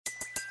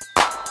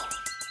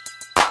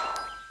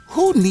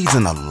Who needs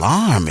an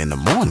alarm in the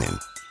morning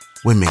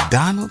when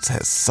McDonald's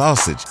has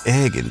sausage,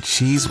 egg, and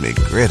cheese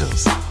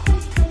McGriddles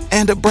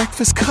and a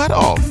breakfast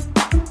cutoff?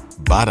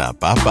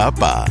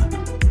 Ba-da-ba-ba-ba.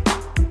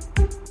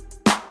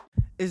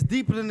 It's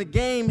deeper than the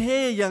game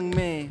here, young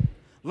man.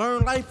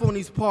 Learn life on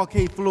these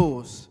parquet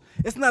floors.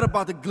 It's not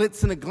about the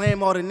glitz and the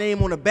glam or the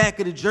name on the back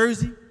of the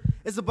jersey.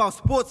 It's about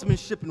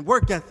sportsmanship and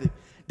work ethic,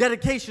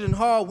 dedication and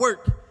hard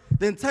work,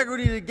 the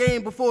integrity of the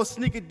game before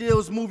sneaker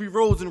deals, movie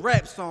roles, and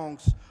rap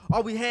songs.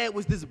 All we had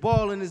was this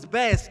ball in this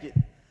basket.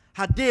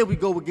 How dare we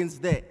go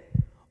against that?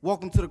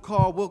 Welcome to the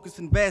Carl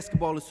Wilkinson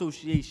Basketball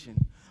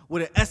Association,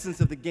 where the essence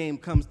of the game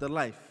comes to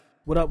life.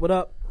 What up, what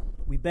up?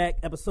 We back,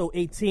 episode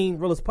 18,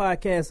 realest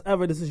podcast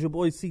ever. This is your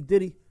boy C.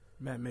 Diddy.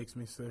 That makes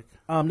me sick.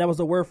 That was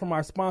a word from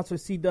our sponsor,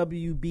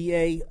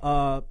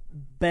 CWBA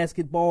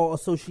Basketball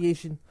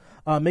Association.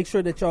 Make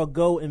sure that y'all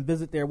go and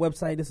visit their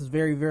website. This is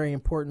very, very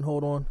important.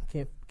 Hold on.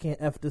 Can't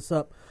F this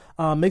up.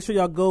 Make sure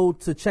y'all go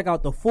to check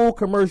out the full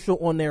commercial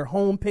on their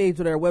homepage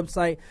of their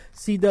website,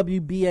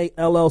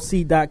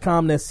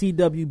 CWBALLC.com. That's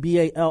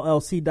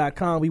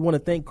CWBALLC.com. We want to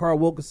thank Carl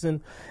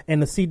Wilkinson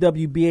and the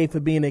CWBA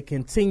for being a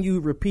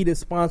continued, repeated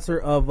sponsor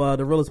of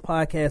the realest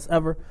podcast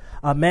ever.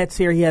 Matt's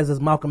here. He has his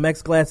Malcolm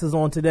X glasses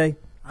on today.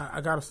 I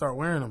got to start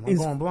wearing them. I'm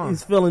going blind.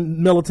 He's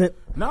feeling militant.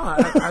 No,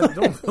 I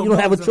don't feel You don't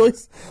have a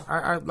choice?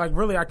 I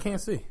really, I can't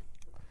see.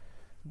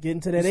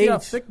 Getting to that See age. how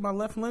thick my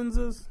left lens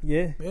is?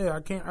 Yeah. Yeah,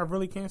 I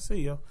really can't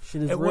see, yo.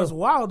 Shit is and real. what's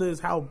wild is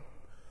how,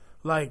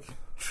 like,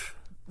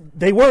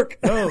 They work.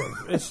 yo,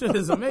 this shit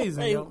is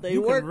amazing, yo. They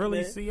you work, can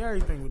really man. see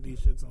everything with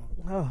these shits on.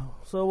 Oh,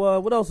 so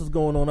what else is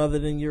going on other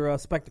than your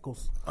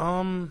spectacles?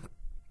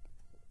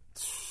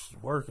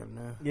 Working,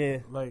 man. Yeah.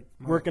 Like,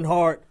 Working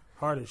hard.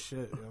 hard as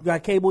shit, yo. You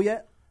got cable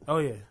yet? Oh,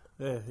 yeah.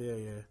 Yeah.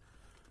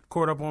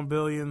 Caught up on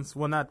Billions.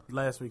 Well, not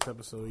last week's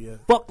episode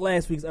yet. Fuck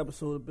last week's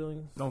episode of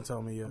Billions. Don't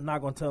tell me yet. I'm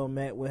not going to tell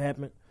Matt what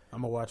happened.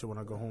 I'm going to watch it when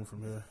I go home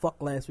from here.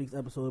 Fuck last week's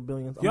episode of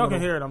Billions. Y'all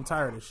can hear it. I'm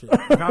tired of shit.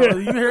 Like,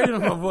 you can hear it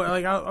in my voice.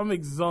 Like, I'm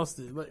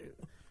exhausted. Like,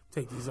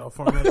 take these off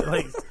for a minute.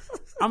 Like,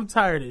 I'm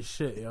tired of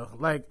shit, yo.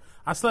 Like,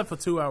 I slept for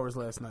 2 hours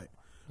last night.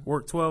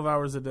 Worked 12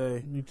 hours a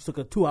day. You took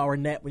a 2-hour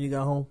nap when you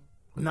got home?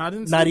 No, I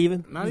didn't. Not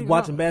even? Not You even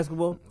watching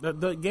basketball?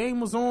 The game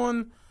was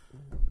on.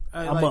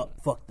 I'm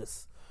up. Fuck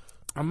this.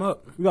 I'm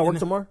up. You got work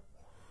tomorrow?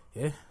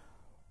 Yeah.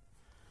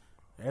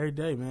 Every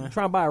day, man. You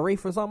trying to buy a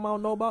Wraith or something I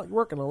don't know about? You're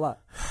working a lot.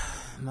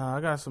 Nah,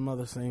 I got some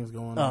other things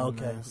going on. Oh,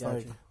 okay. Man. It's Gotcha.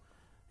 like,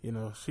 you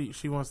know,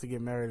 she wants to get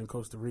married in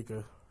Costa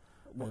Rica.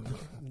 You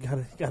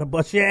gotta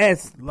bust your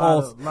ass.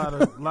 Lot of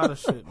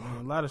shit, man.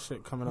 A lot of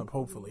shit coming up.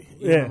 Hopefully,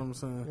 you know what I'm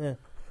saying. Yeah.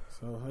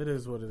 So it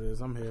is what it is.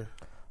 I'm here.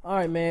 All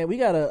right, man. We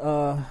got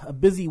a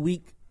busy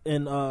week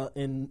in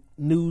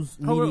news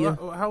media.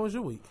 How was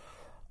your week?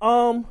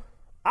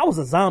 I was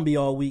a zombie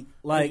all week.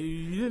 Like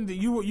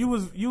you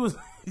was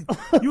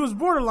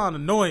borderline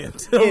annoying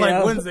until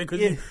like Wednesday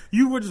because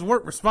you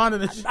weren't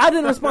responding to shit. I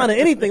didn't respond to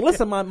anything.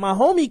 Listen, my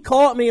homie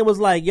called me and was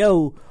like,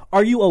 "Yo,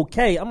 are you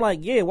okay?" I'm like,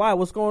 "Yeah, why?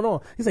 What's going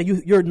on?" He said,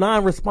 "You're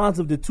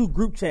non-responsive to 2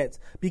 group chats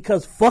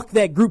because fuck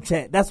that group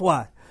chat. That's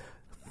why.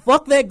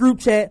 Fuck that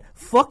group chat.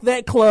 Fuck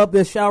that club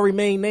that shall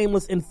remain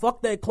nameless, and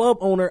fuck that club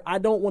owner. I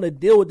don't want to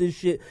deal with this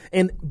shit."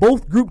 And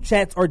both group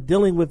chats are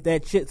dealing with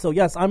that shit. So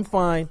yes, I'm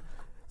fine.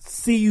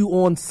 See you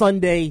on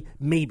Sunday,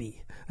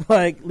 maybe.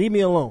 Like, leave me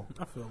alone.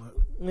 I feel that.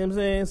 You know what I'm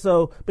saying?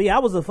 So, but yeah, I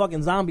was a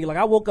fucking zombie. Like,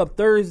 I woke up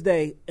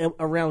Thursday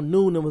around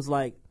noon and was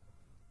like,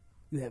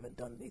 "You haven't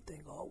done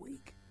anything all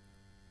week.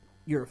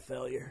 You're a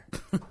failure.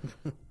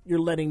 You're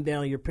letting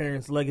down your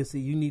parents' legacy.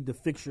 You need to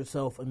fix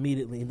yourself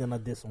immediately." And then I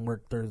did some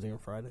work Thursday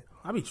and Friday.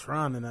 I be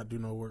trying to not do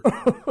no work.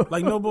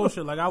 Like, no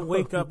bullshit. Like, I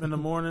wake up in the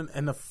morning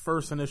and the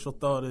first initial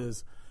thought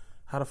is,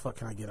 how the fuck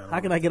can I get out of work? How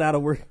can I get out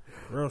of work?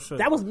 Real shit.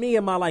 That was me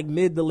in my like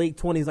mid to late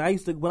 20s. I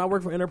used to, when I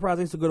worked for Enterprise,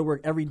 I used to go to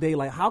work every day.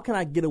 Like, how can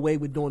I get away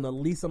with doing the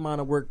least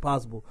amount of work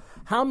possible?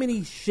 How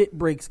many shit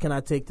breaks can I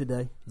take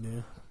today?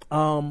 Yeah.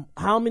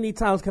 How many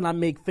times can I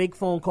make fake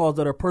phone calls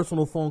that are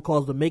personal phone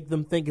calls to make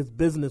them think it's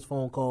business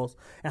phone calls?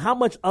 And how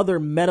much other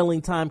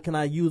meddling time can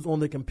I use on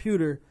the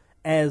computer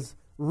as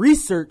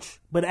research,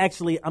 but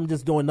actually I'm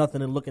just doing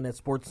nothing and looking at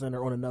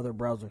SportsCenter on another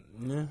browser?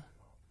 Yeah.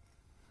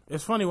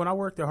 It's funny, when I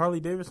worked at Harley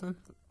Davidson,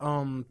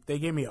 they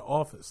gave me an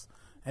office.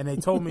 And they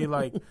told me,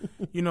 like,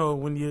 you know,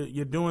 when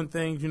you're doing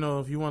things, you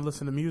know, if you want to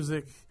listen to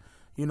music,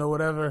 you know,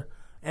 whatever.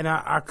 And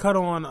I cut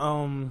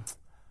on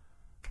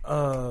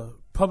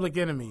Public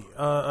Enemy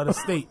of the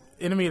State,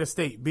 Enemy of the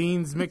State,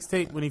 Beans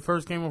mixtape when he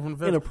first came over from the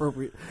festival.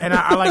 Inappropriate. And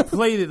I like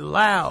played it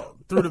loud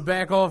through the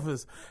back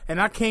office.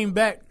 And I came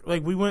back,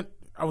 like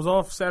I was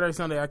off Saturday,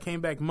 Sunday. I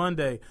came back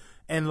Monday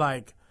and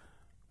like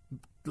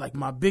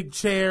my big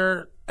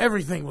chair,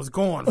 everything was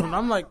gone.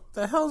 I'm like,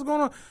 the hell's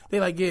going on?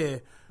 They like, yeah,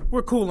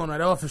 we're cool on that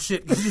office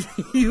shit.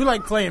 You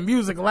like playing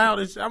music loud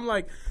and shit. I'm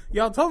like,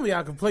 y'all told me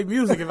I could play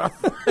music if I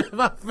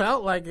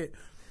felt like it.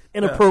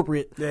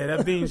 Inappropriate. Yeah,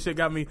 that bean shit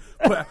got me.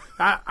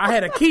 I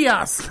had a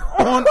kiosk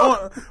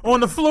on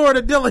the floor of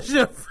the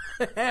dealership.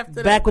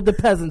 After Back with the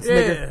peasants,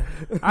 nigga.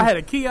 I had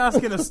a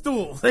kiosk and a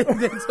stool. They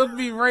took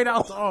me right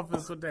out the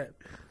office with that.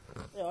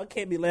 Yo, I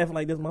can't be laughing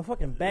like this. My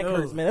fucking back Yo.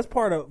 hurts, man. That's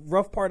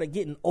rough part of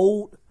getting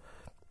old.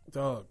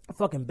 Dog,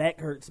 Fucking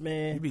back hurts,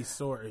 man. you be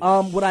sore.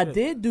 What I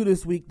did do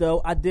this week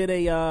though, I did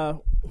a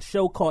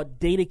show called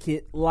Data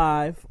Kit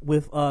live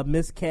with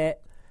Miss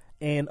Cat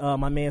and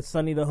my man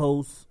Sonny the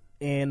host,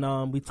 and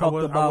we talked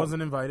I about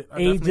wasn't invited. I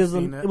definitely seen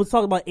ageism. that. It was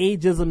talking about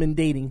ageism and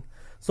dating.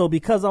 So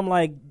because I'm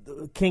like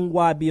King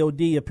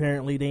YBOD,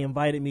 apparently they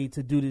invited me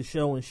to do this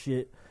show and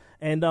shit.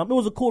 And it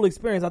was a cool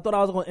experience. I thought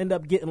I was going to end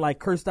up getting like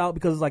cursed out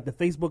because it's like the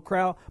Facebook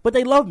crowd, but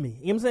they loved me. You know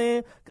what I'm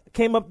saying?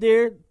 Came up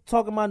there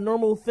talking my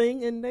normal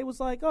thing, and they was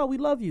like, "Oh, we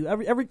love you."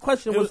 Every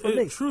question was for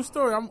me. True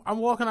story. I'm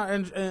walking out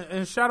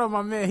and shout out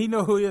my man. He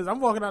know who he is. I'm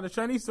walking out the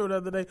Chinese store the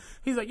other day.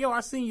 He's like, "Yo, I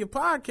seen your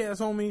podcast,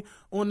 homie,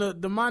 on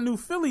the My New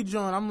Philly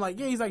joint." I'm like,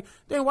 "Yeah." He's like,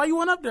 "Damn, why you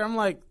went up there?" I'm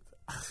like,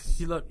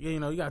 "Look, you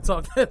know, you gotta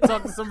talk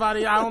to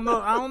somebody. I don't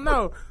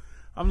know."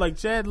 I'm like,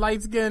 Chad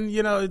light skin.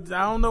 You know, I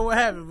don't know what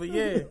happened, but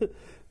yeah.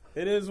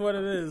 It is what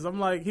it is.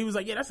 I'm like, he was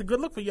like, yeah, that's a good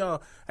look for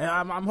y'all. And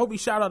I'm hope he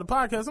shout out the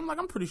podcast. I'm like,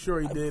 I'm pretty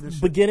sure he did. And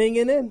shit. Beginning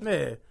and end.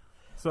 Yeah.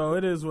 So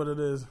it is what it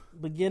is.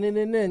 Beginning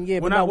and end. Yeah.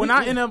 When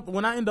I end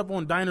up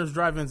on diners,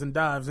 drive-ins, and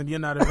dives, and you're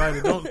not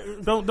invited, don't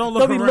look be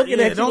around. looking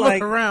at you don't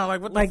like, look around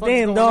like what the like, fuck's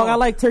damn going dog, on? I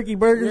like turkey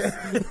burgers.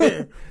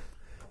 Yeah.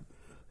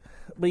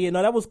 But yeah,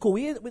 no, that was cool.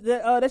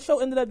 That show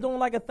ended up doing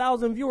like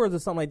 1,000 viewers or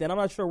something like that. I'm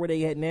not sure where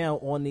they at now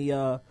on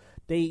the.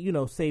 They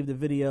saved the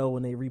video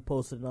and they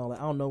reposted and all that.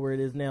 I don't know where it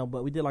is now,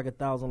 but we did like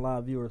 1,000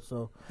 live viewers,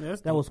 so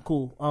that was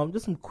cool.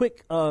 Just some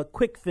quick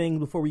things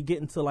before we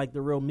get into like the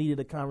real meat of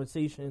the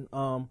conversation.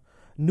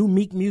 New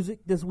Meek music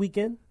this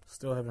weekend.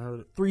 Still haven't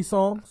heard it. 3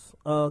 songs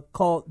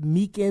called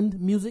Meek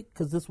End music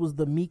because this was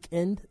the Meek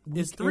End.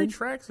 Is 3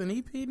 tracks an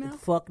EP now?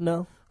 Fuck no. I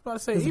was about to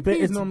say It's EP ba- is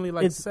it's- normally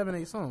like it's,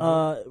 7-8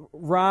 songs.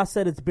 Ra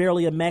said it's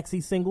barely a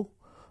maxi single.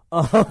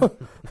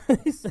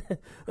 He said,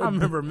 I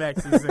remember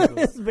Maxi singles.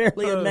 it's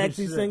barely a Oh, maxi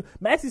shit. single.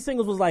 Maxi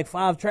singles was like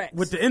 5 tracks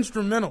With the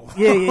instrumental.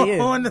 Yeah.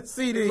 on the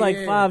CD. It's like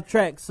yeah. 5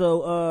 tracks.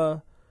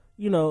 So,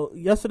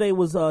 yesterday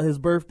was his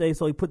birthday,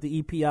 so he put the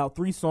EP out.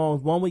 3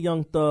 songs. One with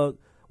Young Thug,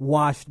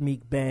 washed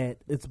Meek bad.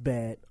 It's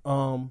bad.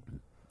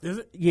 Is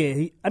it?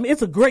 Yeah,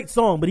 it's a great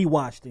song, but he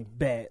washed him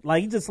bad.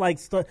 Like he just like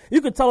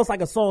you could tell it's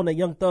like a song that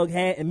Young Thug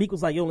had, and Meek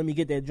was like, "Yo, let me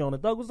get that joint."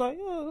 And Thug was like,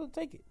 "Yeah,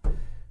 take it."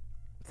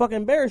 Fucking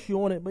embarrass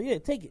you on it, but yeah,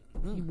 take it.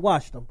 He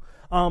washed them.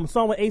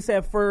 Song with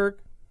ASAP Ferg.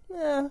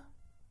 Yeah,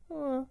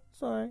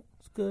 it's alright.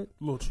 It's good.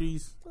 Little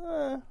cheese.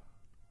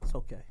 It's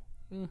okay.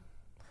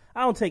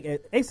 I don't take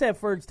it. ASAP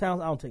Ferg's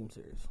talent. I don't take him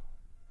serious.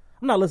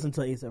 I'm not listening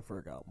to an ASAP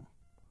Ferg album.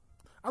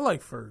 I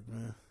like Ferg,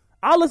 man.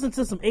 I'll listen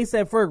to some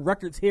ASAP Ferg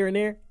records here and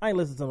there. I ain't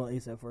listening to no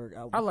ASAP Ferg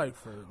album. I like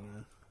Ferg,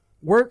 man.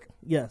 Work,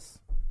 yes.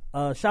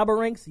 Shabba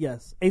Ranks,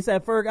 yes.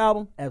 ASAP Ferg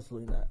album,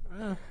 absolutely not.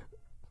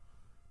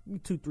 Give me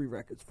 2-3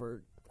 records,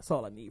 Ferg. That's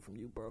all I need from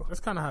you, bro. That's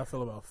kind of how I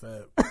feel about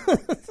Fab.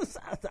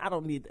 I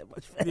don't need that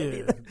much Fab Yeah.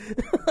 either.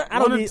 I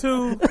One don't or need.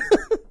 two.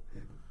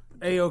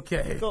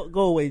 A-okay.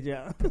 Go away,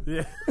 John.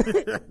 Yeah.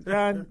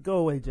 John, go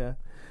away, John.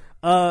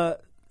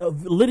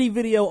 Liddy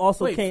video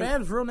also Wait, came.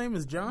 Fab's real name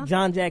is John?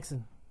 John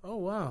Jackson. Oh,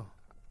 wow.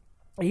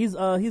 He's a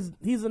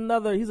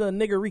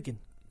nigger Rican.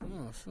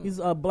 Oh, shit. He's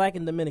black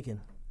and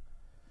Dominican.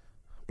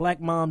 Black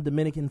mom,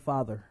 Dominican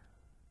father.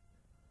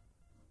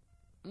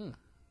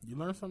 You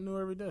learn something new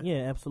every day.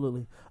 Yeah,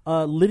 absolutely.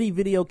 Liddy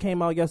video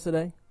came out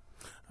yesterday.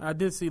 I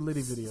did see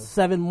Liddy video.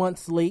 7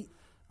 months late.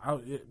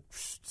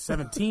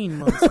 17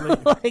 months later.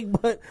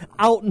 But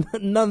out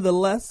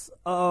nonetheless.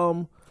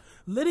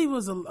 Liddy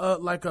was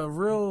like a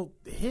real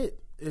hit,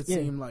 it Yeah.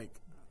 seemed like.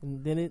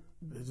 And then it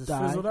just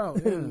died. fizzled out,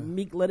 yeah.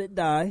 Meek let it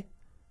die.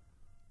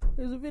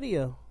 There's a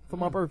video for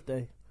my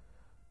birthday.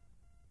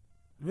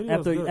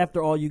 Video's good.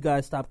 After all you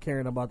guys stopped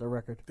caring about the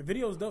record. The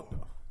video's dope,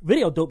 though.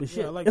 Video dope as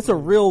shit. I like It's the a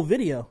video. real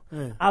video.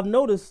 Yeah. I've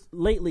noticed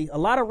lately a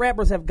lot of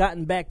rappers have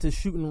gotten back to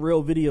shooting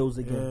real videos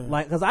again. Yeah.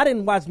 Like, cause I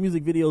didn't watch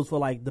music videos for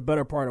like the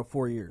better part of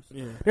 4 years.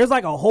 Yeah. There's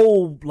like a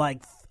whole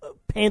like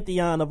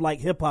pantheon of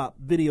like hip hop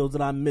videos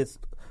that I missed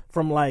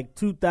from like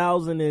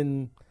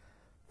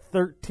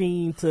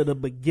 2013 to the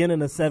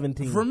beginning of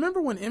 17.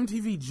 Remember when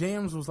MTV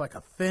Jams was like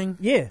a thing?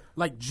 Yeah.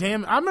 Like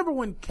Jam. I remember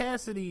when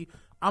Cassidy,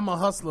 I'm a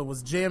Hustler,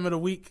 was Jam of the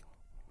Week.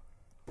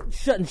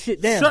 Shutting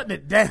shit down. Shutting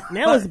it down.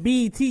 Now it's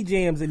BET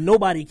Jams and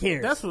nobody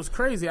cares. That's what's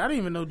crazy. I didn't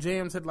even know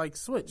Jams had like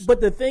switched.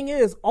 But the thing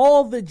is,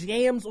 all the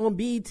jams on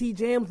BET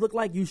Jams look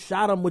like you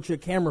shot them with your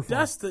camera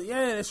phone.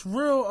 It's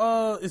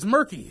real. It's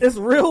murky. It's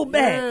real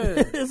bad.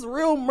 Yeah. It's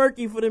real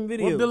murky for them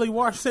videos. What Billy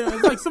Walsh said,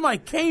 it's like somebody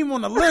came on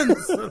the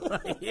lens.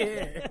 Like,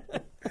 yeah,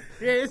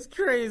 it's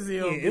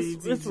crazy on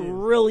it's BET Jams.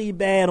 really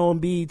bad on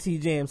BET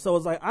Jams. So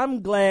it's like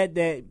I'm glad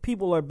that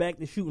people are back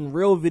to shooting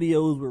real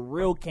videos with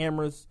real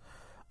cameras.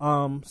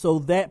 So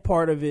that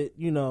part of it,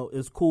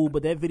 is cool.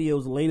 But that video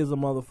is late as a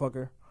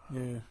motherfucker.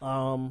 Yeah.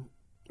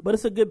 But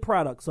it's a good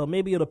product. So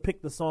maybe it'll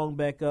pick the song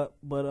back up.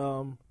 But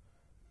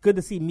good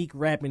to see Meek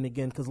rapping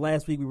again. Because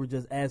last week we were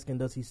just asking,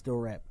 does he still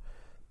rap?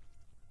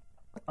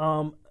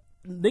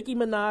 Nicki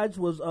Minaj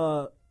was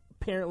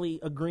apparently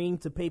agreeing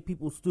to pay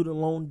people's student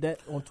loan debt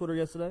on Twitter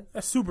yesterday.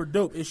 That's super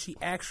dope. Is she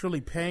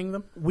actually paying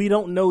them? We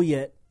don't know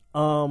yet.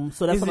 So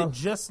that's Is what it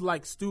just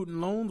like student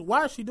loans?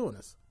 Why is she doing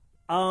this?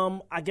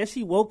 I guess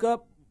she woke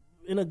up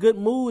in a good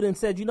mood and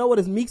said, "You know what?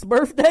 It's Meek's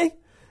birthday.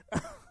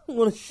 I'm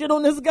gonna shit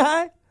on this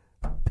guy,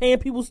 paying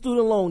people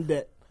student loan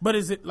debt." But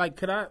is it like?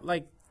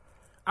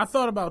 I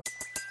thought about.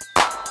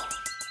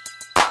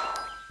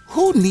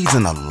 Who needs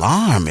an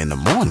alarm in the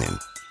morning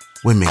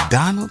when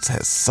McDonald's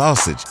has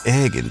sausage,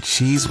 egg, and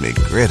cheese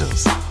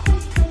McGriddles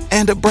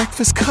and a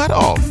breakfast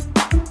cutoff?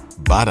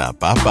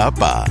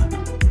 Ba-da-ba-ba-ba.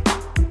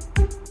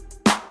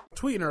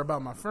 Tweeting her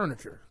about my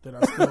furniture that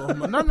I still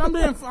own. I'm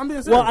being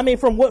serious. Well, I mean,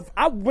 from what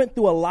I went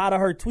through a lot of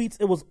her tweets,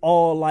 it was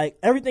all like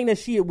everything that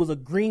she was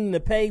agreeing to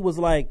pay was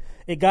like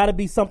it got to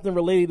be something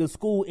related to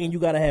school, and you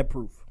got to have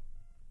proof.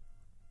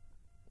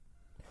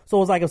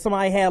 So it's like if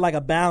somebody had like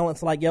a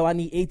balance, like, yo, I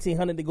need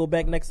 $1,800 to go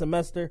back next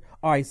semester.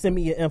 All right, send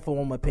me your info.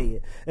 I'm gonna pay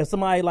it. If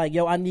somebody like,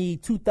 yo, I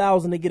need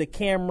 $2,000 to get a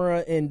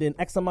camera and then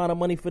X amount of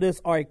money for this.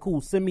 All right, cool.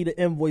 Send me the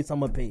invoice. I'm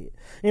gonna pay it. You know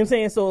what I'm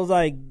saying? So it's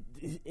like,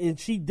 and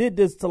she did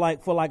this for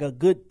a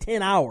good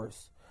 10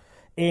 hours,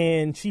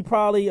 and she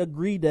probably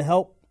agreed to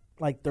help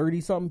like 30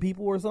 something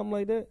people or something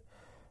like that.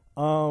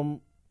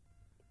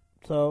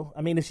 So,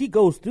 I mean, if she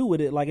goes through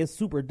with it, like, it's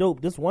super dope.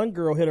 This one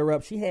girl hit her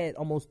up. She had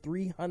almost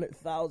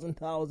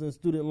 $300,000 in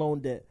student loan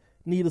debt.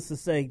 Needless to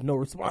say, no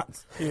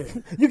response. Yeah.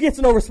 You get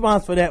to no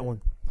response for that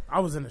one.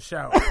 I was in the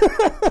shower.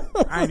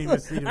 I didn't even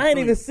see the I didn't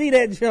tweet. even see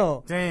that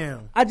jump.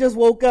 Damn. I just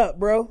woke up,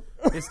 bro.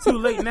 It's too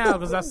late now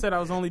because I said I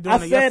was only doing I it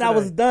said yesterday. I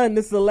was done.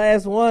 This is the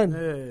last one.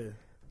 Yeah.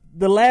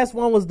 The last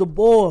one was the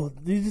bull.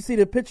 Did you see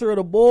the picture of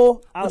the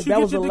bull? But you That get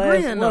was the your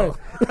degree last in, one.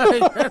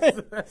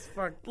 though. That's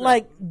fucked up.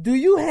 Like, do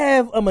you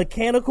have a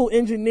mechanical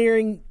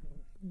engineering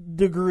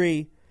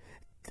degree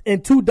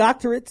and 2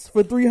 doctorates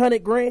for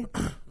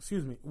 $300,000?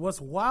 Excuse me. What's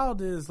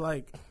wild is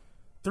like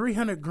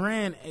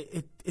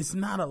 $300,000. It's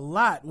not a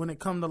lot when it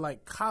comes to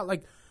like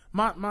college.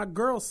 Like my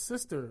girl's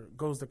sister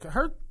goes to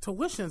her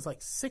tuition's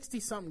like 60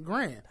 something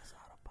grand,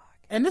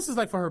 and this is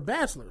like for her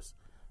bachelor's.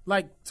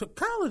 Like, to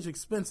college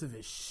expensive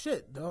as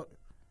shit, dog.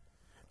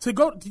 You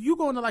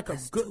go into like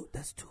That's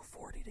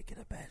 $240 to get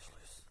a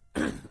bachelor's.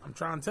 I'm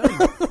trying to tell you,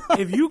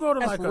 if you go to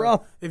That's like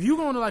rough. if you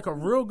go into like a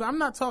real, I'm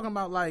not talking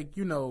about like,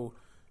 you know,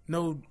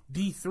 no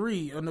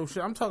D3 or no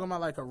shit. I'm talking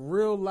about like a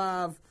real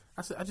live.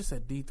 I just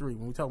said D3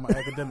 when we talking about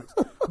academics,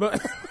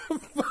 but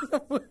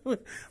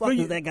What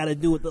does that got to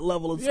do with the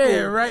level of school?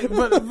 yeah, right.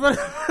 But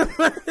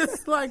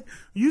it's like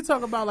you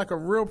talk about like a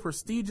real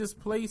prestigious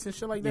place and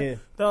shit like that. Yeah.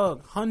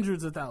 Dog,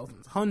 hundreds of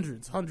thousands.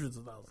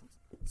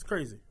 It's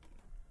crazy.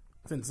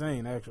 It's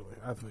insane, actually.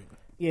 I think.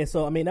 Yeah,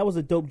 so I mean that was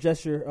a dope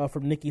gesture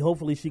from Nikki.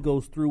 Hopefully she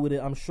goes through with it.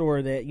 I'm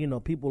sure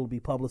that people will be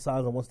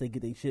publicizing once they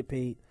get their shit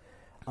paid,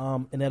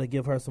 and that'll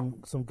give her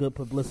some good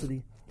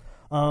publicity.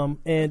 And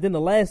then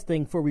the last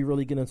thing before we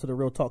really get into the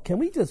real talk, can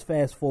we just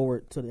fast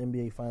forward to the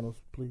NBA Finals,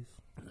 please?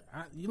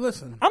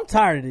 Listen, I'm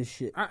tired of this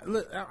shit.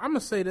 I'm gonna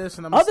say this,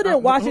 and Other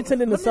than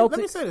Washington and the Let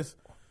me Celtics- say this: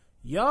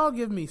 y'all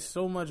give me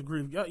so much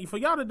grief. For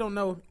y'all that don't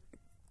know,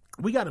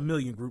 we got 1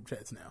 million group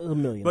chats now.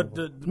 1 million.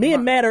 But Me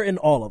and Matt are in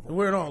all of them.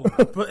 we're in all of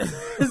them. But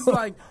it's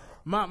like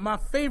my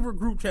favorite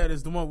group chat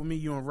is the one with me,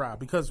 you, and Rob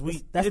because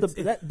it's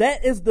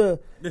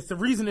the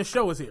reason this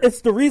show is here.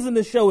 It's the reason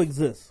the show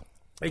exists.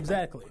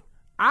 Exactly.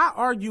 I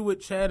argue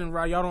with Chad and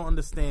Rob. Y'all don't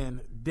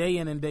understand day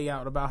in and day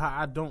out about how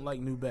I don't like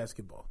new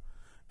basketball.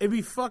 It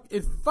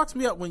fucks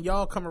me up when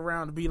y'all come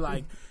around to be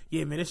like,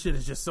 yeah, man, this shit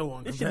is just so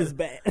uncompetitive. This shit is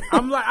bad.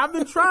 I'm like, I've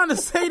been trying to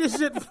say this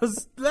shit for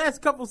the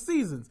last couple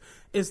seasons.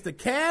 It's the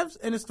Cavs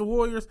and it's the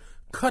Warriors.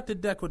 Cut the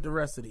deck with the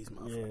rest of these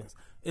motherfuckers. Yeah.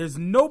 There's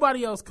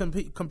nobody else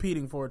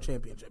competing for a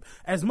championship.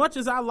 As much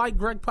as I like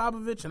Greg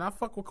Popovich and I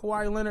fuck with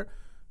Kawhi Leonard,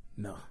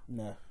 no.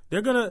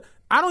 They're gonna.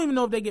 I don't even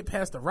know if they get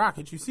past the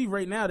Rockets. You see,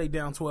 right now they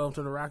down 12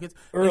 to the Rockets.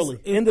 Early.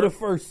 End of the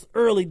first.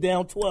 Early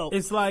down 12.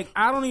 It's like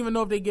I don't even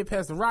know if they get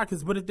past the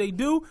Rockets, but if they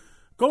do,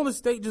 Golden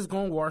State just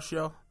gonna wash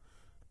y'all.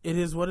 It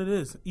is what it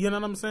is. You know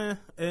what I'm saying?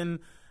 And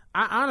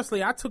I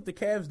honestly took the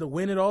Cavs to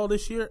win it all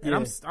this year, and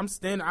Yeah. I'm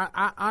standing.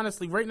 I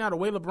honestly right now the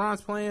way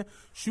LeBron's playing,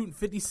 shooting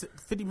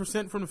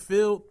 50% from the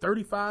field,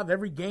 35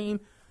 every game.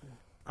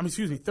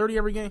 30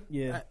 every game.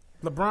 Yeah.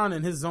 LeBron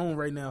in his zone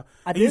right now.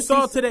 I And you did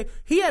saw see- today,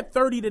 he had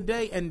 30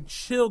 today and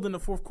chilled in the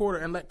fourth quarter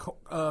and let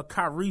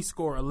Kyrie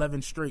score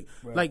 11 straight.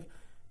 Right. Like,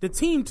 the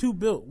team too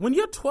built. When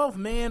your 12th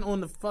man on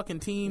the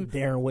fucking team is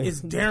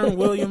Williams. Darren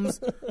Williams,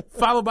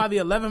 followed by the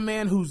 11th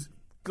man who's,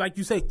 like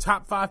you say,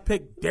 top 5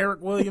 pick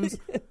Derek Williams,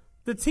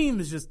 the team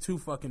is just too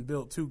fucking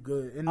built, too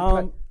good.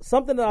 And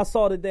Something that I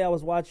saw today, I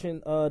was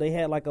watching, they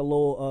had like a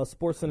little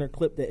SportsCenter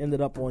clip that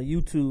ended up on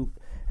YouTube,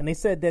 and they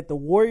said that the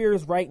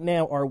Warriors right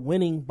now are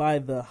winning by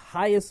the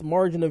highest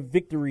margin of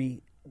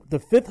victory, the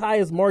 5th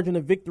highest margin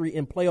of victory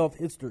in playoff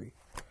history.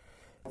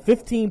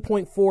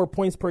 15.4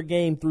 points per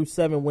game through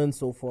 7 wins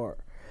so far.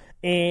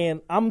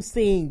 And I'm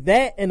seeing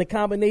that in the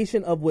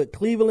combination of what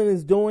Cleveland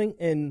is doing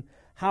and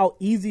how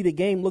easy the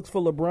game looks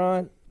for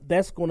LeBron.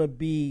 That's going to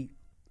be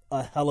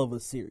a hell of a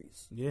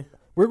series. yeah.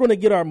 we're going to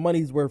get our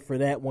money's worth for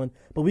that one,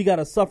 but we got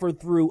to suffer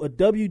through a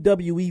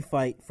WWE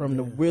fight from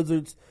the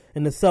Wizards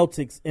and the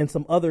Celtics and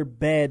some other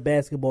bad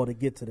basketball to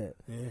get to that.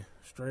 Yeah,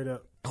 straight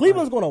up.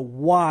 Cleveland's going to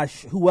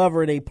wash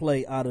whoever they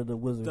play out of the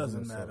Wizards.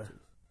 Doesn't and the matter.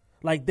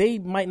 Celtics. Like, they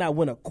might not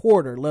win a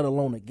quarter, let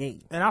alone a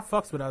game. And I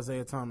fucks with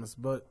Isaiah Thomas,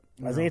 but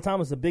Isaiah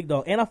Thomas is a big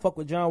dog, and I fuck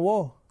with John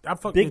Wall. I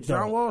fuck Big with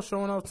John dog. Wall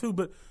showing off too,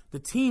 but the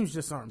teams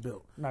just aren't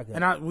built. Not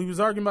good. And we was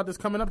arguing about this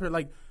coming up here,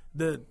 like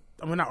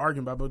we're not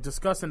arguing about, but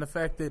discussing the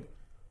fact that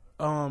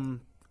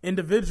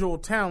individual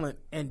talent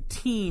and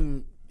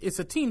team, it's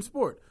a team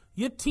sport.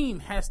 Your team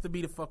has to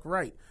be the fuck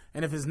right,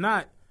 and if it's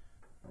not,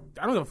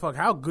 I don't give a fuck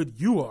how good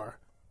you are.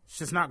 It's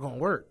just not going to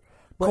work.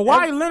 But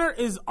Kawhi Leonard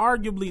is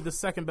arguably the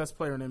second best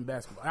player in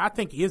basketball. I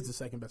think he is the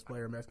second best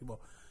player in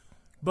basketball,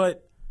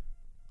 but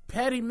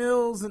Patty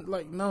Mills and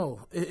no,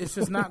 it's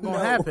just not going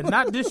to happen.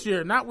 Not this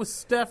year. Not with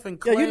Steph and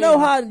Clay. Yeah, you know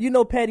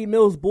how Patty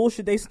Mills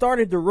bullshit. They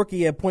started the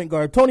rookie at point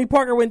guard. Tony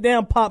Parker went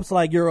down. Pop's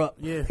like, you're up.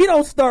 Yeah. He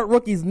don't start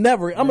rookies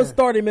never. I'm gonna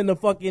start him in the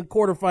fucking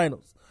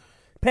quarterfinals.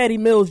 Patty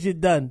Mills, you're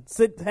done.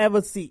 Sit, have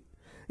a seat.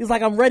 He's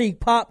like, I'm ready.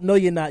 Pop, no,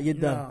 you're not. You're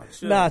done.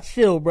 Chill. Nah,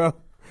 chill, bro.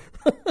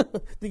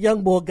 The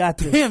young boy got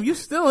this. Damn, you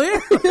still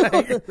here?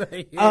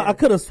 I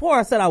could have swore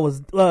I said I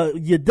was.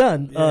 You're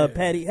done,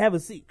 Patty. Have a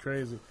seat.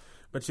 Crazy.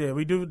 But yeah,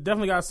 we do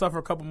definitely got to suffer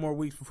a couple more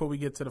weeks before we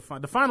get to the final.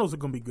 The finals are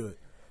going to be good.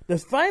 The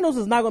finals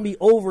is not going to be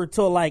over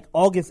till like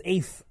August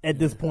 8th at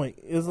this point.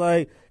 It's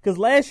like, because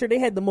last year they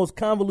had the most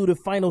convoluted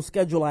final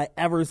schedule I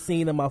ever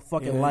seen in my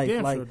fucking life.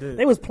 damn Like sure did.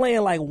 they was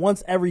playing like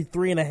once every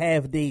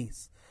 3.5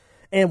 days.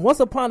 And once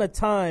upon a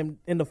time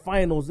in the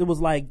finals, it was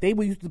like they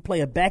used to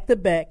play a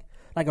back-to-back,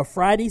 like a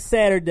Friday,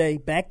 Saturday,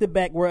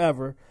 back-to-back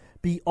wherever,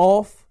 be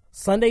off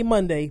Sunday,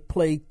 Monday,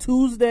 play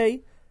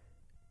Tuesday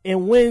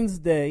and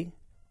Wednesday,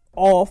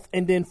 off,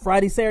 and then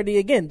Friday, Saturday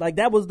again. Like,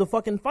 that was the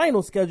fucking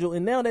final schedule,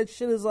 and now that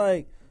shit is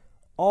like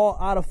all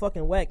out of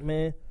fucking whack,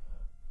 man.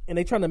 And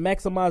they trying to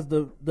maximize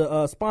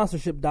the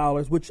sponsorship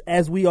dollars, which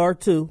as we are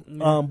too.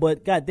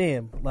 But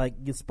goddamn, like,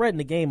 you're spreading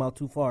the game out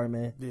too far,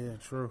 man. Yeah,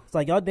 true. It's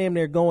like y'all damn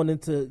near going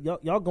into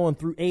y'all going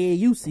through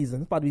AAU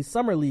season. It's about to be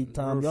summer league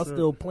time. Real Y'all shit.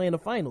 still playing the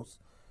finals.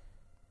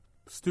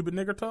 Stupid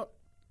nigger talk?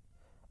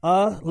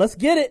 Let's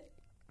get it.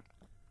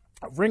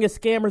 A ring of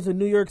scammers in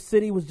New York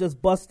City was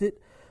just busted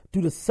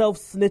due to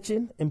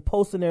self-snitching and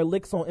posting their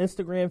licks on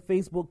Instagram,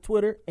 Facebook,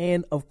 Twitter,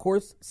 and, of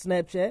course,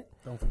 Snapchat.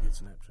 Don't forget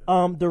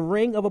Snapchat. The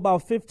ring of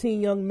about 15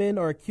 young men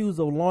are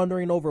accused of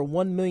laundering over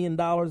 $1 million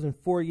in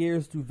 4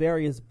 years through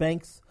various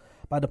banks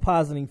by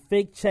depositing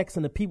fake checks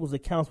into people's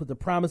accounts with the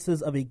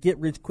promises of a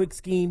get-rich-quick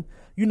scheme.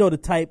 You know the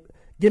type.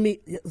 Give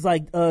me, it's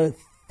like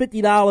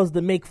 $50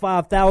 to make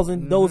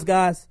 $5,000. Those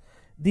guys,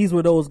 these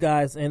were those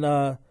guys.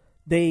 And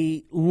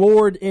they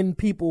lured in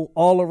people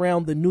all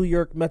around the New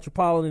York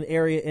metropolitan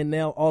area, and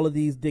now all of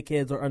these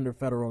dickheads are under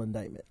federal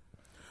indictment.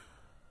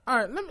 All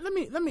right, let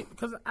me,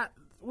 because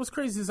what's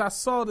crazy is I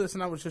saw this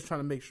and I was just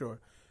trying to make sure.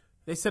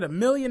 They said $1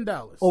 million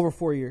Over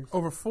 4 years.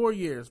 over 4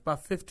 years by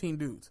 15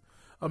 dudes.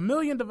 $1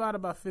 million divided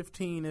by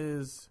 15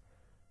 is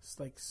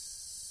it's like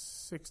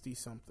 60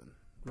 something,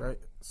 right?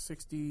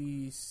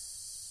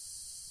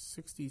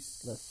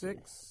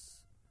 66.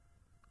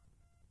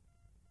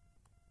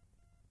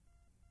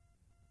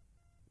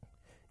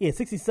 Yeah,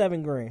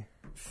 67 grand.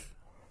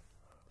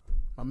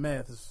 My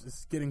math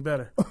is getting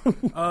better.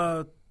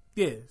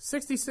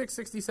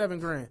 67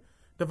 grand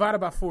divided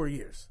by 4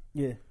 years.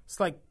 Yeah. It's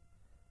like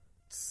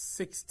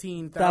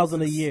 16,000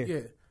 $1,000 a year.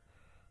 Yeah.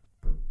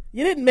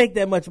 You didn't make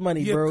that much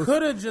money, You bro.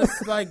 could have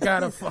just like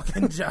got a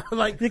fucking job.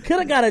 Like You could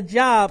have got a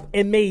job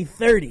and made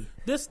 30.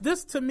 this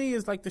to me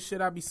is like the shit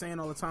I be saying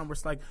all the time where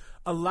it's like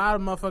a lot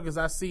of motherfuckers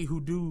I see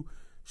who do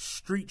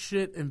street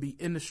shit and be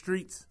in the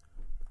streets,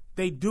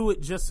 they do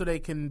it just so they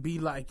can be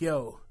like,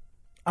 yo,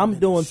 I'm in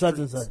doing the such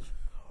and streets.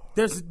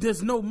 such.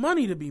 There's no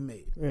money to be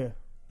made. Yeah.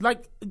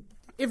 Like,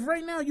 if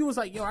right now you was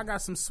like, yo, I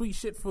got some sweet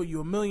shit for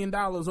you, $1 million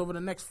over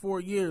the next 4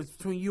 years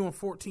between you and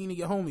 14 of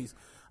your homies,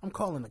 I'm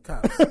calling the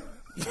cops.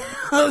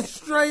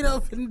 Straight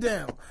up and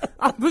down.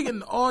 I'm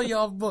getting all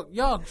y'all booked.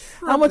 Y'all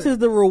tripping. How much is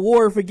the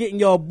reward for getting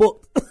y'all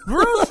booked?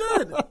 Real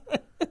shit.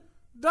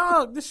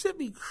 Dog, this shit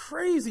be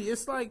crazy.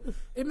 It's like,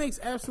 it makes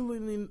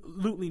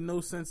absolutely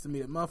no sense to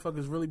me that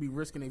motherfuckers really be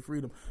risking their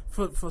freedom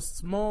for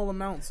small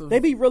amounts of... They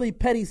be really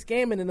petty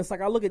scamming, and it's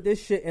like, I look at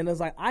this shit, and it's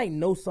like, I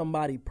know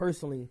somebody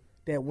personally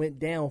that went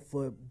down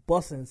for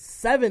busting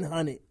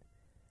 700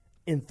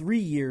 in 3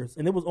 years,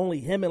 and it was only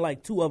him and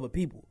like 2 other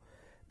people.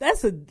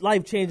 That's a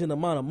life-changing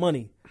amount of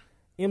money.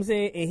 You know what I'm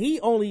saying? And he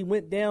only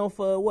went down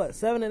for,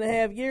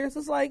 7.5 years?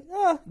 It's like,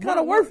 kind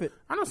of worth it.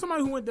 I know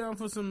somebody who went down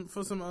for some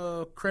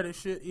credit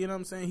shit, you know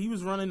what I'm saying? He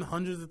was running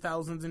hundreds of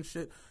thousands and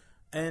shit,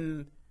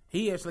 and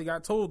he actually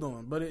got told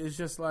on. But it's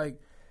just like,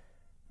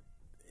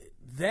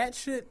 that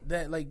shit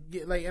that,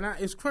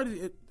 it's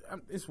crazy.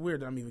 It's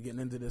weird that I'm even getting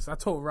into this. I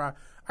told Rod,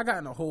 I got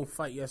in a whole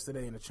fight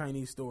yesterday in a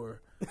Chinese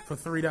store for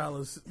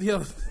 $3.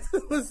 Yo,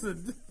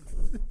 listen,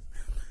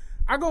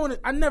 I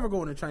never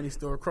go in a Chinese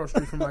store across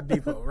the street from my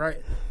depot,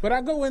 right? But I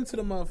go into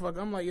the motherfucker.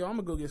 I'm like, yo, I'm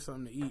gonna go get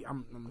something to eat.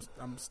 I'm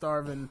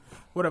starving,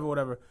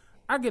 whatever.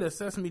 I get a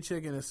sesame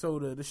chicken and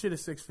soda. The shit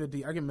is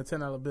 $6.50. I give him a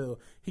 $10 bill.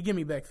 He give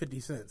me back 50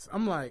 cents.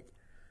 I'm like,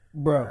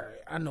 bro. Right,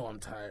 I know I'm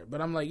tired, but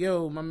I'm like,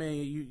 yo, my man,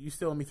 you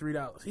still owe me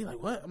 $3. He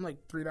like, what? I'm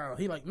like, $3.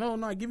 He like, no,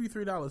 I give you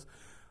 $3.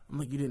 I'm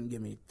like, you didn't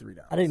give me $3.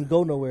 I didn't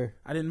go nowhere.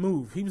 I didn't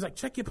move. He was like,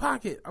 check your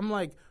pocket. I'm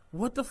like,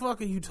 what the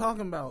fuck are you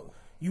talking about?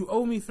 You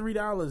owe me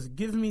 $3.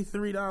 Give me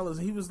 $3.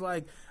 He was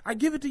like, I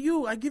give it to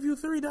you. I give you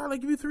 $3. I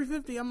give you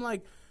 $3.50. I'm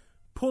like,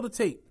 pull the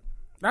tape.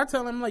 I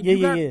tell him like, Yeah.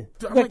 You You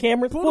got got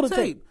cameras? Pull the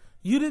tape.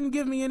 You didn't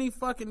give me any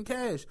fucking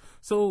cash.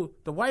 So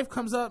the wife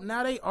comes up.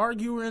 Now they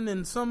arguing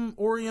in some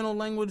Oriental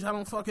language I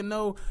don't fucking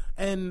know.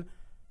 And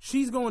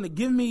she's going to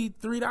give me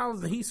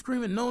 $3 and he's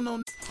screaming,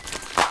 no.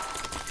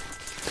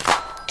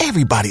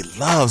 Everybody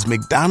loves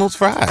McDonald's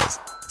fries.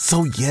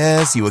 So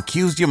yes, you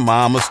accused your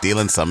mom of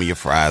stealing some of your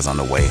fries on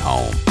the way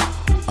home.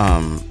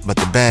 But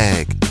the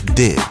bag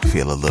did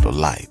feel a little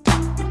light.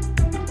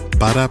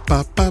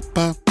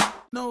 Ba-da-ba-ba-ba.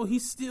 No, he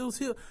steals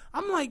his.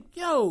 I'm like,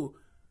 yo,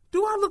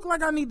 do I look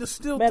like I need to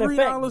steal Matter of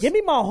 $3? fact, give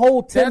me my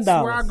whole $10.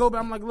 That's where I go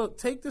back. I'm like, look,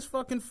 take this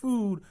fucking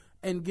food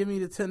and give me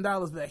the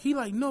 $10 back. He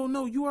like,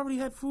 no, you already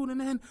had food in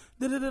hand.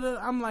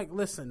 I'm like,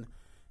 listen,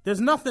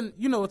 there's nothing,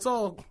 it's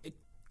all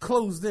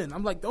closed in.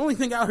 I'm like, the only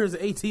thing out here is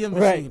an ATM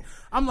machine. Right.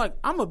 I'm like,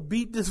 I'm going to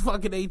beat this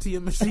fucking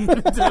ATM machine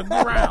into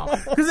the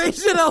ground because ain't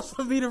shit else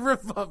for me to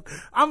rip up.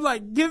 I'm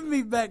like, give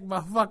me back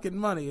my fucking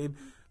money. And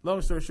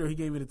long story short, he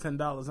gave me the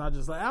 $10.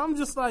 I'm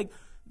just like,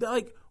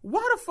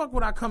 why the fuck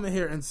would I come in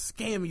here and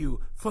scam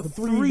you for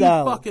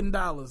 $3 fucking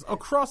dollars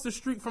across the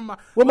street from my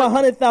with my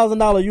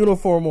 $100,000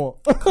 uniform on?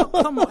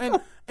 Come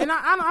on, and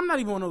I'm not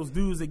even one of those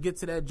dudes that get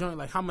to that joint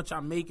like how much I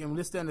make and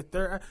this, that, and the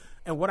third,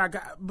 and what I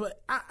got. But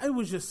it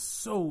was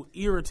just so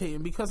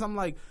irritating because I'm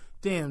like,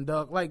 damn,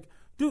 dog, like,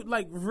 dude,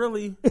 like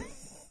really,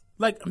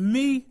 like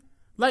me,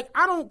 like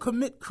I don't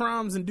commit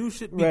crimes and do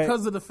shit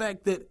because of the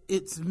fact that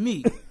it's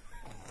me.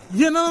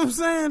 You know what I'm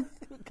saying?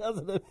 Because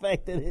of the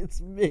fact that it's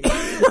me.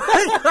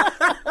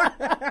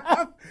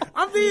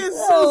 I'm being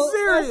so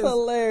serious. That's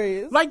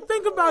hilarious. Like,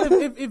 think about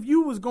if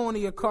you was going to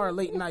your car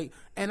late night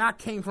and I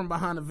came from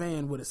behind a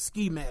van with a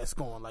ski mask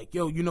on, like,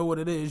 yo, you know what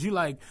it is. You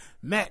like,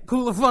 Matt,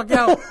 cool the fuck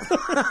out.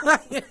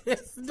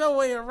 There's no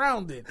way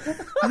around it.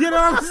 You know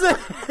what I'm saying?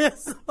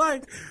 It's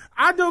like,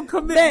 I don't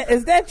commit. Matt,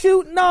 is that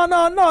you?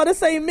 No,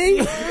 this ain't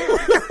me.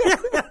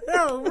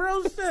 Yo,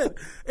 real shit.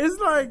 It's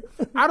like,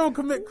 I don't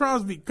commit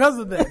crimes because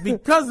of that.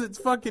 Because it's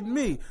fucking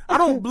me. I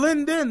don't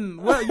blend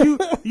in. Well, you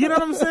know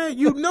what I'm saying?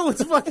 You know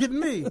it's fucking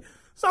me.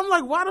 So I'm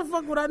like, why the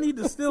fuck would I need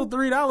to steal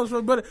 $3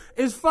 from? But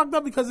it's fucked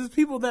up because it's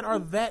people that are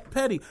that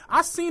petty.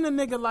 I seen a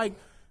nigga like,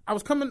 I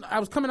was coming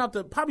out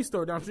the Poppy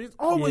store down the street. It's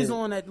always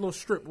on that little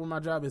strip where my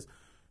job is.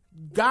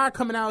 Guy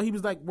coming out, he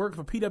was like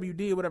working for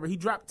PWD or whatever. He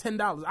dropped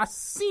 $10. I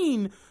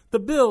seen the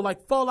bill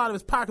like fall out of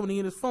his pocket when he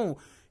hit his phone.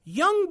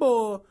 Young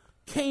boy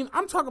came,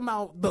 I'm talking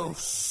about the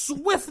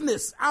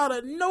swiftness out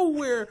of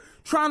nowhere,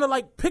 trying to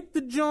like pick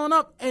the joint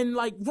up and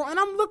like, and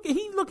I'm looking,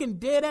 he looking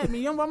dead at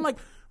me. I'm like,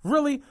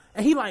 really?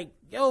 And he like,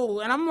 yo,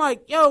 and I'm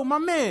like, yo, my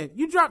man,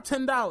 you dropped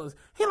 $10.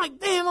 He like,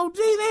 damn, OG,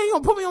 they ain't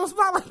gonna put me on the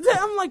spot like that.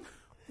 I'm like,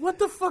 what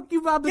the fuck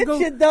you about to go?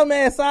 Get your dumb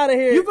ass out of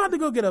here. You about to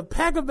go get a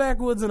pack of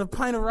backwoods and a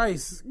pint of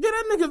rice. Get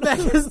that nigga back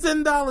his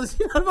 $10.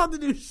 You're not about to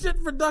do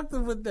shit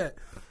productive with that.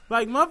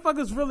 Like,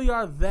 motherfuckers really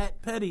are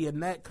that petty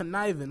and that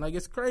conniving. Like,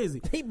 it's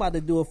crazy. He about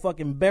to do a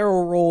fucking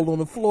barrel roll on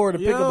the floor to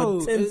pick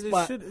up a 10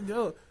 spot.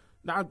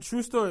 Now,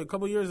 true story, a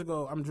couple years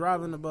ago, I'm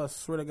driving the bus,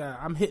 swear to God,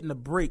 I'm hitting the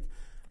brake.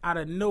 Out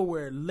of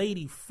nowhere,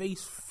 lady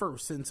face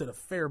first into the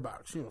fare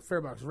box. You know, fare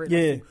box right next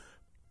to you.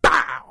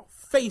 Bow!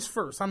 Face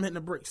first. I'm hitting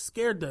the brake.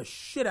 Scared the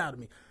shit out of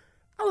me.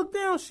 I look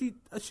down. She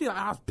like,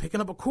 I was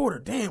picking up a quarter.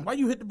 Damn, why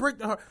you hit the brake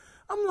to her?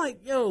 I'm like,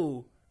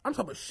 yo, I'm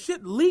talking about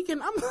shit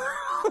leaking. I'm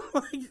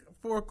like,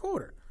 for a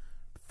quarter.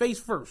 Face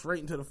first, right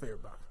into the fare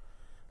box.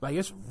 Like,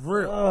 it's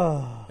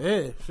real.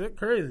 Yeah, shit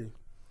crazy.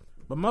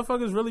 But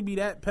motherfuckers really be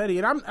that petty,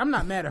 and I'm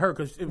not mad at her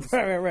because it was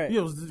right.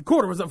 You know, the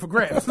quarter was up for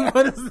grabs,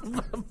 but it's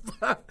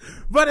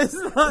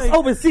like it's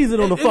open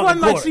season on the fucking quarter.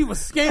 It wasn't like she was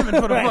scamming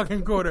for the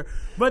fucking quarter.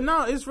 But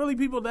no, it's really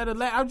people that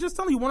are. I was just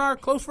telling you, one of our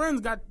close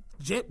friends got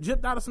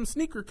gypped out of some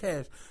sneaker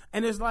cash,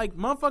 and it's like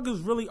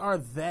motherfuckers really are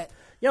that.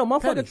 Yo,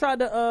 motherfucker petty. tried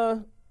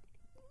to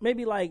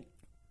maybe like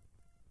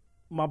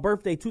my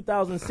birthday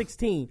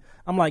 2016.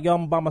 I'm like, yo,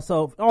 I'm buy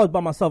myself. I always buy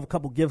myself a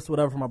couple gifts,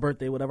 whatever, for my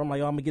birthday, whatever. I'm like,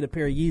 yo, I'm gonna get a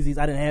pair of Yeezys.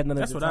 I didn't have none.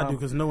 That's at the what time. I do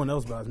because no one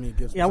else buys me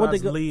gifts. Yeah, I went to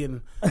go, Lee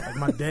and like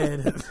my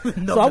dad.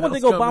 So I went to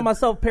go buy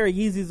myself a pair of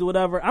Yeezys or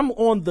whatever. I'm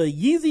on the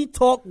Yeezy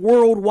Talk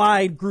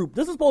Worldwide group.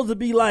 This is supposed to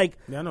be like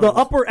the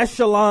upper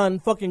echelon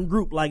fucking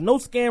group. Like no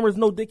scammers,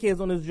 no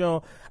dickheads on this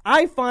joint.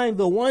 I find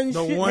the one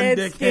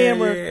shithead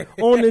scammer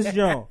on this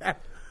joint.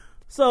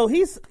 So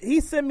he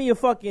sent me a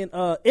fucking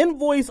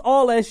invoice,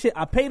 all that shit.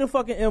 I paid the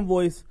fucking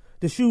invoice.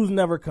 The shoes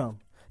never come.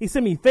 He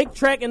sent me fake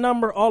tracking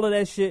number, all of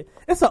that shit.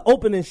 It's an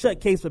open and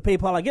shut case for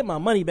PayPal. I get my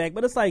money back,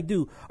 but it's like,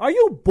 dude, are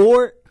you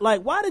bored?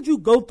 Like, why did you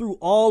go through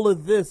all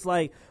of this?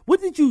 Like, what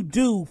did you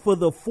do for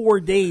the 4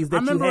 days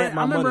that you had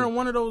my money? I remember in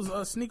one of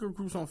those sneaker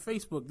groups on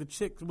Facebook, the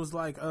chick was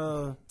like,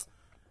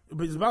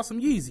 was about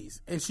some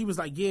Yeezys, and she was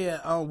like,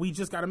 "Yeah, we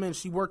just got them in."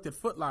 She worked at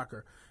Foot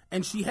Locker,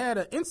 and she had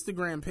an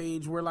Instagram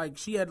page where like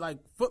she had like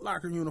Foot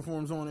Locker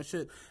uniforms on and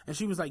shit, and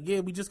she was like, "Yeah,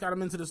 we just got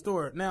them into the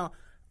store." Now,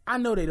 I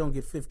know they don't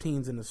get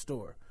 15s in the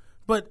store,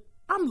 but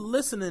I'm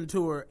listening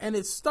to her, and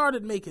it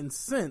started making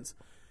sense.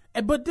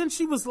 But then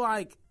she was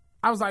like,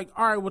 I was like,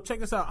 "All right, well, check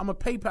this out. I'm gonna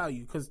PayPal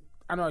you because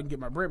I know I can get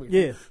my bread."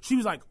 Yeah. She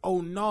was like,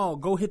 "Oh no,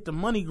 go hit the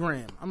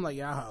MoneyGram." I'm like,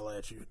 "Yeah, I'll holler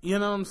at you." You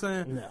know what I'm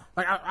saying? No.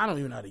 Like I don't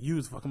even know how to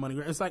use fucking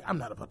MoneyGram. It's like I'm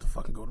not about to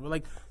fucking go to it.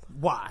 Like,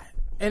 why?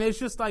 And it's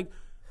just like,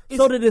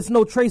 So that there's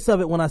no trace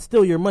of it when I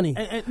steal your money.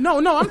 and no,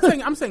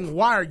 I'm saying,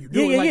 why are you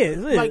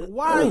doing? Like,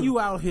 why are you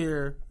out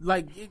here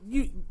like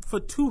you for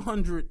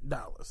 $200,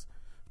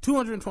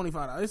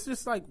 $225? It's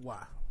just like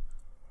why?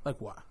 Like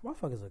why?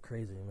 Motherfuckers are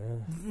crazy,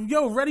 man.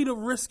 Yo, ready to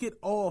risk it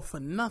all for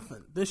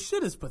nothing. This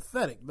shit is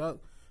pathetic, dog.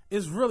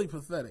 It's really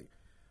pathetic.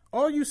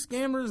 All you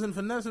scammers and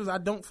finessers, I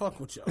don't fuck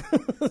with y'all.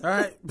 All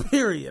right?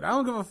 Period. I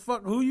don't give a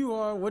fuck who you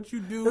are, what you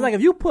do. It's like if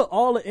you put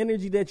all the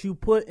energy that you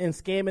put in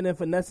scamming and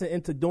finessing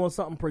into doing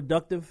something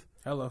productive,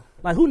 Hello.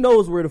 like who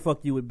knows where the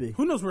fuck you would be?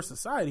 Who knows where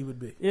society would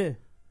be? Yeah.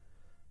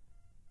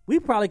 We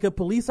probably could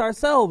police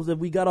ourselves if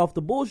we got off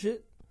the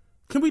bullshit.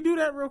 Can we do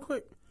that real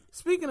quick?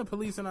 Speaking of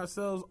policing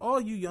ourselves,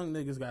 all you young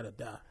niggas gotta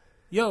die.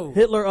 Yo.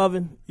 Hitler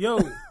oven. Yo.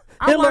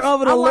 Hitler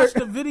oven I alert. watched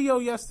a video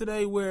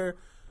yesterday where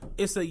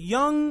it's a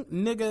young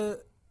nigga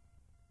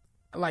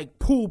like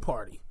pool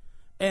party.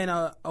 And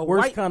a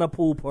Worst kind of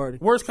pool party.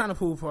 Worst kind of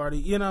pool party.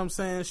 You know what I'm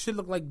saying? Shit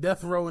look like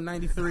Death Row in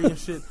 93 and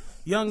shit.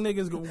 Young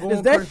niggas going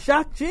Is that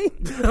Shock G?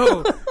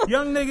 No.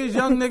 Young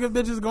nigga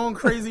bitches going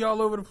crazy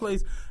all over the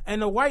place.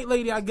 And the white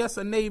lady, I guess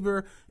a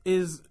neighbor,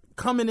 is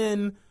coming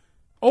in.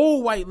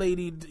 Old white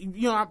lady,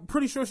 you know, I'm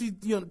pretty sure she's,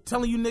 you know,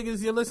 telling you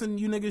niggas, listen,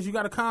 you niggas, you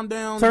gotta calm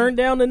down. Turn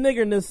down the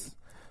niggerness.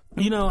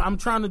 You know, I'm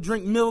trying to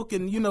drink milk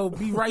and, you know,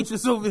 be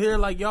righteous over here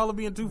like y'all are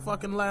being too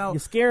fucking loud. You're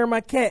scaring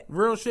my cat.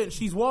 Real shit.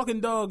 She's walking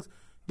dogs.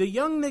 The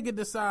young nigga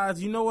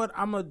decides, you know what,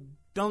 I'm gonna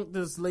dunk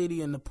this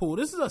lady in the pool.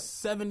 This is a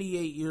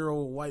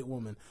 78-year-old white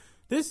woman.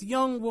 This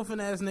young wolfing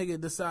ass nigga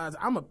decides,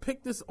 I'm gonna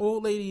pick this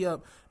old lady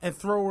up and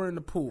throw her in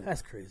the pool.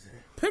 That's crazy.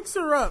 Picks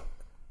her up.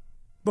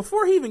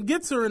 Before he even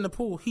gets her in the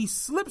pool, he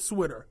slips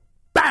with her.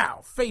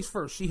 Bow! Face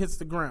first. She hits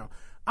the ground.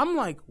 I'm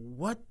like,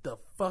 what the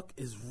fuck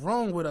is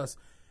wrong with us?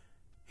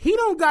 He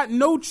don't got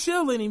no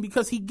chill in him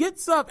because he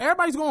gets up,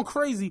 everybody's going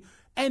crazy,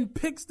 and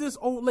picks this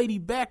old lady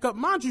back up.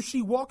 Mind you,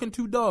 she walking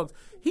two dogs.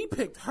 He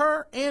picked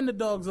her and the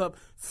dogs up,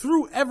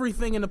 threw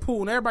everything in the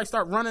pool, and everybody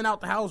start running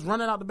out the house,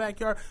 running out the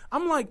backyard.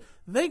 I'm like,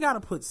 they gotta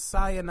put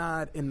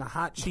cyanide in the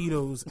hot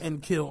Cheetos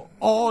and kill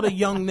all the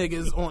young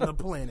niggas on the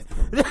planet.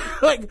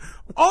 Like,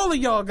 all of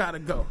y'all gotta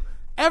go.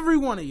 Every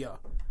one of y'all.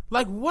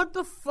 Like, what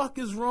the fuck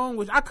is wrong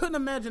with you? I couldn't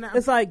imagine that.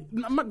 It's like,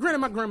 Granted,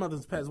 my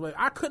grandmother's passed away.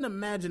 I couldn't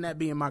imagine that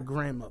being my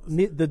grandmother's.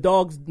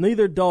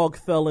 neither dog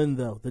fell in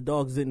though. The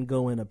dogs didn't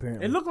go in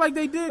apparently. It looked like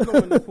they did go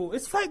in the pool.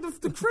 It's like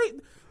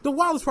the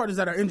wildest part is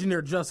that our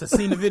engineer Just has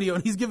seen the video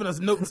and he's giving us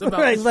notes about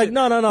Right, it. it's like,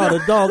 no,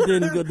 the dog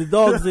didn't go. The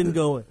dogs didn't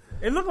go in.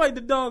 It looked like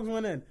the dogs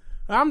went in.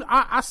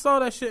 I saw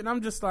that shit and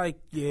I'm just like,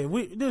 yeah,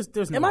 there's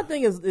no. And my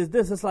thing is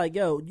this: it's like,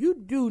 yo, you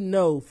do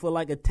know for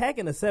like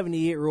attacking a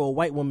 78-year-old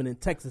white woman in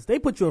Texas, they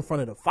put you in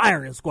front of the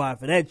firing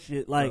squad for that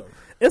shit. Like,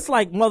 it's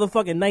like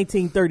motherfucking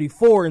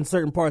 1934 in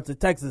certain parts of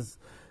Texas.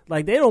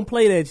 Like, they don't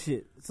play that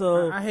shit.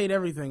 So I hate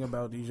everything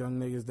about these young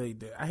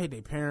niggas. I hate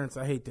their parents.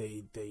 I hate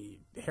they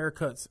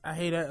haircuts. I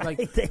hate that.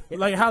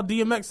 Like how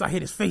DMX. I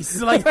hate his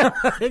face. Like I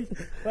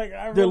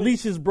the really,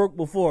 leashes broke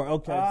before.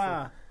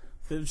 Okay.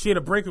 she had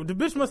a breakaway. The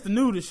bitch must have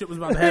knew this shit was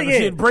about to happen.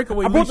 She had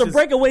breakaway I brought leashes. the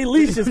breakaway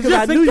leashes because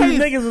I knew you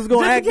niggas was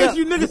gonna act just up.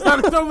 in case you niggas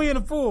trying to throw me in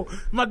the pool.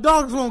 My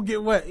dogs won't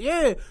get wet.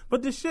 Yeah,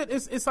 but this shit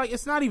it's like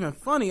it's not even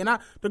funny. And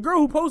the girl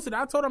who posted it,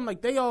 I told her, I'm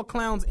like, they all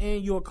clowns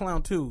and you're a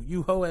clown too,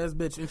 you hoe ass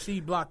bitch. And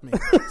she blocked me.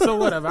 So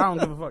whatever, I don't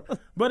give a fuck.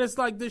 But it's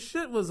like this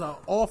shit was an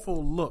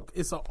awful look.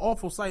 It's an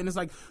awful sight. And it's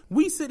like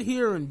we sit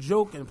here and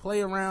joke and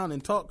play around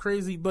and talk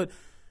crazy, but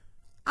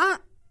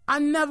I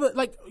never,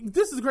 like,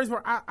 this is the crazy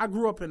part. I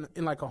grew up in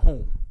like a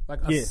home.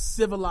 Like a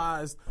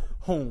civilized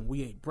home.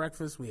 We ate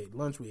breakfast, we ate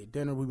lunch, we ate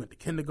dinner, we went to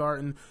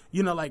kindergarten.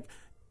 You know, like,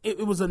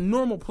 it was a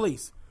normal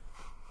place.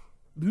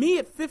 Me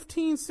at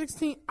 15,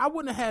 16, I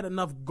wouldn't have had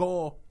enough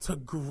gall to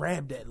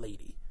grab that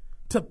lady.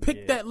 To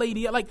pick that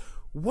lady up. Like,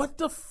 what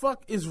the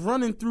fuck is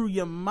running through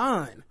your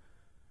mind?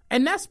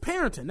 And that's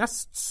parenting.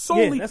 That's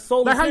solely,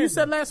 like how you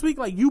said last week,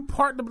 like, you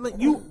part the blame.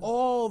 You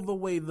all the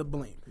way the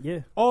blame.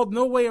 Yeah.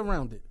 No way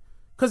around it.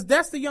 Because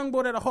that's the young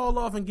boy that'll haul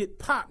off and get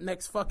popped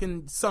next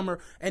fucking summer.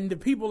 And the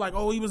people like,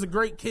 oh, he was a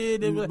great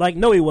kid. Like,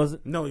 no, he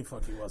wasn't. No, he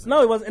fucking wasn't. No,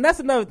 he wasn't. And that's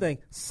another thing.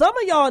 Some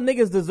of y'all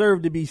niggas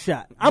deserve to be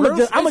shot. I'm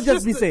gonna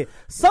just be saying.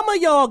 Some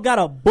of y'all got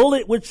a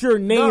bullet with your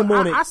name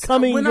on it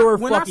coming your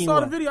fucking way. When I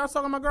saw the video, I was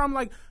talking to my girl, I'm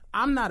like,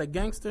 I'm not a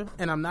gangster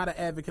and I'm not an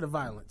advocate of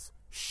violence.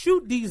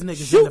 Shoot these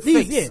niggas in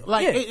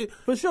the face.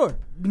 For sure.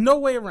 No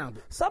way around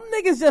it. Some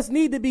niggas just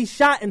need to be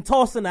shot and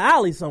tossed in the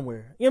alley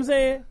somewhere. You know what I'm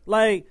saying?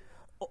 Like,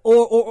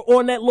 or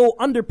on that little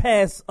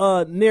underpass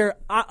near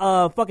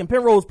fucking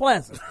Penrose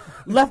Plaza,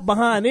 left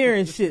behind there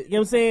and shit. You know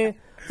what I'm saying?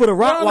 for the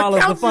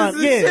Rottweilers to find.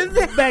 couches and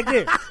shit. Back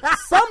there.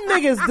 Some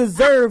niggas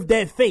deserve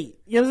that fate.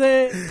 You know what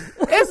I'm saying?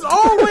 It's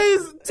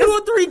always 2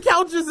 or 3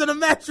 couches and a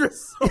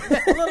mattress.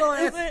 That little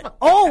ass.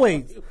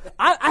 Always.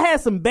 I had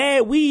some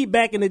bad weed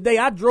back in the day.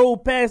 I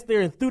drove past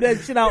there and threw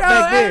that shit out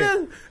back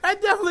there. That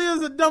definitely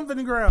is a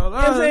dumping ground. You know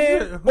what I'm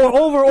saying? Or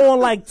over on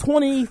like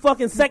 20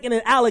 fucking second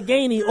and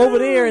Allegheny over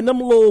there in them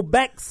little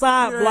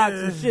backside blocks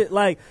and shit.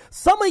 Like,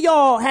 some of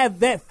y'all have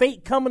that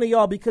fate coming to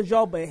y'all because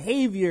y'all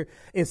behavior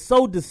is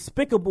so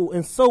despicable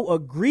and so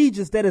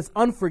egregious that it's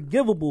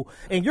unforgivable.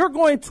 And you're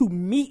going to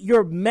meet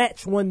your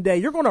match one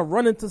day. You're going to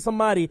run into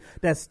somebody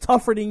that's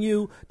tougher than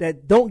you,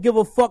 that don't give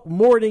a fuck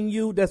more than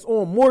you, that's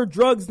on more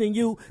drugs than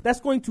you, that's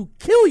going to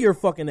kill your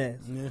fucking ass.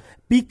 Yeah.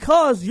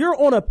 Because you're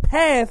on a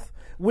path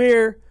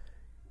where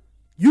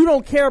you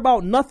don't care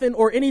about nothing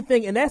or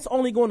anything, and that's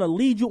only going to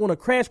lead you on a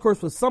crash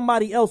course with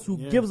somebody else who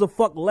gives a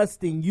fuck less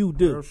than you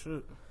do. Real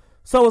shit.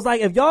 So it's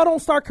like, if y'all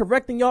don't start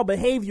correcting y'all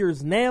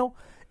behaviors now,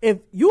 if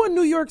you in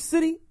New York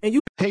City and you...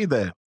 Hey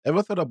there,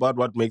 ever thought about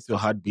what makes your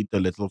heart beat a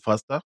little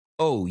faster?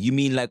 Oh, you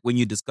mean like when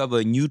you discover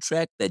a new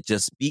track that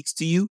just speaks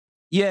to you?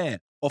 Yeah,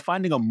 or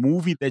finding a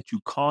movie that you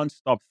can't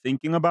stop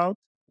thinking about?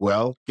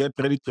 Well, get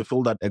ready to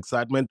feel that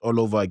excitement all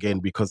over again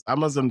because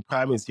Amazon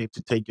Prime is here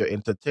to take your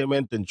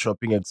entertainment and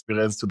shopping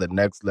experience to the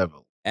next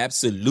level.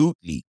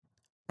 Absolutely.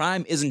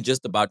 Prime isn't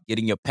just about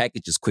getting your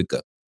packages quicker.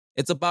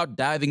 It's about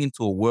diving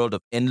into a world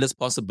of endless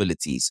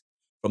possibilities,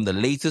 from the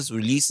latest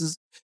releases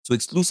to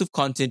exclusive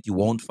content you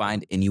won't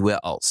find anywhere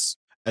else.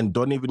 And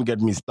don't even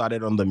get me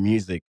started on the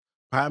music.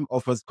 Prime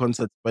offers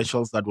concert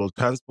specials that will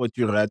transport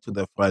you right to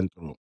the front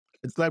row.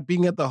 It's like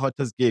being at the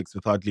hottest gigs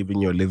without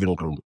leaving your living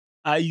room.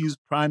 I use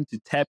Prime to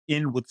tap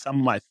in with some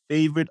of my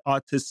favorite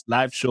artists'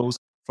 live shows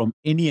from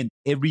any and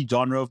every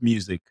genre of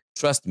music.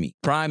 Trust me,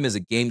 Prime is a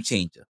game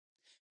changer.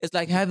 It's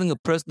like having a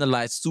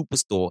personalized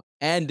superstore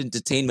and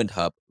entertainment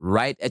hub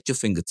right at your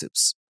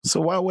fingertips.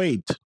 So why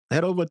wait?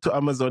 Head over to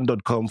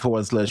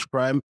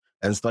amazon.com/Prime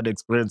and start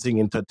experiencing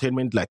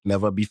entertainment like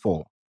never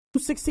before.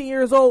 You're 16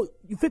 years old,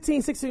 you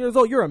 15, 16 years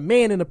old, you're a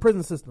man in the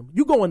prison system.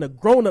 You go into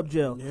grown-up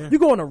jail. Yeah. You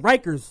go into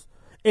Rikers.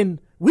 And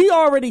we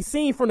already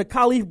seen from the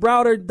Khalif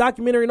Browder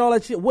documentary and all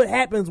that shit what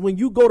happens when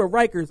you go to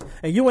Rikers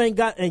and you ain't,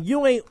 you know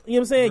what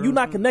I'm saying, you're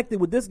not connected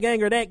with this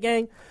gang or that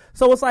gang.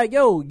 So it's like,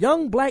 yo,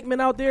 young black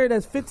men out there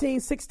that's 15,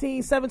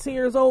 16, 17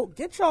 years old,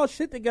 get y'all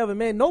shit together,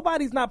 man.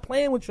 Nobody's not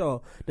playing with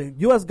y'all. The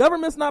U.S.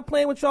 government's not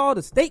playing with y'all.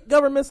 The state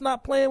government's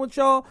not playing with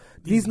y'all.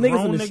 These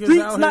niggas in the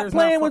streets not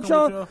playing with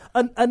y'all.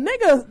 A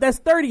nigga that's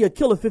 30 will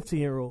kill a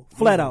 15-year-old,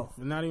 flat out.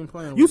 Not even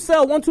playing with you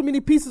sell one too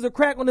many pieces of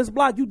crack on this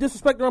block, you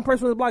disrespect the wrong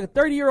person on this block, a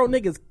 30-year-old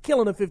nigga's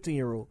killing a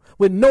 15-year-old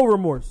with no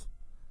remorse.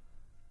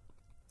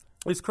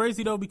 It's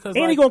crazy though because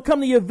he gonna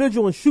come to your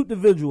vigil and shoot the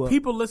vigil up.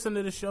 People listen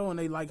to the show and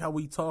they like how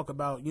we talk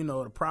about, you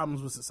know, the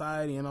problems with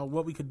society and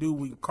what we could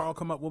do. Carl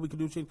come up, what we could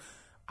do.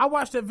 I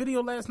watched that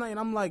video last night and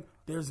I'm like,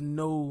 there's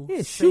no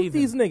shoot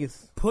these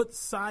niggas. Put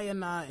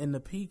cyanide in the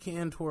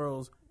pecan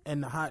twirls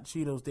and the hot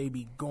Cheetos, they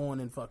be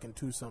going in fucking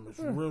 2 summers.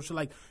 Real shit,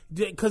 like,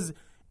 because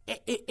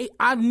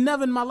I've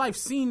never in my life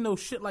seen no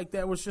shit like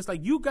that where it's just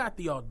like, you got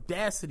the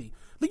audacity.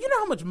 Like, you know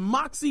how much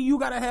moxie you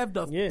gotta have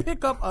to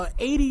pick up a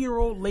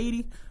 80-year-old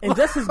lady? And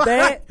just as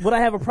bad, what I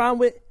have a problem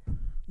with,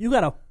 you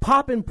got a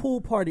popping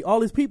pool party.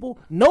 All these people,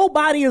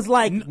 nobody is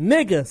like,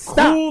 nigga,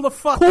 stop. Cool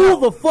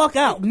the fuck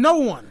out. No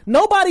one.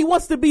 Nobody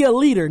wants to be a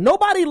leader.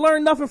 Nobody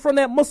learned nothing from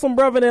that Muslim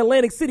brother in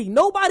Atlantic City.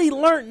 Nobody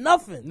learned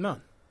nothing.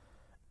 None.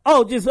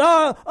 Oh, just,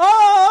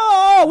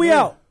 we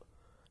out.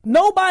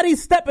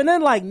 Nobody's stepping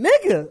in like,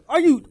 nigga, are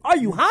you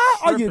high?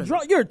 Are you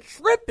drunk? You're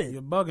tripping.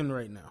 You're bugging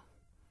right now.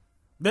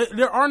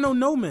 There are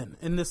no men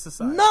in this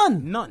society.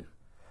 None.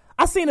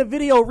 I seen a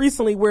video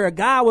recently where a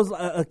guy was,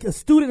 a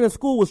student in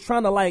school was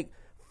trying to like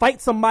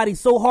fight somebody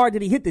so hard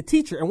that he hit the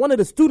teacher, and one of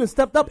the students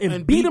stepped up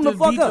and beat him the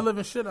fuck up. The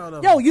living shit out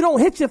of him. You don't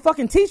hit your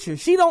fucking teacher.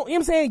 She don't, you know what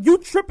I'm saying? You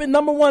tripping,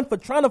 number one, for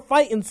trying to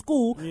fight in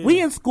school. Yeah. We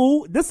in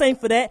school, this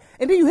ain't for that.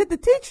 And then you hit the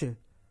teacher.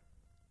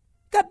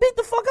 Got beat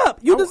the fuck up.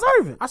 You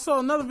deserve it. I saw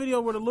another video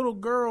where the little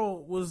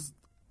girl was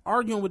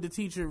arguing with the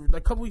teacher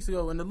like a couple weeks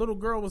ago, and the little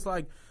girl was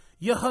like,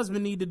 your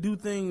husband need to do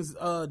things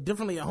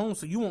differently at home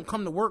so you won't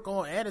come to work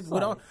all added.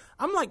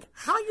 I'm like,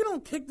 how you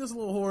don't kick this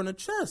little whore in the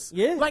chest?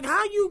 Yeah. Like,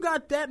 how you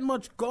got that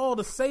much gall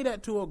to say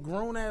that to a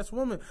grown-ass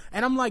woman?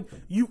 And I'm like,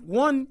 you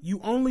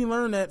only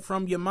learn that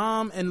from your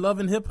mom and Love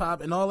and Hip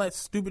Hop and all that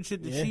stupid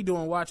shit that she do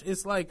and watch.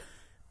 It's like,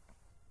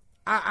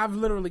 I've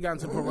literally gotten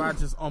to the point where I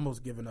just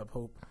almost given up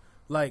hope.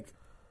 Like,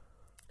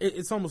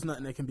 it's almost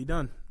nothing that can be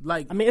done.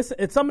 Like, I mean,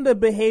 it's some of the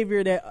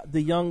behavior that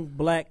the young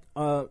black,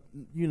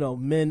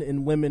 men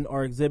and women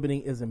are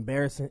exhibiting is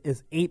embarrassing.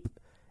 It's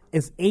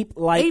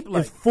ape-like.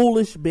 It's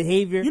foolish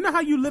behavior. You know how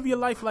you live your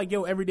life like,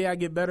 yo, every day I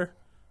get better?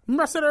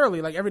 Remember I said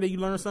earlier, like, every day you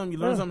learn something,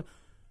 something.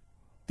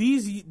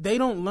 They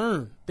don't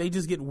learn. They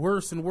just get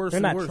worse and worse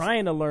and worse. They're not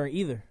trying to learn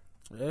either.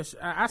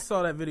 I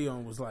saw that video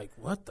and was like,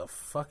 what the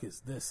fuck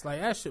is this?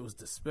 Like, that shit was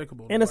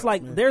despicable. And it's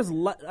like, that's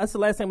the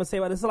last thing I'm going to say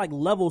about it. It's like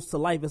levels to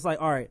life. It's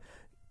like, all right,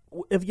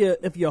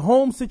 if your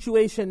home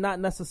situation not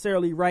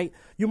necessarily right,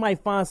 you might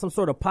find some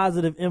sort of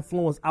positive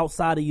influence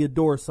outside of your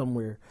door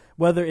somewhere,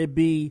 whether it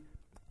be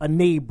a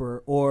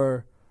neighbor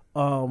or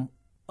an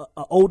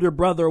older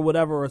brother or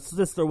whatever, or a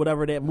sister or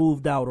whatever that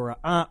moved out, or an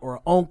aunt or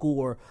an uncle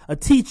or a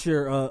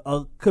teacher,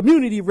 a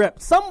community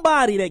rep,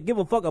 somebody that give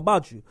a fuck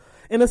about you.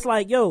 And it's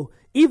like, yo,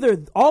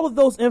 either all of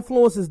those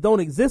influences don't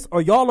exist or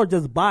y'all are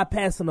just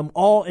bypassing them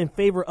all in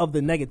favor of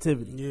the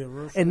negativity. Yeah,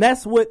 real shit. And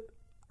that's what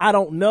I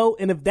don't know.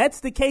 And if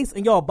that's the case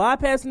and y'all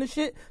bypassing the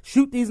shit,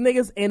 shoot these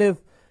niggas. And if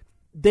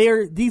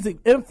they're these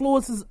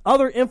influences,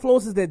 other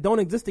influences that don't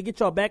exist to get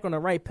y'all back on the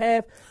right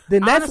path,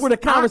 then that's where the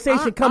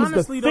conversation comes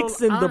to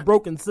fixing the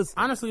broken system.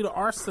 Honestly, though,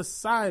 our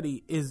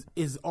society is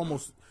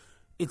almost,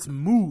 it's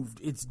moved,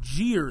 it's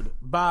jeered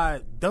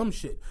by dumb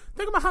shit.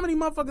 Think about how many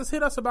motherfuckers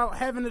hit us about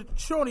having a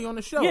shorty on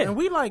the show, and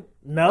we like,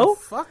 no.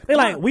 The fuck? They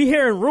like, we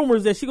hearing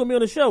rumors that she gonna be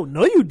on the show.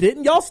 No, you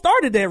didn't. Y'all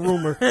started that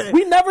rumor.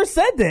 We never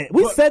said that.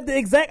 We said the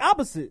exact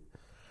opposite.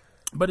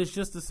 But it's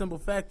just the simple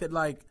fact that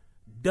like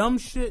dumb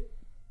shit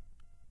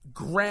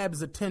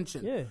grabs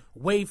attention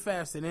way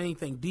faster than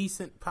anything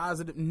decent,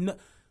 positive. No,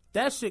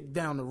 that shit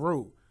down the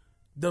road.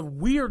 The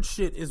weird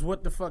shit is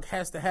what the fuck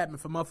has to happen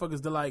for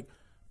motherfuckers to like,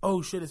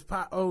 oh shit, it's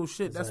oh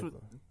shit, exactly. That's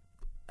what.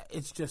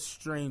 It's just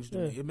strange to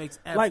me. It makes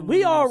absolutely like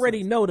we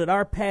already sense. know that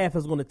our path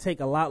is going to take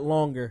a lot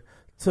longer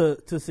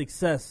to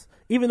success.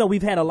 Even though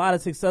we've had a lot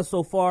of success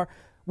so far,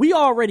 we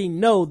already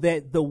know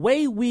that the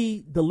way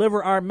we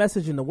deliver our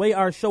message and the way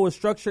our show is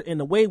structured and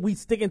the way we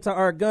stick into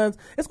our guns,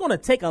 it's going to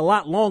take a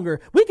lot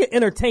longer. We can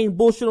entertain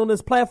bullshit on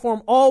this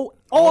platform all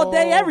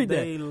day, every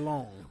day.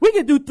 Long. We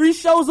can do 3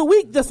 shows a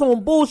week just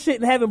on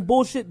bullshit and having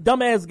bullshit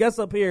dumbass guests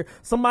up here.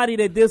 Somebody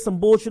that did some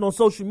bullshit on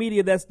social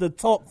media that's the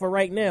talk for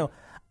right now.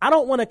 I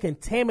don't want to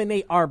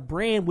contaminate our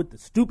brand with the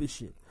stupid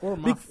shit. Or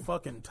my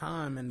fucking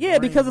time. And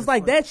because it's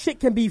like that shit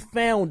can be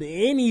found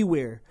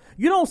anywhere.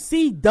 You don't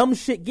see dumb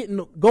shit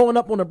going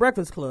up on the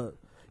Breakfast Club.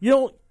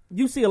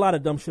 You see a lot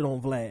of dumb shit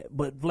on Vlad,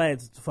 but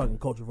Vlad's fucking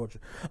culture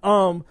vulture.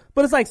 But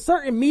it's like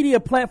certain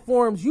media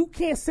platforms, you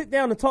can't sit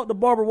down and talk to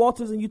Barbara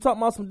Walters and you talk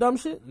about some dumb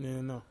shit.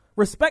 Yeah, no.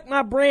 Respect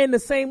my brand the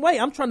same way.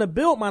 I'm trying to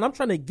build mine. I'm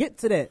trying to get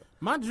to that.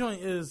 My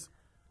joint is,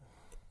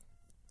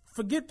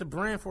 forget the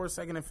brand for a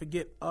second and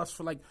forget us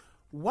for like,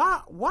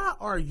 why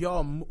are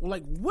y'all,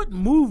 like, what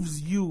moves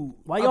you?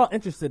 Why y'all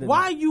interested in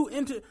Why that? you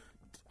into,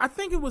 I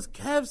think it was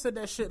Kev said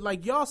that shit,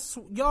 like, y'all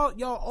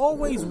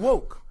always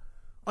woke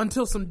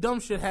until some dumb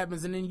shit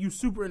happens and then you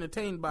super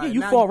entertained by it. You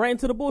now fall right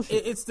into the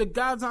bullshit. It's the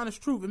God's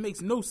honest truth. It makes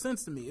no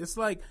sense to me. It's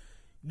like,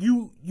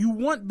 you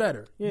want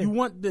better. Yeah. You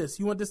want this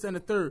and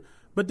the third.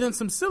 But then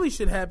some silly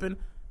shit happened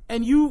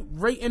and you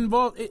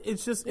involved.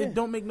 It's just, it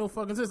don't make no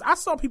fucking sense. I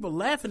saw people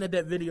laughing at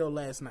that video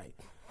last night.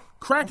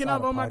 Cracking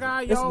up, oh my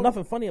God, There's y'all.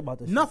 nothing funny about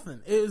this Nothing.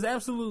 It is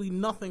absolutely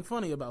nothing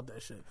funny about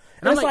that shit.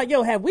 And it's like,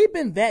 yo, have we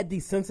been that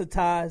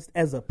desensitized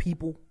as a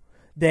people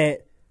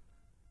that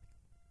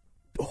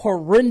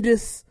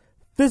horrendous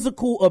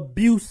physical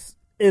abuse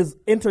is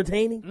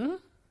entertaining? Mm-hmm.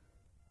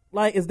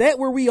 Like, is that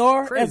where we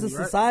are Crazy, as a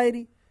right?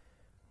 society?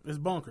 It's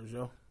bonkers,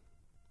 yo.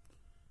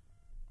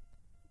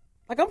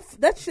 Like,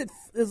 that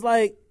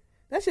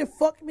shit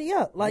fucked me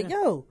up. Like,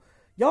 yo,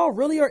 y'all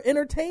really are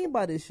entertained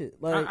by this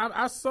shit. Like,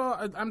 I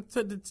saw,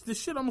 the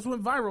shit almost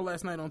went viral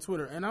last night on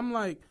Twitter, and I'm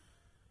like,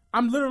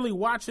 I'm literally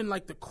watching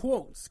like the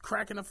quotes,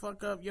 cracking the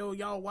fuck up, yo,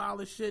 y'all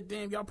wild as shit,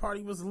 damn, y'all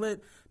party was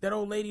lit, that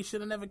old lady should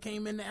have never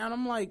came in there, and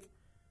I'm like,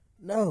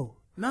 no,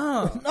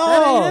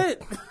 that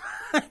ain't it.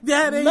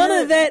 That ain't none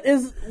it.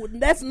 of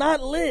that's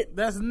not lit.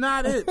 That's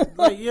not it.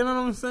 Like, you know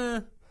what I'm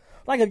saying?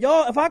 Like,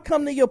 if I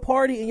come to your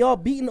party and y'all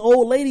beating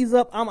old ladies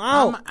up, I'm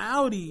out.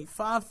 I'm outie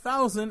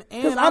 5,000,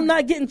 Because I'm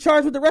not getting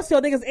charged with the rest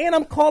of y'all niggas, and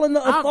I'm calling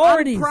the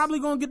authorities. I'm probably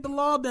gonna get the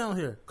law down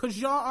here because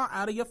y'all are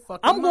out of your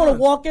fucking. I'm gonna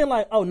walk in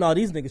like, oh no,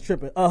 these niggas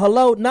tripping.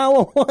 Hello,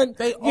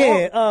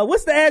 911.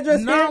 What's the address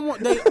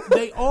here?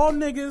 They all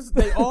niggas.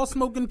 They all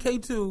smoking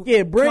K2.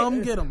 Yeah,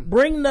 come get them.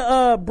 Bring the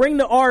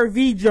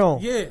RV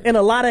Joan. Yeah, and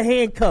a lot of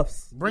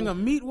handcuffs. Bring a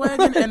meat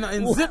wagon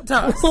and zip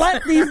ties.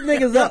 Slap these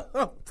niggas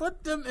up.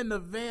 Put them in the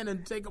van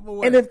and take them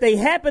away. And if they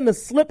happen to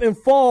slip and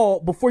fall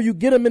before you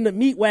get them in the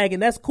meat wagon,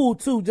 that's cool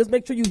too. Just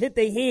make sure you hit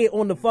their head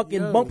on the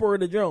fucking bumper of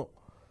the joint.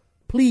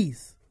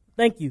 Please.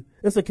 Thank you.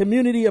 It's a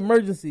community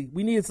emergency.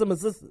 We needed some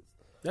assistance.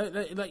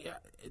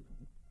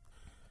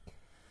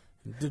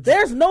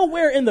 There's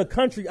nowhere in the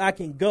country I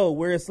can go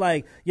where it's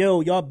like,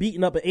 yo, y'all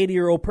beating up an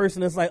 80-year-old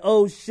person. It's like,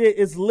 oh shit,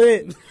 it's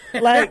lit.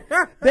 Like,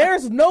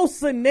 there's no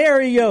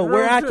scenario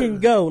where I can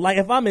go. Like,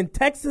 if I'm in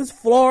Texas,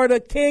 Florida,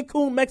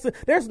 Cancun, Mexico,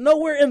 there's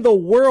nowhere in the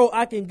world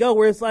I can go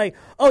where it's like,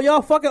 oh,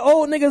 y'all fucking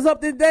old niggas up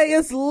today.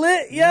 It's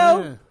lit, yo.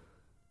 Yeah.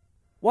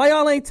 Why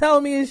y'all ain't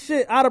telling me and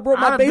shit? I'd have brought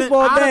my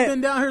baseball bat. I'd have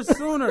been down here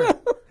sooner.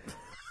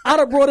 I'd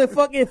have brought a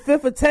fucking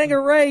fifth of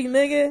Tanqueray,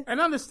 nigga.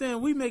 And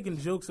understand, we making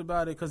jokes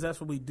about it because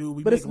that's what we do.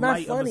 We but make it's not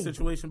light funny. of a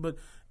situation, but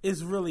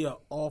it's really an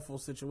awful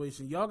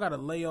situation. Y'all got to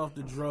lay off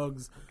the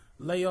drugs,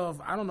 lay off,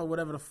 I don't know,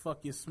 whatever the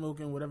fuck you're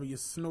smoking, whatever you're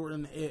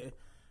snorting.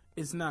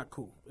 It's not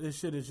cool. This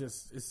shit is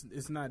just,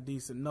 it's not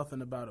decent.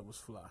 Nothing about it was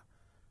fly.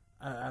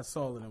 I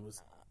saw it and it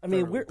was I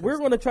mean, we're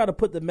going to try to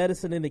put the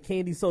medicine in the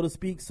candy, so to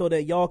speak, so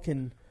that y'all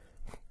can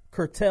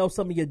curtail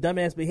some of your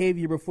dumbass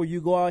behavior before you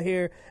go out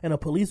here and a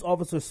police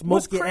officer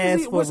smoke your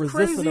ass for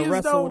resisting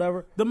arrest or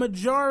whatever. The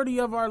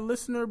majority of our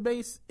listener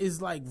base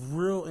is like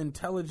real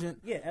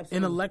intelligent,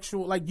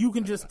 intellectual. Like you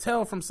can just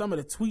tell from some of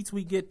the tweets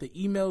we get, the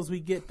emails we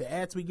get, the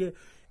ads we get.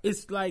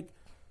 It's like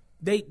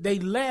they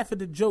laugh at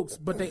the jokes,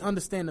 but they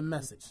understand the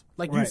message.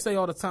 Like you say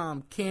all the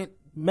time,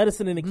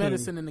 medicine in the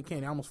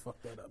candy. I almost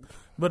fucked that up.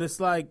 But it's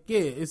like,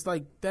 it's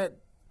like that.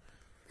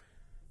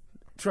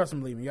 Trust me,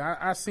 believe me.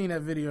 I seen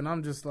that video and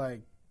I'm just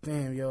like,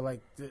 damn, yo,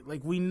 like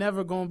we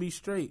never gonna be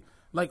straight.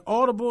 Like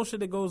all the bullshit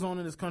that goes on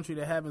in this country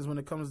that happens when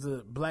it comes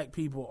to black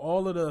people,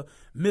 all of the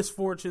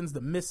misfortunes, the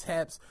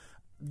mishaps.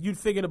 You'd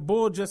figure the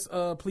bull just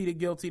pleaded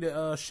guilty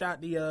to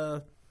shot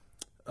the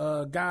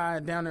guy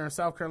down there in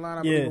South Carolina,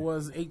 I believe it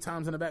was, 8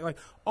 times in the back. Like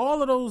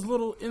all of those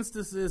little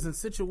instances and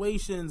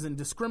situations and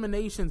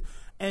discriminations,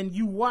 and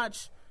you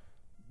watch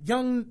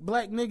young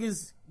black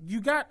niggas, you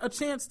got a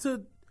chance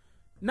to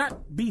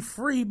not be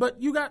free,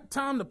 but you got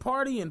time to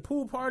party and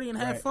pool party and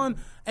have fun.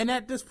 And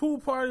at this pool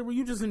party where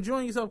you just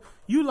enjoying yourself,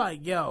 you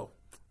like, yo,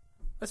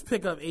 let's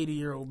pick up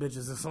 80-year-old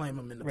bitches and slam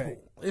them in the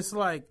pool. It's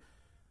like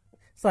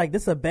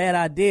this is a bad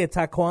idea,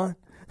 Taquan.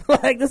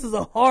 Like this is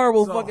a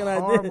horrible fucking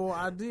idea. Horrible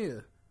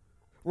idea.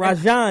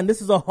 Rajan,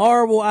 this is a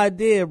horrible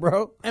idea,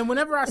 bro. And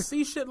whenever I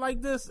see shit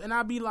like this, and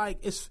I be like,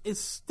 it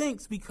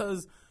stinks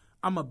because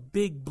I'm a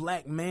big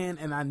black man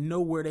and I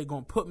know where they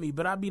gonna put me,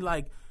 but I be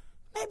like,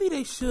 maybe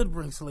they should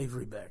bring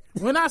slavery back.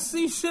 When I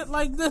see shit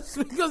like this,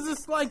 because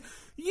it's like,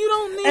 you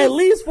don't need... At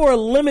least for a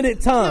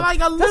limited time. Like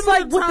that's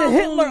like with the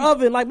Hitler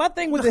oven. Like, my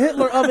thing with the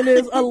Hitler oven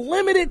is a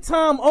limited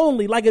time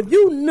only. Like, if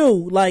you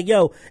knew, like,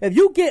 yo, if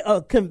you get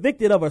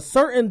convicted of a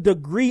certain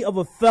degree of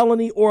a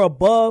felony or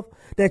above,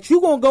 that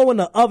you gonna go in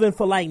the oven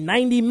for like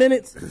 90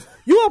 minutes,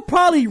 you'll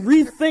probably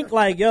rethink,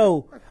 like,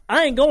 yo,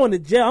 I ain't going to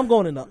jail. I'm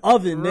going in the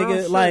oven,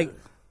 nigga. Like,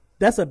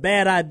 that's a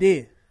bad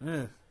idea.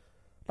 Yeah.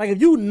 Like, if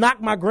you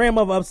knock my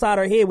grandmother upside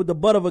her head with the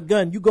butt of a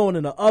gun, you going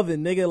in the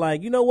oven, nigga.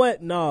 Like, you know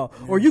what? No.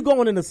 Or you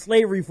going into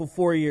slavery for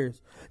 4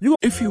 years.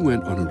 If you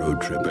went on a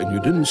road trip and you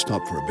didn't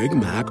stop for a Big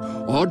Mac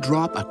or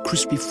drop a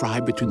crispy fry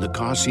between the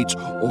car seats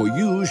or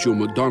use your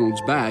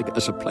McDonald's bag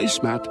as a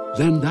placemat,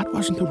 then that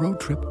wasn't a road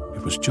trip.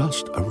 It was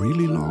just a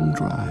really long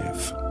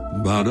drive.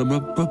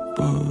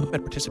 Ba-da-ba-ba-ba.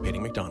 At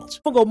participating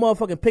McDonald's. I'm gonna go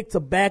motherfucking pick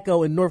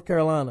tobacco in North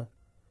Carolina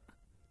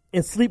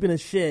and sleep in a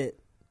shed.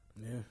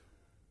 Yeah.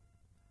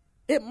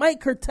 It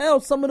might curtail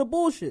some of the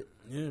bullshit.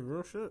 Yeah,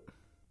 real shit.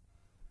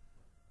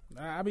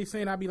 I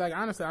be like,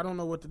 honestly, I don't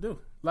know what to do.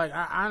 Like,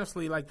 I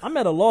honestly, like... I'm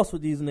at a loss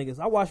with these niggas.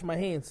 I wash my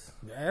hands.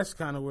 That's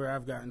kind of where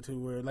I've gotten to,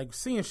 where, like,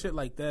 seeing shit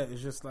like that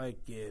is just like,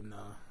 yeah,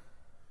 nah.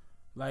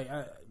 Like,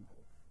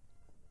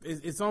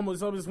 it's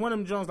almost one of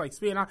them Jones, like,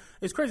 speaking.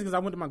 It's crazy because I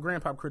went to my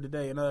grandpa crib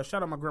today, and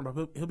shout out my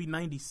grandpa. He'll be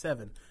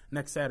 97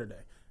 next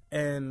Saturday.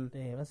 And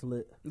damn, that's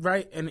lit.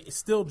 Right, and it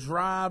still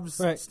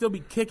drives, still be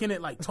kicking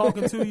it, like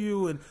talking to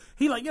you, and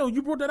he like, yo,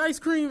 you brought that ice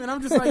cream, and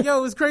I'm just like,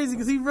 yo, it's crazy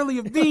because he really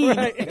a bean,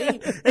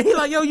 and he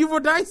like, yo, you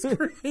brought the ice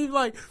cream,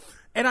 like,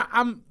 and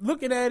I'm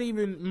looking at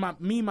even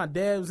my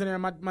dad was in there.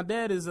 My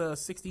dad is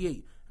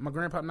 68, and my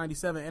grandpa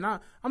 97, and I'm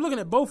looking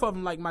at both of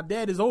them like my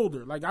dad is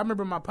older. Like I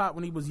remember my pop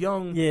when he was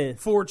young,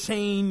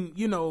 4-chain,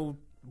 you know.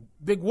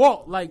 Big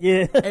Walt, like,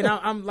 and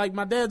I'm like,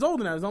 my dad's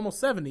older now. He's almost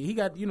 70. He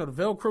got, you know, the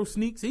Velcro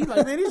sneaks. He's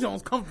like, man, these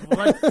Jones comfortable.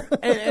 Like,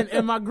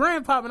 and my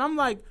grandpa, and I'm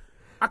like,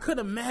 I could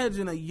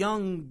imagine a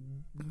young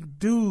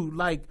dude,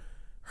 like,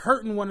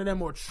 hurting one of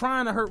them or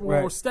trying to hurt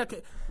one or stuck.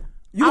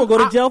 You gonna go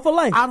to jail for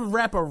life. I'd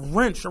wrap a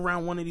wrench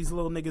around one of these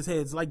little niggas'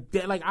 heads. Like,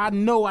 that, like I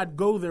know I'd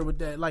go there with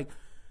that. Like,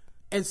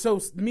 and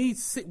so me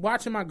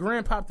watching my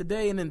grandpa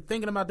today and then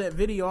thinking about that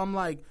video, I'm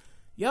like,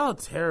 y'all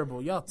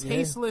terrible. Y'all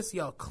tasteless.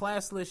 Y'all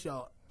classless.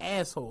 Y'all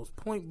assholes,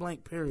 point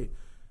blank, period.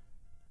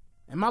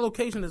 And my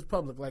location is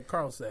public, like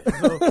Carl said.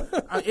 So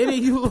any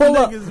of you little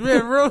niggas,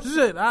 man, real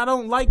shit. I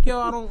don't like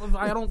y'all.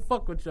 I don't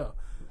fuck with y'all.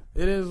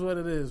 It is what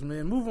it is,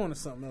 man. Move on to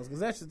something else, because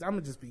that's just, I'm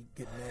gonna just be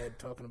getting mad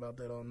talking about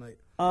that all night.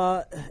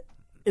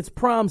 It's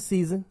prom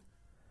season,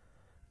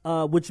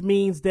 which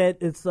means that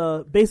it's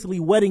basically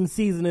wedding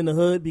season in the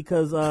hood,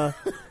 because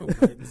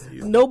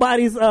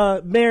nobody's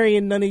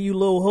marrying none of you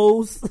little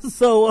hoes.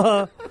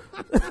 So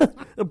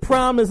the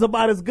prom is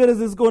about as good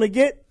as it's going to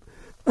get.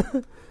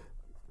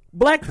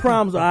 Black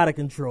proms are out of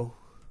control.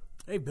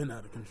 They've been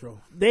out of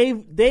control.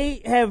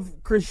 They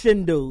have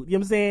crescendoed. You know what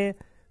I'm saying?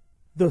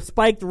 The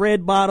spiked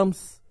red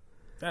bottoms.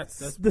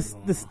 That's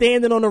the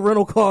standing on the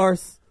rental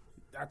cars.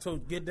 I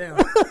told you, get down.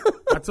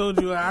 I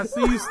told you, I see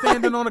you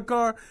standing on a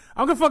car.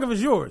 I don't give a fuck if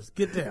it's yours.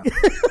 Get down.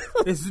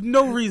 There's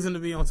no reason to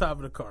be on top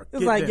of the car.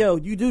 It's like, yo,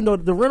 you do know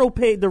the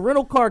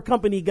rental car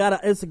company got an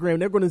Instagram.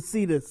 They're going to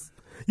see this.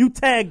 You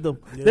tagged them.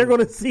 Yeah. They're going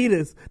to see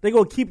this. They're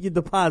going to keep your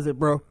deposit,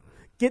 bro.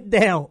 Get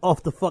down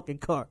off the fucking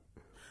car.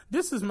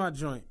 This is my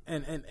joint,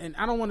 and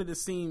I don't want it to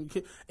seem.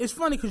 It's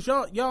funny because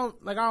y'all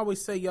like I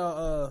always say,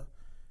 y'all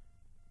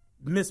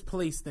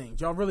misplace things.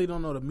 Y'all really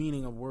don't know the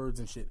meaning of words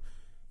and shit.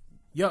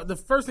 Y'all, the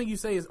first thing you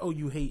say is, "Oh,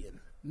 you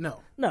hating."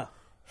 No.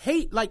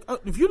 hate, like,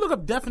 if you look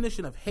up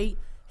definition of hate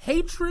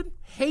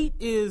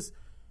is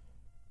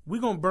we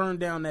gonna burn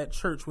down that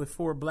church with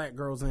 4 black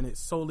girls in it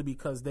solely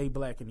because they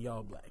black and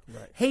y'all black.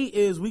 Right. Hate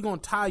is we gonna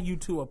tie you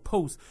to a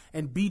post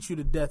and beat you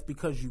to death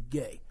because you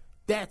gay.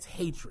 That's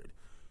hatred.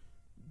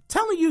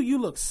 Telling you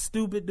look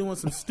stupid doing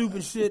some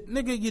stupid shit,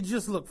 nigga, you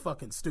just look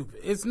fucking stupid.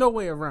 It's no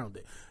way around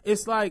it.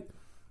 It's like,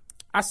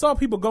 I saw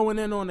people going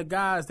in on the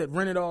guys that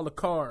rented all the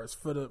cars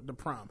for the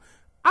prom.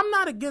 I'm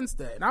not against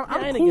that.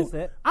 I ain't cool. Against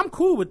that. I'm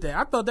cool with that.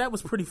 I thought that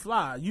was pretty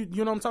fly. You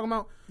know what I'm talking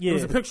about? Yeah. There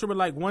was a picture with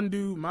like one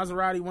dude,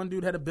 Maserati, one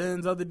dude had a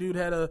Benz, other dude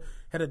had a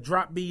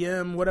drop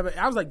BM, whatever.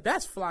 I was like,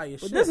 that's fly as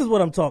shit. This is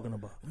what I'm talking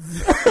about.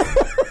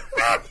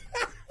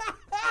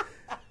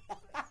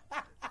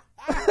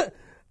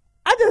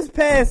 I just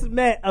passed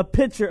Matt a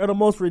picture of the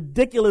most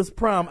ridiculous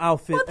prom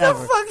outfit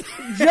ever.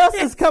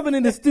 Justin's coming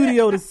in the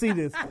studio to see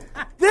this.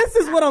 This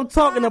is what I'm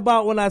talking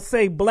about when I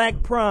say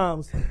black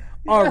proms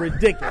are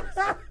ridiculous.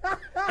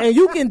 And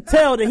you can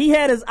tell that he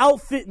had his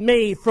outfit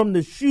made from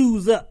the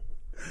shoes up.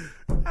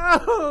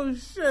 Oh,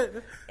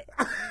 shit.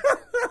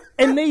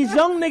 And these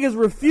young niggas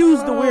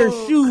refuse to wear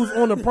shoes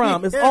on the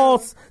prom. It's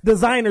all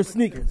designer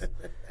sneakers.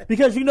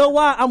 Because you know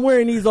why? I'm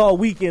wearing these all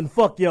weekend.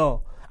 Fuck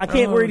y'all. I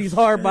can't wear these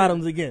hard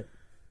bottoms again.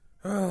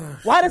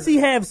 Why does he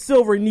have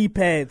silver knee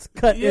pads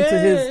cut into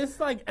his? It's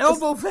like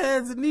elbow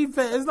pads and knee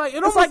pads. It's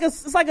like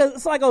a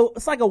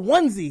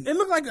onesie. It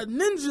looked like a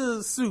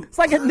ninja suit. It's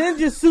like a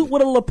ninja suit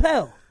with a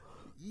lapel.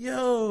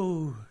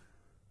 Yo,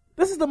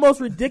 this is the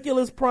most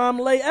ridiculous prom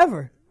lay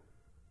ever.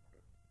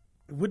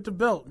 With the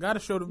belt, gotta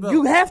show the belt.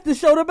 You have to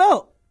show the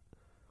belt.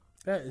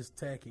 That is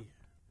tacky.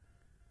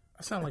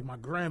 I sound like my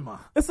grandma.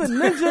 It's a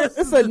ninja.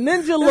 It's a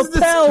ninja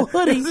lapel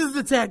hoodie. This is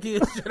the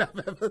tackiest shit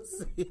I've ever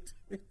seen.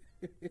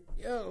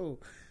 Yo,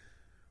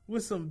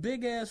 with some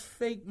big ass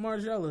fake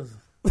Margielas.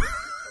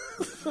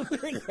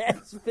 Big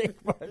ass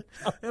fake Margielas.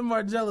 And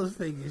Margielas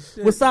fake as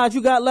shit. What size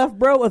you got left,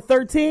 bro? A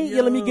 13? Yo.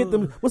 Yeah, let me get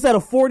them. What's that?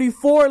 A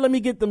 44? Let me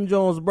get them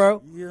Jones,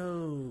 bro.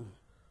 Yo,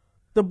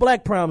 the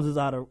black proms is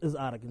out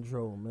of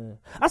control, man.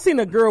 I seen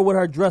a girl with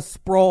her dress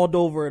sprawled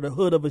over the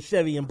hood of a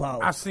Chevy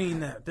Impala. I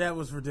seen that. That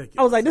was ridiculous.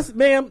 I was like, "This,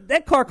 ma'am,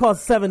 that car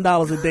costs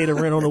 $7 a day to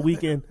rent on a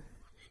weekend.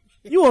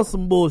 You on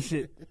some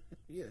bullshit."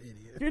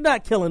 You're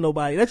not killing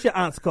nobody. That's your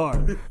aunt's car.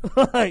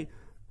 Like,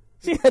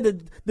 she had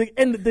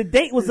the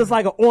date was just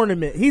like an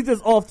ornament. He's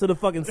just off to the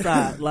fucking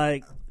side.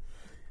 Like,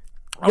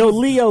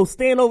 Leo,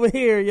 stand over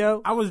here,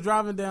 yo. I was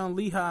driving down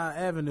Lehigh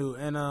Avenue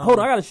and hold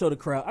on, I gotta show the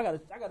crowd. I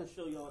gotta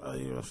show y'all. Oh,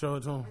 you gonna show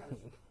it to him?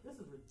 This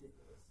is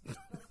ridiculous.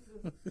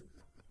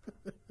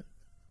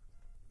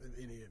 An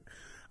idiot.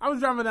 I was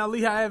driving down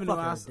Lehigh Avenue.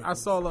 I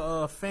saw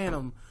the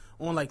Phantom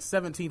on like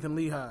 17th and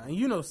Lehigh, and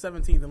you know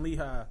 17th and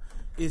Lehigh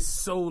is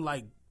so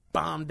like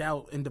bombed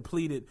out and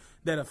depleted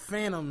that a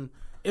Phantom.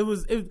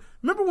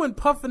 Remember when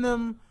Puff and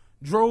them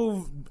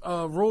drove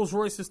Rolls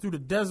Royces through the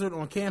desert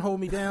on "Can't Hold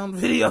Me Down"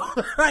 video?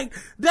 Like,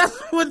 that's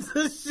what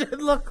this shit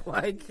looked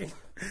like.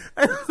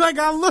 It's like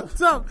I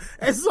looked up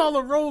and saw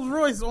the Rolls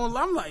Royce on.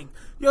 I'm like,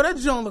 yo, that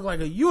joint looked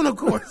like a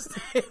unicorn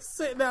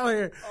sitting out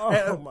here.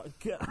 Oh my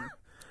god.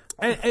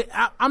 And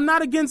I'm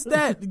not against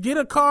that. Get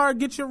a car,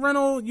 get your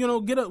rental. You know,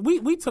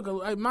 we took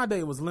my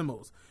day was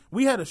limos.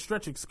 We had a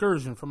stretch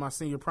excursion for my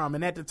senior prom,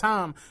 and at the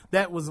time,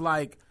 that was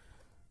like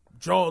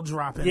jaw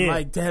dropping,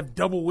 like to have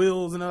double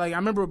wheels. And like, I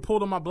remember it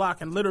pulled on my block,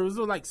 and literally, it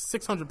was like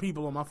 600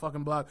 people on my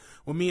fucking block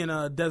when me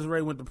and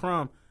Desiree went to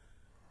prom.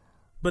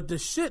 But the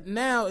shit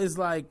now is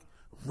like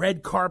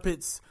red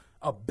carpets,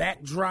 a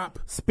backdrop,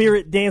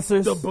 spirit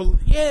dancers, the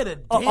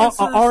dancers,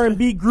 a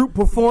R&B group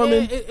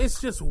performing. Yeah, it's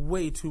just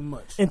way too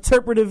much.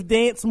 Interpretive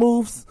dance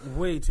moves,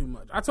 way too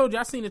much. I told you,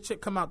 I seen a chick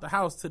come out the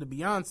house to the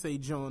Beyonce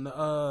joint,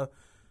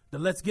 the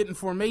Let's Get in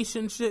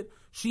Formation shit.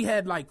 She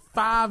had like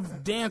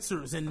 5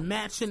 dancers in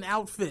matching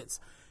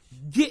outfits,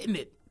 getting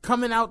it,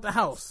 coming out the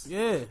house.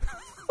 Yeah.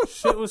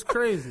 Shit was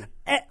crazy.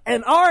 At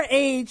our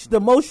age,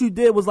 the most you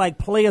did was like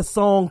play a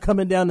song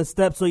coming down the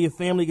steps so your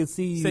family could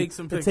see you.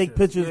 Take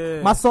pictures.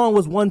 Yeah. My song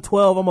was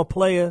 112, I'm a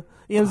player.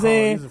 You know what I'm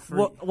saying?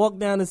 Walk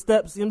down the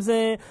steps, you know what I'm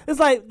saying?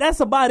 It's like, that's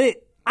about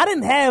it. I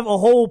didn't have a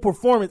whole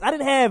performance. I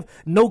didn't have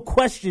No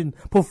Question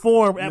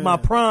perform at my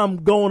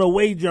prom going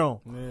away, John.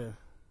 Yeah.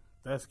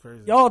 That's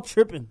crazy. Y'all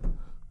tripping.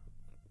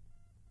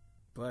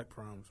 Black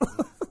proms.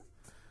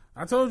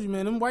 I told you,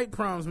 man, them white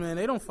proms, man,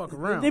 they don't fuck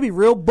around. They be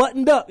real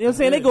buttoned up. You know what I'm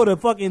saying? They go to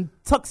fucking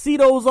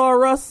tuxedos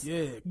R Us.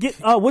 Yeah. Get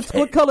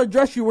what color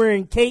dress you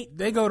wearing, Kate?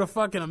 They go to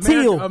fucking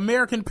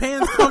American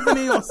Pants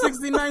Company on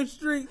 69th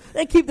Street.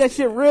 They keep that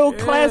shit real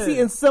classy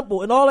and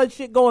simple, and all that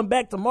shit going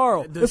back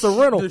tomorrow. It's a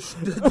rental.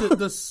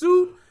 The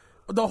suit.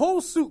 The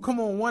whole suit come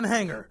on one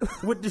hanger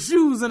with the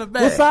shoes in the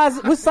back.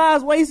 What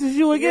size waist is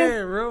you again? Yeah,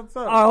 real tough.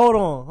 All right, hold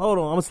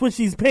on. I'm gonna switch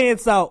these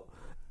pants out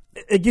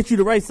and get you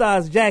the right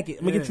size jacket.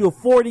 I'm gonna get you a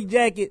 40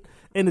 jacket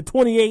and the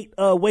 28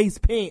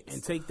 waist pants.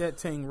 And take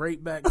that thing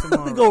right back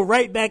tomorrow. Go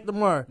right back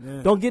tomorrow.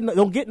 Yeah. Don't get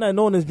nothing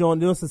on this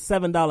joint. It's a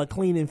 $7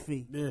 cleaning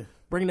fee. Yeah.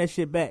 Bring that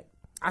shit back.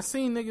 I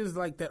seen niggas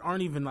like that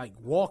aren't even like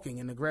walking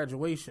in the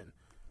graduation.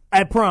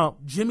 At prom.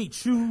 Jimmy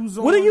Choo's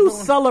on. What are you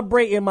going.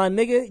 celebrating, my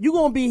nigga? You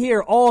gonna be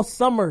here all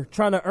summer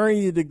trying to earn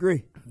your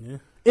degree. Yeah.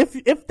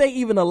 If they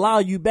even allow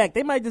you back,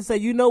 they might just say,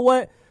 you know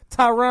what,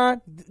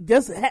 Tyron,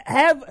 just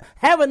have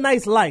a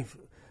nice life.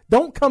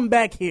 Don't come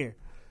back here.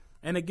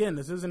 And again,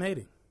 this isn't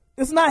hating.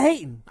 It's not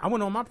hating. I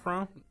went on my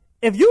prom.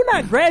 If you're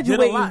not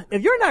graduating, lot.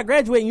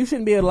 you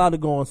shouldn't be allowed to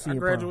go on senior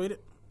prom. I graduated.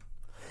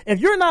 If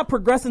you're not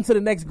progressing to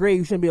the next grade,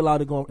 you shouldn't be allowed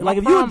to go. My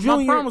If prom, you're a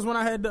junior, my prom was when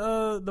I had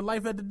the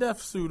Life at the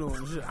Death suit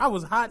on. Shit. I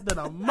was hot than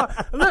a look.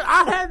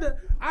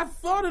 I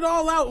thought it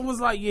all out and was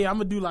like, yeah, I'm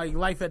gonna do like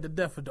Life at the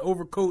Death with the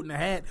overcoat and the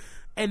hat,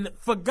 and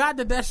forgot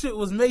that shit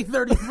was May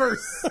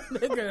 31st.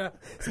 Nigga,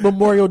 it's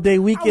Memorial Day I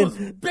weekend.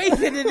 was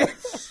baking in it.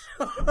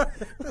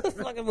 It's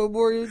like a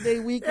Memorial Day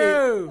weekend.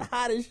 Ew.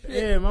 Hot as shit.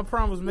 Yeah, my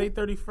prom was May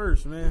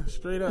 31st, man.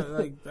 Straight up,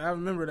 like I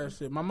remember that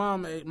shit. My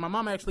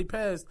mom actually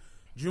passed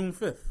June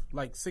 5th,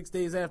 like 6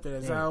 days after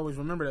that. So I always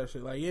remember that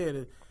shit. Like, yeah,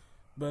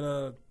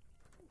 but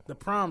the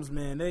proms,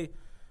 man,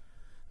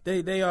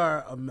 they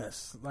are a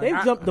mess. Like,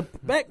 They've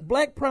jumped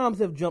black proms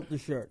have jumped the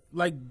shark.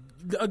 Like,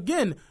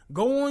 again,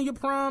 go on your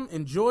prom,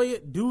 enjoy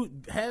it,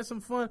 have some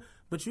fun,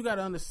 but you got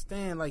to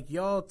understand, like,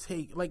 y'all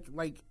take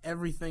like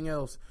everything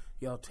else,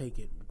 y'all take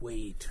it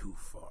way too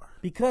far.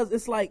 Because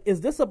it's like, is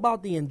this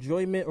about the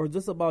enjoyment or is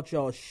this about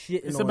y'all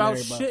shitting? It's on about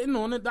everybody? shitting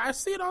on it. I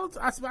see it all.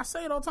 I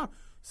say it all the time.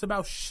 It's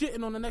about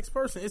shitting on the next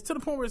person. It's to the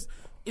point where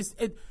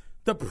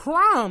the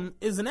prom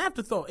is an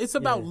afterthought. It's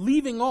about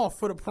leaving off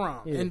for the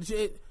prom. Yeah.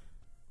 And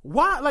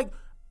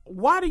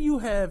why do you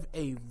have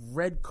a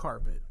red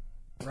carpet,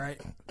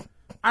 right?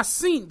 I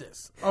seen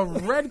this. A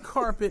red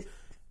carpet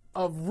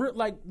of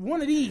like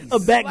one of these. A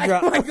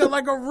backdrop.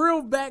 Like a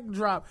real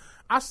backdrop.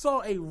 I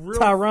saw a real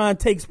Tyron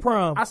takes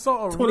prom. I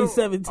saw a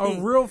 2017.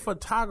 a real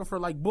photographer.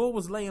 Like, Bull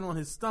was laying on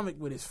his stomach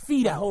with his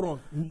feet out. Hold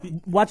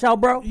on. Watch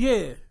out, bro.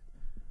 Yeah.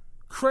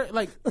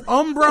 Like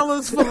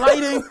umbrellas for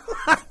lighting.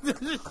 This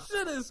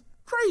shit is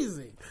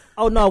crazy.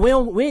 Oh no,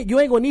 you ain't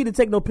gonna need to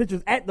take no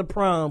pictures at the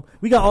prom.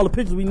 We got all the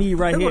pictures we need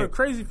right Remember here. the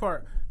crazy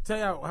part? Tell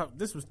you how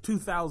this was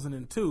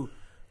 2002.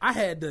 I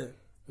had the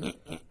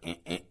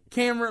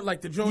camera,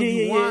 like the joint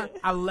you want.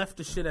 I left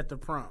the shit at the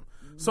prom.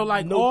 So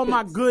like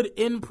my good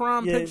in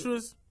prom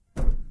pictures,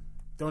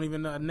 don't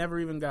even never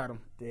even got them.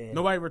 Damn.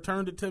 Nobody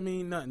returned it to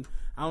me. Nothing.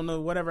 I don't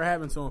know whatever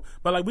happened to them.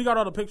 But like we got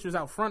all the pictures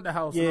out front of the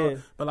house. Yeah.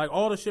 But like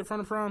all the shit from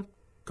the prom,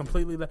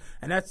 completely left.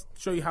 And that's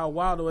show you how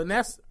wild it was.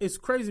 And it's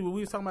crazy. When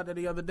we was talking about that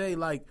the other day,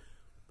 like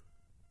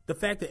the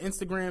fact that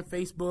Instagram,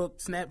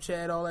 Facebook,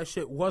 Snapchat, all that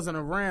shit wasn't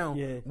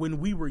around when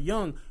we were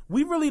young.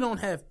 We really don't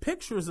have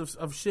pictures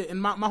of shit.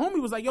 And my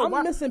homie was like, yo,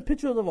 I'm missing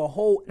pictures of a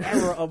whole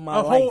era of my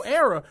life. A whole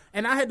era.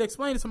 And I had to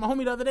explain it to my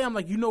homie the other day. I'm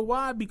like, you know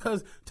why?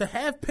 Because to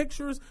have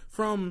pictures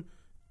from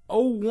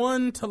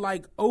 01 to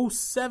like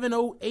 07,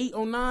 08,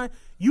 09,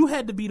 you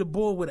had to be the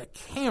boy with a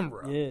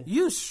camera. Yeah.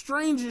 You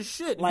strange as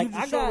shit. Like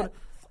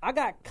I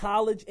got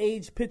college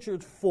age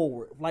pictures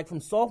forward, like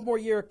from sophomore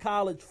year of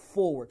college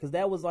forward, because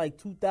that was like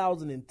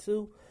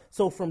 2002.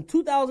 So from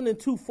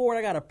 2002 forward,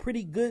 I got a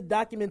pretty good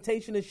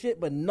documentation of shit,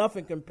 but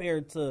nothing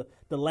compared to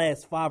the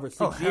last 5 or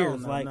 6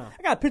 years. I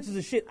got pictures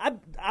of shit I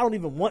don't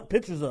even want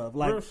pictures of.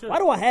 Like, why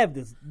do I have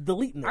this?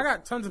 Deleting this. I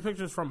got tons of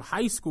pictures from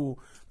high school,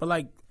 but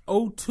like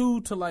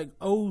 02 to like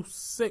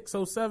 06,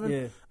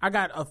 07, I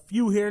got a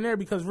few here and there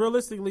because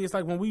realistically, it's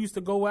like when we used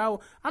to go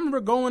out, I remember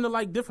going to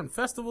like different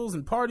festivals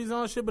and parties and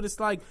all that shit, but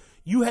it's like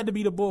you had to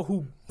be the boy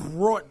who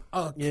brought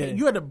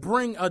you had to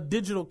bring a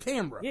digital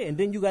camera. Yeah, and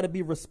then you got to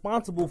be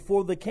responsible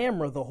for the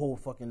camera the whole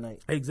fucking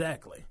night.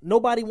 Exactly.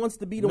 Nobody wants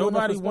to be the one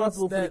that's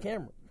responsible for the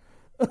camera.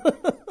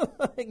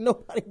 Like,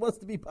 nobody wants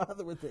to be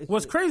bothered with this.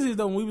 What's crazy is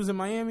though, when we was in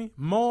Miami,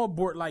 Maul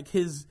bought like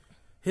his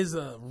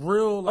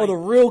real, like, the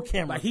real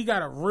camera. Like he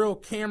got a real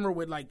camera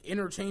with like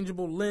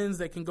interchangeable lens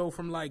that can go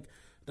from like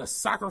the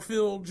soccer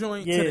field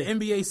joint to the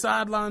NBA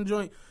sideline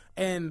joint,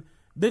 and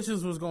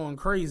bitches was going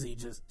crazy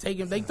just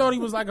taking. They thought he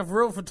was like a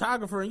real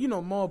photographer, and you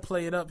know Maul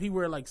play it up. He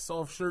wear like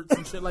soft shirts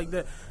and shit like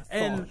that,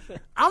 and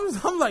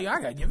I'm like,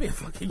 I gotta give me a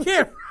fucking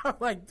camera. I'm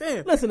like,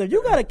 damn. Listen, if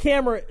you got a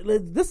camera,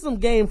 this is some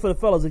game for the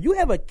fellas. If you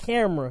have a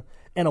camera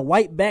and a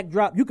white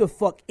backdrop, you can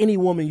fuck any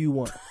woman you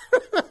want.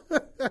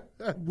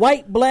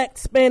 White, black,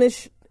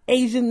 Spanish,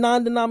 Asian,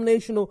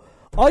 non-denominational.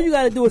 All you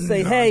got to do is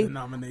say, "Hey,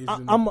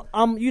 I'm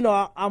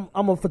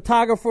a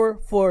photographer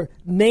for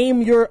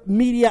name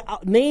media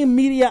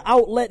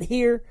outlet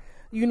here.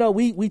 You know,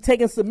 we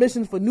taking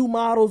submissions for new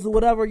models or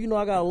whatever. You know,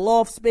 I got a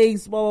loft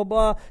space, blah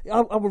blah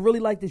blah. I would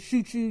really like to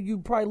shoot you. You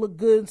probably look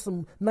good,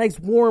 some nice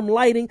warm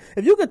lighting.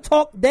 If you could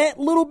talk that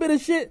little bit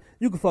of shit,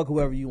 you can fuck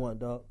whoever you want,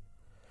 dog.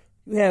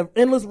 You have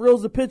endless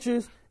reels of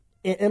pictures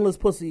and endless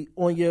pussy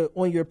on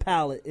your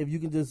palette if you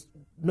can just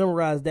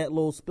memorize that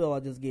little spell I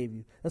just gave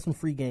you. That's some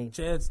free game.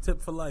 Chad's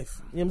tip for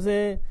life. You know what I'm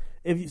saying?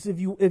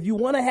 If you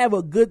want to have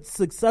a good,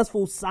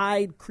 successful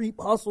side creep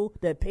hustle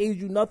that pays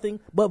you nothing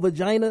but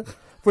vagina,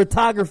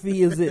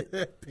 photography is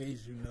it.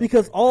 Pays you nothing.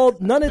 Because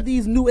none of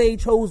these new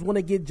age hoes want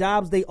to get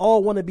jobs. They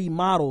all want to be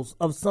models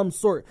of some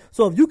sort.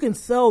 So if you can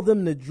sell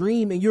them the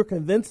dream and you're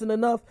convincing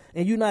enough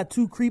and you're not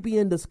too creepy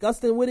and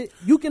disgusting with it,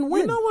 you can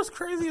win. You know what's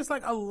crazy? It's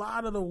like a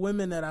lot of the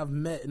women that I've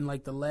met in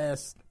like the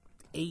last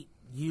 8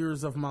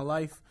 years of my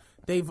life,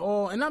 they've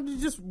all, and I'm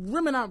just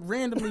women I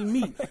randomly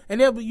meet,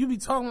 and you be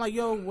talking like,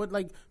 yo, what,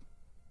 like,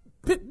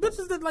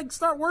 bitches that like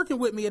start working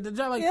with me at the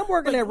job. Like, I'm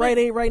working at Rite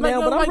Aid right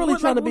now, but I'm really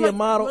trying to be a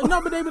model.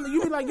 No, but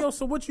you be like, yo,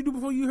 so what you do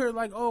before you hear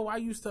like, oh, I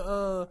used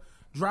to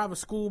drive a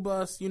school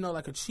bus, you know,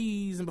 like a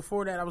cheese, and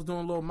before that I was doing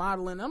a little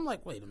modeling. I'm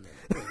like, wait a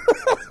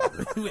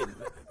minute.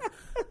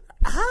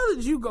 How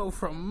did you go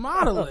from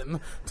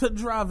modeling to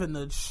driving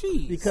a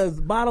cheese?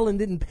 Because modeling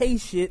didn't pay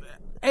shit.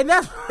 And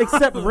that's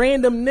except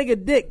random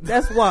nigga dick.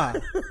 That's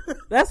why.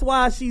 That's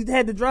why she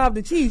had to drive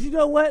the cheese. You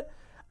know what?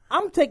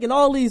 I'm taking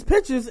all these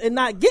pictures and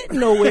not getting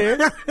nowhere,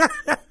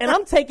 and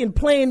I'm taking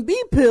Plan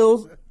B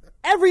pills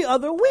every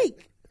other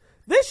week.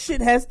 This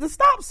shit has to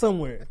stop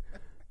somewhere.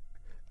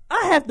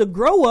 I have to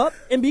grow up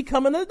and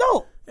become an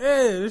adult.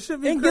 Yeah, this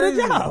should be and crazy.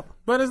 Get a job.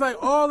 But it's like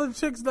all the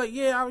chicks like,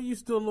 yeah, I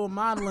used to do a little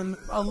modeling.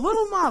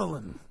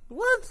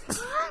 What?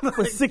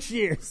 For 6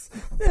 years.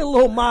 A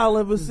little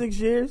modeling for 6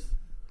 years.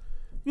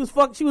 She was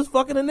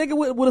fucking a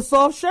nigga with a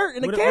soft shirt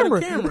and a camera.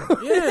 With a camera.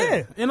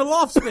 Yeah. In a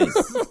loft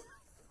space.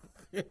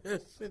 Yeah,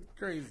 shit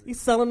crazy. He's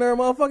selling her a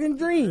motherfucking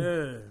dream.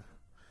 Yeah.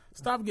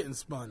 Stop getting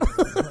spun.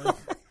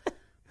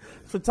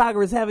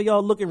 Photographers having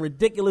y'all looking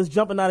ridiculous,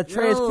 jumping out of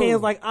trash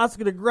cans like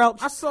Oscar the Grouch.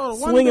 I saw the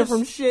one swinging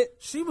from shit.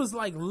 She was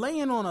like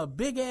laying on a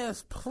big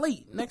ass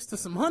plate next to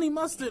some honey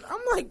mustard.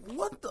 I'm like,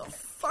 what the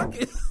fuck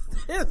is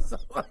this?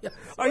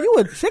 Are you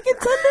a chicken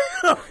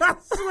tender? I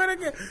swear to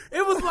God,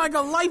 it was like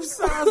a life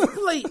size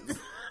plate.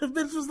 The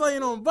bitch was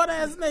laying on butt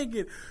ass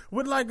naked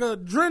with like a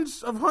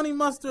drench of honey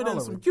mustard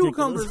and some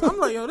cucumbers. I'm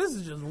like, yo, this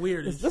is just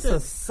weird as shit. Is this a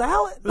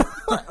salad?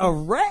 A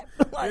wrap?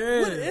 Like,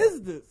 yeah. What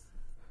is this?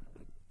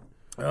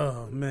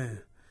 Oh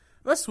man,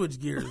 let's switch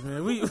gears,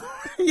 man. We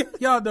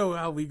y'all know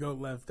how we go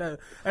left.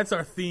 That's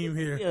our theme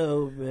here.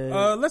 Yo,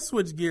 man. Let's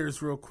switch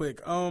gears real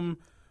quick.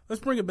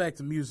 Let's bring it back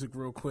to music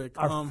real quick.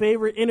 Our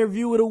favorite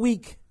interview of the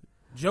week: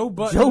 Joe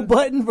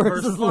Budden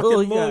versus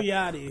Lil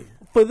Yachty.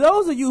 For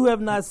those of you who have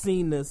not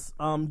seen this,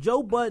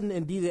 Joe Budden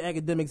and DJ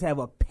Academics have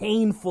a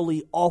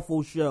painfully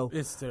awful show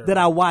that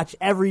I watch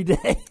every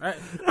day.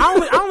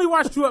 I only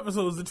watch 2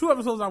 episodes. The 2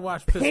 episodes I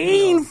watched pissed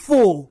painful.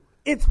 Me off.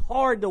 It's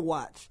hard to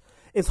watch.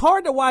 It's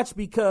hard to watch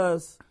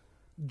because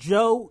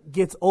Joe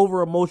gets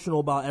over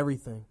emotional about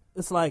everything.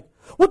 It's like,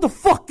 what the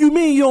fuck you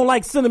mean you don't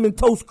like Cinnamon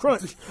Toast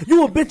Crunch?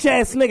 You a bitch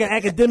ass nigga,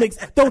 Academics.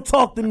 Don't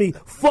talk to me.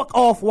 Fuck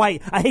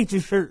Off-White. I hate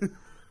your shirt.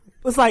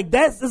 It's like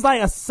it's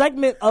like a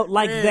segment of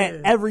like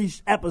that every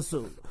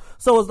episode.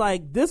 So it's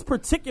like this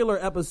particular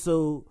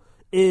episode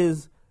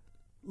is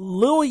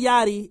Lil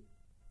Yachty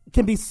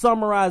can be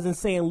summarized in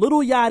saying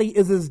Lil Yachty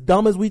is as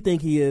dumb as we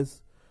think he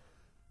is.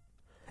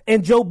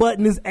 And Joe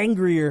Budden is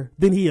angrier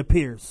than he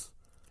appears.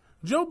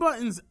 Joe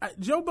Budden's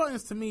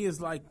to me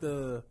is like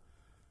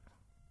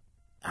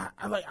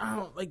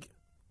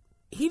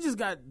he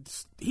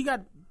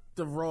got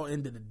the raw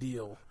end of the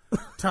deal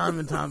time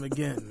and time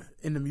again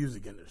in the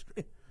music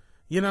industry.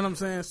 You know what I'm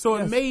saying? So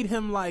it made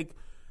him like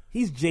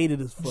he's jaded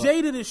as fuck.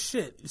 Jaded as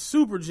shit.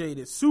 Super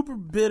jaded, super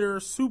bitter,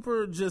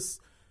 super just,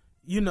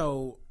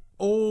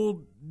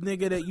 old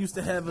nigga that used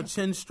to have a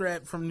chin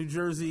strap from New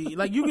Jersey.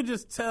 Like, you could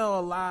just tell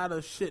a lot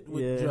of shit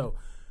with Joe.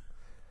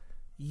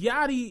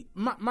 Yachty,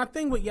 my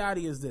thing with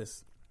Yachty is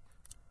this.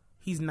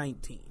 He's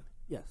 19.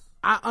 Yes.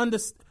 I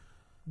understand.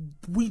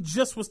 We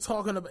just was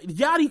talking about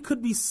Yachty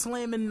could be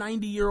slamming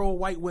 90-year-old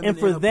white women. And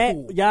for that,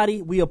 pool.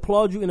 Yachty, we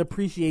applaud you and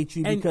appreciate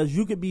you because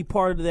you could be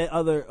part of that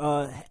other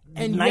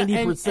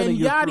 90% of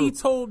your Yachty crew.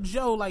 told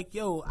Joe, like,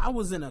 yo, I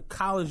was in a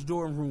college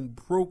dorm room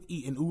broke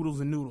eating oodles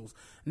and noodles.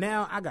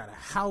 Now I got a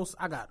house,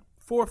 I got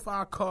 4 or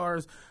 5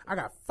 cars, I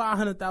got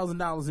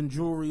 $500,000 in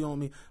jewelry on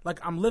me. Like,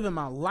 I'm living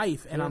my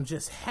life and I'm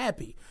just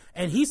happy.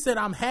 And he said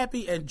I'm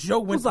happy, and Joe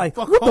went like,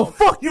 the fuck what off.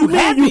 The fuck you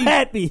mean you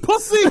happy?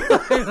 Pussy.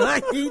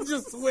 Like, he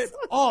just went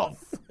off.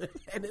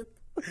 And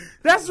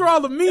that's where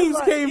all the memes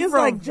came from. It's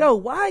like, Joe,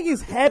 why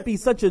is happy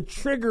such a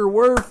trigger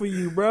word for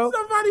you, bro?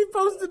 Somebody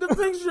posted a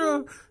picture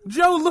of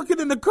Joe looking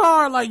in the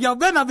car like, yo,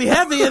 better not be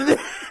happy in there.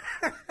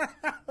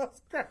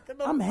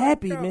 I'm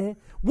happy, man.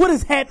 What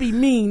does happy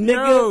mean,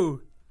 nigga?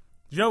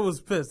 Joe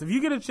was pissed. If you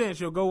get a chance,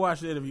 you'll go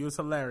watch the interview. It's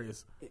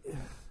hilarious.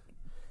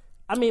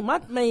 I mean, my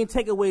main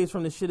takeaways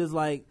from this shit is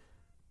like,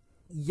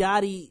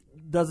 Yachty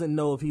doesn't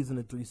know if he's in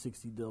a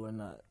 360 deal or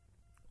not.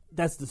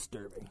 That's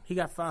disturbing. He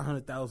got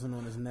 500,000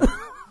 on his neck.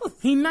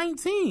 He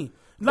 19.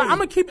 Like, I'm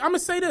gonna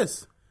say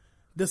this: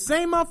 the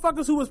same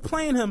motherfuckers who was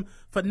playing him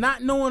for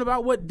not knowing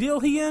about what deal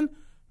he in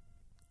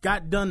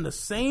got done the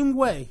same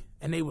way,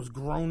 and they was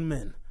grown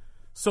men.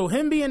 So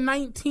him being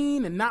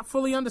 19 and not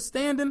fully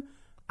understanding,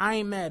 I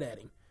ain't mad at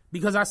him.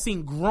 because I've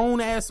seen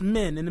grown ass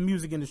men in the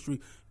music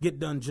industry get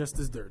done just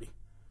as dirty.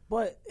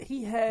 But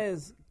he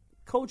has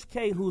Coach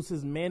K, who's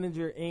his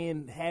manager,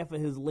 and half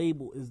of his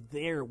label is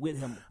there with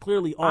him,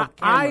 clearly off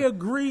camera. I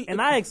agree.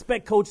 And I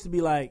expect Coach to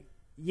be like,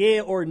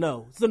 yeah or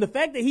no. So the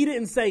fact that he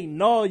didn't say,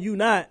 no, you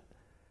not,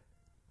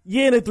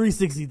 yeah, in a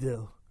 360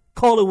 deal.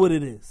 Call it what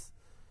it is.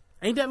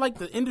 Ain't that like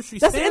the industry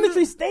That's standard? the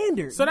industry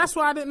standard. So that's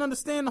why I didn't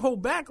understand the whole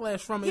backlash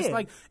from it. Yeah. It's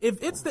like,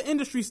 if it's the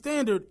industry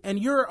standard and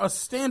you're a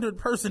standard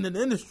person in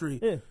the industry.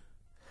 Yeah.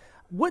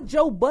 What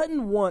Joe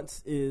Budden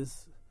wants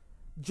is,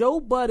 Joe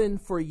Budden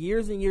for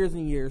years and years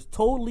and years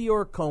told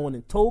Leor Cohen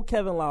and told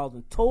Kevin Liles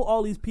and told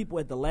all these people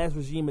at the last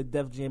regime of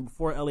Def Jam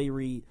before L.A.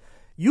 Reid,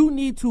 you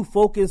need to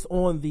focus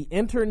on the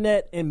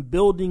internet and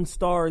building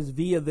stars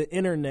via the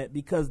internet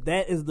because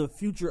that is the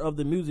future of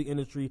the music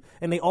industry.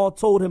 And they all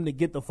told him to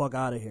get the fuck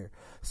out of here.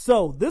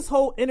 So this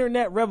whole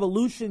internet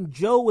revolution,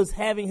 Joe was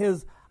having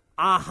his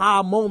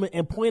aha moment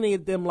and pointing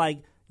at them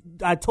like,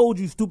 I told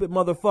you, stupid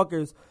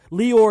motherfuckers.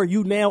 Leor,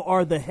 you now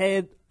are the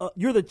head.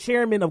 You're the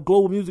chairman of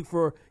global music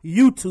for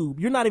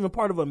YouTube. You're not even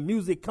part of a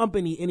music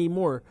company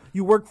anymore.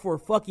 You work for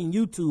fucking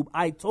YouTube.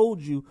 I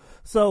told you.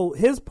 So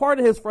his part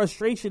of his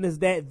frustration is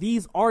that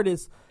these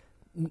artists,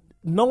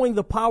 knowing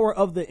the power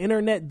of the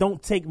internet,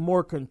 don't take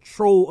more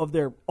control of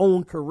their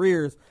own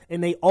careers,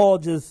 and they all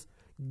just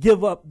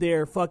give up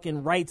their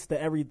fucking rights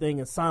to everything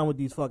and sign with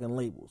these fucking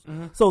labels.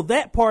 Mm-hmm. So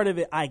that part of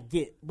it I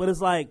get, but it's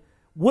like,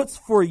 what's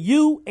for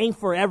you ain't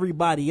for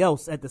everybody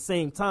else at the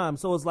same time.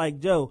 So it's like,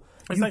 Joe,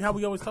 it's like how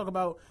we always talk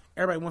about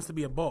everybody wants to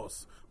be a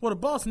boss. Well, the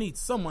boss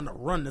needs someone to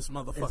run this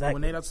motherfucker. Exactly.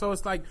 When they. So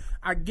it's like,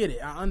 I get it.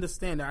 I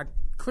understand it. I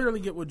clearly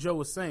get what Joe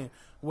was saying.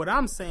 What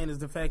I'm saying is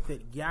the fact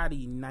that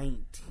Yachty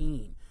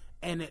 19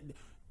 and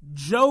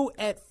Joe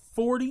at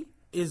 40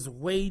 is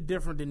way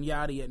different than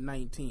Yachty at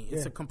 19.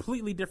 It's a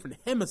completely different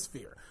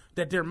hemisphere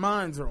that their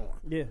minds are on.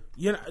 Yeah.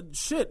 You know,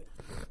 shit.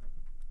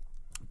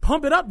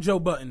 Pump It Up, Joe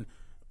Budden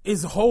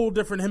is a whole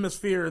different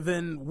hemisphere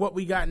than what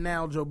we got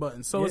now, Joe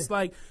Budden. So it's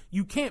like,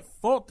 you can't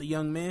fault the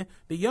young man.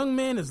 The young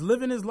man is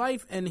living his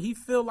life, and he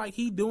feel like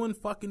he doing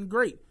fucking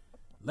great.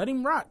 Let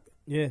him rock.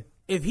 Yeah.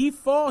 If he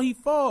fall, he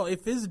fall.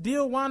 If his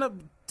deal wind up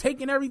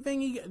taking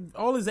everything,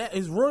 all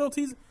his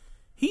royalties,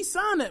 he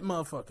signed that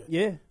motherfucker.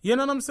 Yeah. You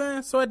know what I'm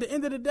saying? So at the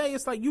end of the day,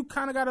 it's like, you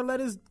kind of got to let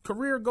his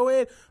career go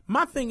ahead.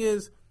 My thing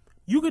is,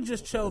 you could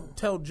just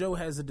tell Joe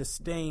has a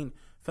disdain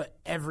for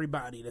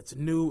everybody that's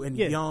new and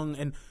young,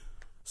 and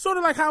sort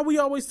of like how we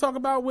always talk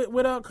about with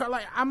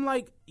like, I'm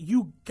like,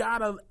 you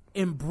gotta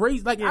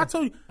embrace, like I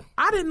told you,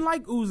 I didn't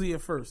like Uzi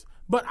at first,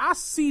 but I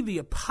see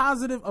the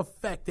positive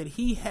effect that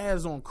he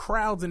has on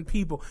crowds and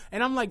people,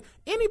 and I'm like,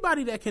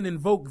 anybody that can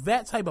invoke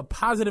that type of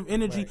positive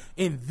energy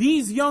in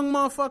these young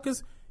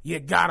motherfuckers, you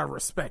gotta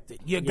respect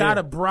it. You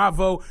gotta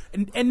bravo,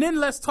 and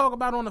then let's talk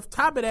about, on the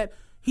top of that,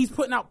 he's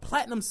putting out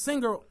platinum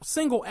single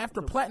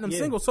after platinum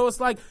single, so it's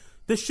like,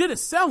 the shit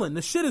is selling.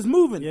 The shit is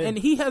moving. And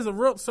he has a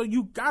real... So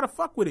you gotta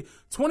fuck with it.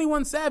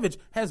 21 Savage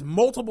has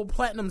multiple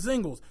platinum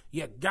singles.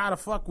 You gotta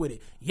fuck with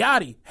it.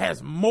 Yachty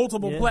has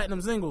multiple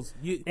platinum singles.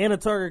 And a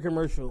Target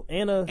commercial.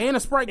 And a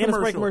Sprite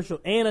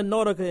commercial. And a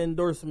Nautica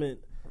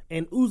endorsement.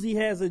 And Uzi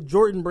has a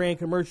Jordan brand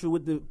commercial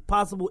with the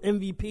possible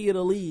MVP of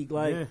the league.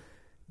 Like,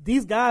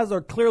 these guys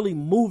are clearly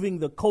moving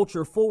the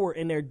culture forward,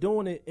 and they're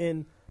doing it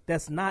in...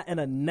 That's not in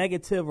a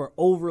negative or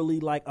overly,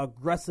 like,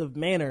 aggressive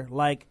manner.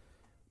 Like...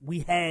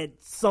 we had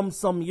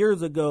some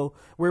years ago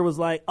where it was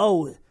like,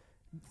 oh,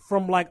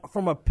 from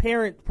a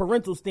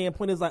parental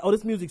standpoint, it's like, oh,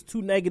 this music's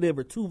too negative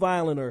or too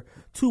violent or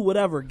too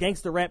whatever,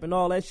 gangster rap and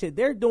all that shit.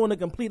 They're doing the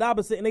complete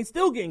opposite, and they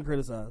still getting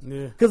criticized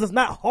because it's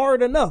not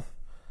hard enough.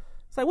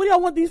 It's like, what do y'all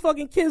want these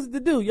fucking kids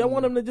to do? Y'all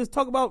want them to just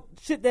talk about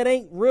shit that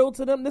ain't real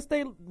to them? This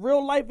their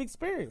real life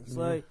experience.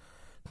 Like,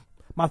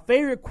 my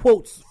favorite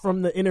quotes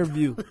from the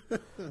interview,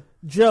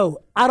 Joe,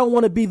 I don't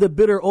want to be the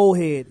bitter old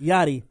head,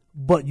 Yachty.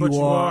 But you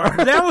are.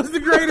 That was the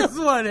greatest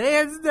one,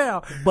 hands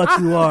down. But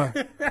you are.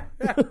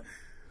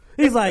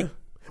 He's like,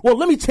 well,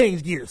 let me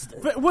change gears.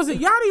 But was it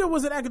Yachty or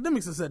was it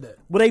Academics that said that?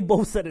 Well, they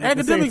both said it.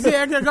 Academics,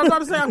 I was about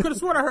to say, I could have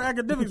sworn I heard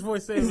Academics'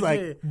 voice say it. He's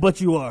like, but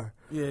you are.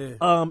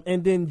 Yeah.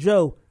 And then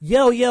Joe,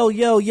 yo,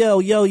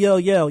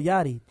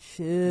 Yachty,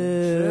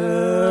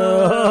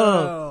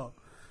 chill.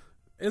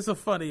 It's a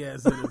funny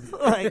ass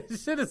interview.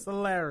 Shit is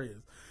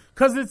hilarious.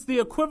 Because it's the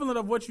equivalent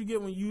of what you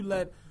get when you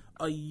let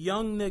a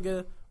young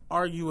nigga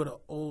argue with an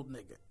old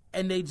nigga,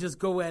 and they just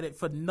go at it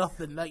for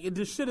nothing. Like,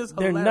 this shit is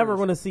hilarious. They're never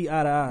going to see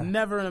eye to eye.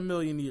 Never in a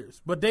million years.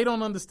 But they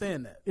don't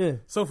understand that. Yeah.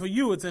 So for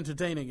you, it's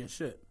entertaining and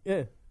shit.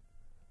 Yeah.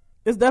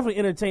 It's definitely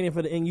entertaining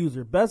for the end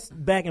user. Best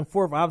back and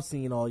forth I've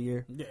seen all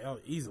year. Yeah,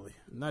 easily.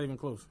 Not even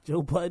close.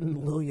 Joe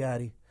Budden, Lil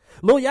Yachty.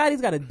 Lil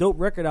Yachty's got a dope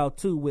record out,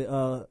 too, with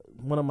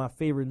one of my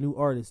favorite new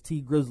artists, T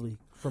Grizzly.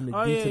 From the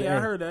D to the I A.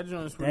 heard that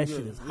joint is pretty good.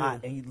 That shit is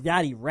hot. Yeah. And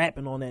Yachty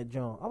rapping on that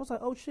joint. I was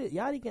like, oh shit,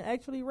 Yachty can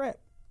actually rap.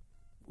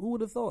 Who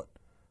would have thought?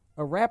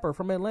 A rapper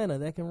from Atlanta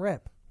that can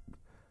rap.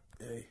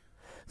 Hey.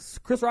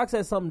 Chris Rock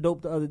said something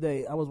dope the other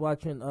day. I was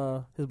watching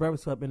his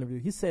Breakfast Club interview.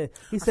 He said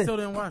I still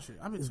didn't watch it.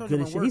 I've been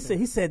talking about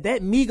he said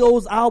that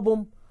Migos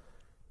album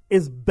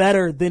is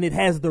better than it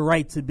has the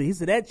right to be. He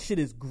said that shit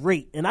is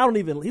great, and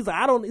he's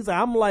like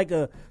I'm like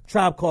a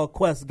Tribe Called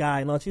Quest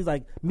guy, and she's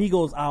like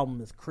Migos album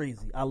is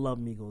crazy. I love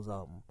Migos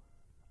album.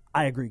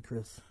 I agree,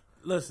 Chris.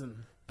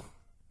 Listen,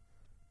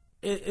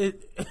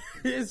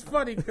 it's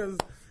funny because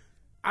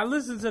I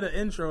listened to the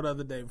intro the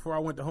other day before I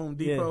went to Home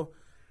Depot,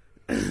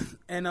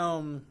 and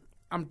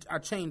I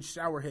changed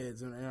shower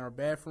heads in our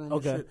bathroom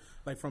and shit,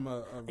 like from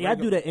a I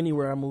do that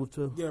anywhere I move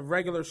to. Yeah,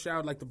 regular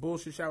shower, like the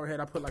bullshit shower head.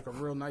 I put like a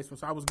real nice one.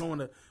 So I was going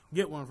to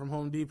get one from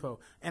Home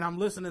Depot, and I'm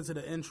listening to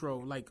the intro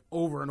like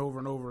over and over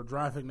and over,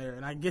 driving there.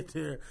 And I get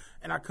there,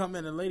 and I come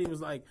in, and the lady was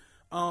like,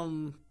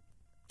 "Can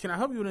I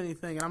help you with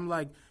anything?" And I'm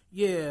like,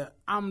 "Yeah,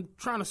 I'm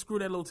trying to screw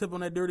that little tip on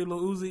that dirty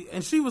little Uzi."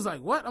 And she was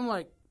like, "What?" I'm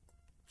like,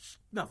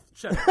 "No,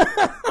 shut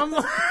up."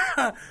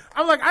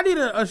 I'm like, I need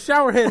a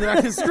shower head that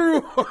I can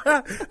screw.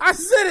 I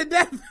said it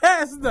that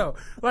fast though.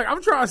 Like,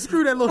 I'm trying to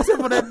screw that little tip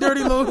on that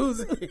dirty little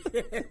Uzi.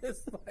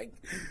 It's like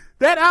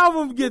that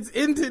album gets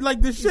into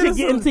like the shit.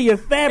 Get into your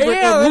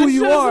fabric of who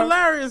you are. It's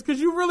hilarious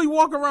because you really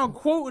walk around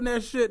quoting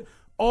that shit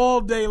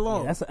all day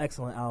long. Yeah, that's an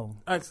excellent album.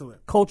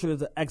 Excellent. Culture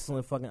is an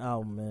excellent fucking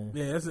album, man.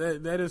 Yeah,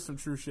 that is some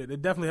true shit.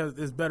 It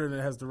definitely is better than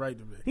it has the right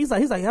to be. He's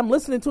like, I'm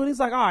listening to it. He's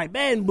like, all right,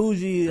 Bad and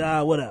Bougie,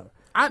 whatever.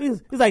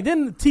 He's like,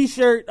 then the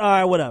T-shirt, all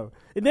right, whatever.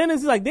 And then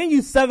it's like, then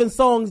you 7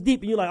 songs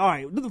deep, and you're like, all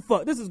right, what the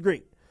fuck? This is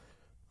great.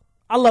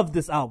 I love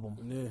this album.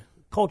 Yeah.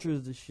 Culture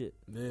is the shit.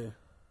 Yeah.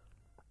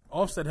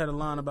 Offset had a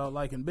line about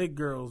liking big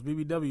girls,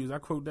 BBWs. I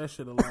quote that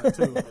shit a lot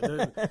too.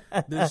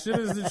 This shit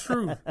is the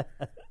truth.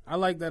 I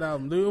like that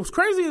album. Dude, it was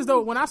crazy as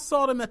though when I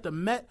saw them at the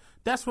Met,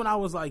 that's when I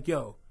was like,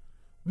 yo,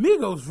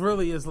 Migos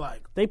really is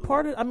like they're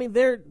part of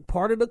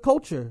the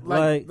culture.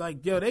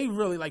 Like yo, they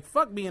really like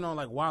fuck being on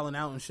like Wildin'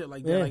 Out and shit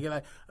like that. Yeah.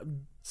 Like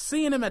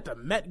seeing them at the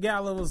Met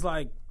Gala was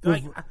like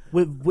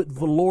with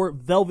velour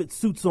velvet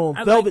suits on,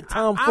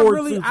 Tom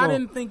Ford suits on. I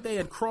didn't think they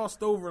had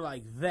crossed over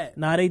like that.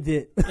 Nah, they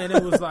did. And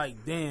it was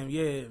like, damn,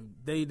 yeah,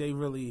 they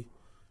really,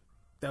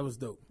 that was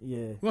dope. Yeah.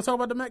 You want to talk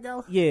about the Met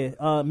Gala? Yeah.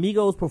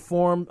 Migos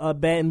performed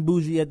Bad and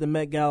Bougie at the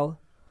Met Gala.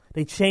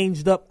 They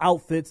changed up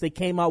outfits. They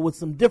came out with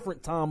some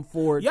different Tom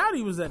Ford.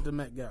 Yachty was at the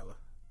Met Gala,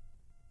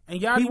 and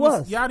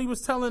Yachty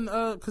was telling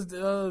because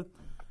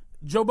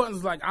Joe Budden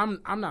was like, I'm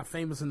not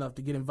famous enough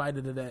to get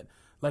invited to that.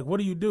 Like,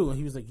 what do you do? And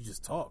he was like, you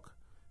just talk.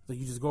 Like,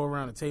 you just go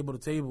around the table to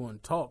table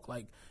and talk.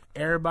 Like,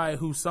 everybody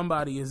who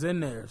somebody is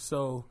in there.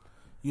 So,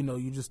 you know,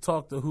 you just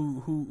talk to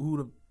who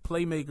the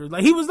playmakers.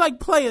 Like, he was like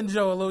playing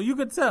Joe a little. You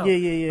could tell.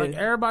 Yeah. Like,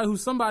 everybody who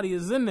somebody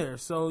is in there.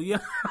 So, yeah,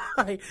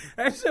 like,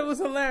 that shit was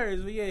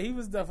hilarious. But yeah, he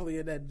was definitely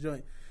in that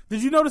joint.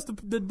 Did you notice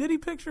the Diddy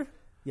picture?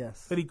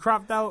 Yes. That he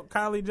cropped out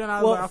Kylie Jenner?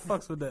 I was like, I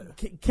fucks with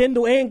that.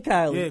 Kendall and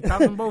Kylie. Yeah,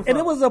 cropped them both and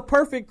out. it was a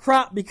perfect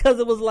crop because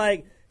it was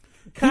like,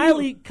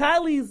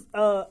 Kylie's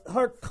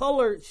her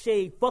color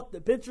shade fucked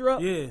the picture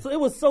up. Yeah. So it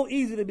was so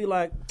easy to be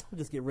like,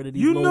 just get rid of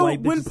these little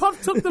white bitches. When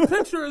Puff took the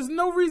picture, there's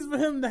no reason for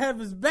him to have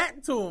his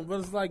back to him. But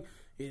it's like,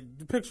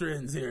 the picture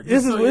ends here.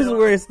 This is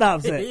where it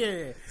stops at.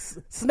 Yeah.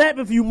 Snap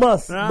if you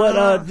must,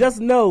 but just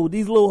know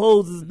these little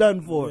hoes is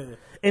done for. Yeah.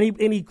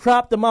 And he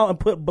cropped them out and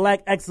put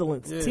Black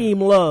Excellence,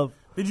 Team Love.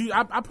 Did you?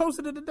 I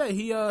posted it today.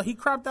 He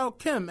cropped out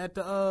Kim at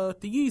the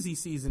Yeezy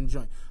season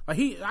joint. Like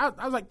I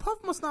was like,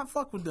 Puff must not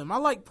fuck with them. I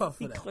like Puff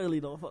for that.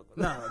 Clearly don't fuck with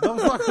them. No, don't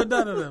fuck with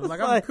none of them.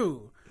 Like, I'm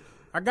cool.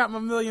 I got my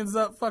millions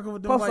up fucking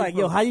with them. Puff's white like,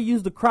 folks. yo, how you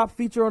use the crop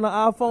feature on the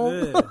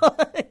iPhone?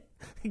 Yeah.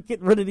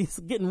 getting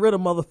rid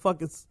of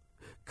motherfuckers,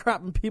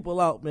 cropping people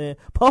out, man.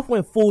 Puff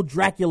went full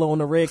Dracula on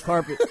the red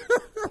carpet.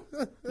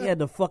 He had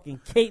the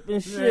fucking cape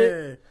and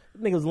shit.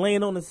 Yeah. Niggas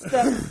laying on the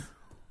steps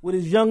with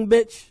his young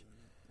bitch.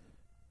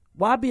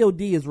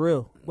 YBOD is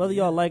real, whether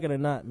y'all like it or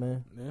not,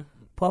 man. Yeah.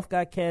 Puff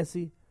got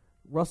Cassie.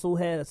 Russell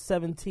had a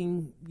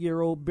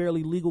 17-year-old,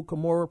 barely legal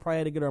Kimora. Probably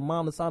had to get her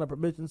mom to sign a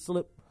permission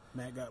slip.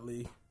 Matt got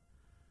Lee.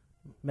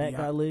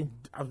 Got Lee.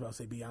 I was about to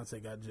say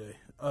Beyonce got Jay.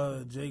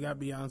 Jay got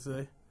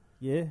Beyonce.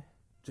 Yeah.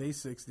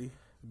 Jay's 60.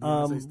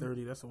 Beyonce's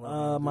 30. That's a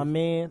wild my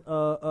man,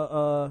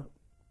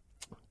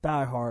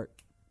 Die Hard.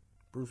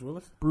 Bruce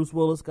Willis? Bruce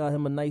Willis got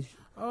him a nice,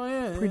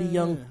 pretty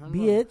young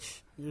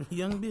bitch.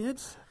 Young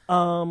bitch?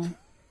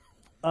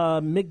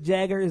 Mick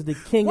Jagger is the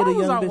king of the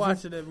young bitches. Why was I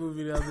watching that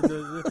movie the other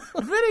day?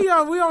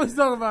 Video, we always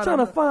talk about trying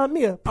to find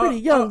me a pretty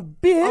young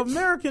bitch.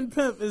 American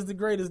Pimp is the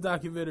greatest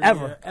documentary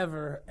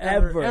ever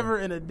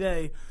in a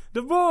day.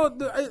 The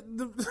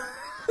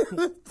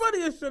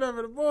funniest shit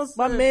ever. The boy said,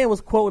 my man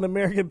was quoting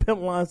American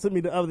Pimp lines to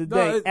me the other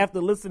day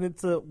after listening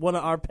to one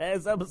of our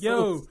past episodes.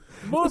 Yo,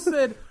 the boy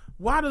said,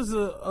 why does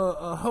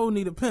a hoe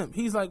need a pimp?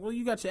 He's like, well,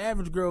 you got your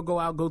average girl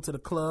go to the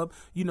club.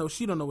 You know,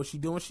 she don't know what she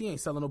doing. She ain't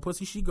selling no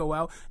pussy. She go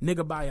out,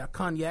 nigga buy a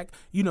cognac.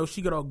 You know,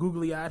 she get all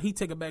googly eyed. He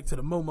take her back to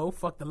the Momo,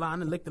 fuck the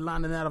line and lick the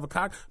lining out of a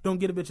cock. Don't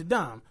get a bitch a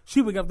dime.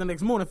 She wake up the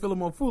next morning feeling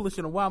more foolish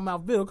in a wild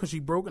mouth bill because she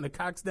broke and the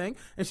cock stank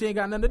and she ain't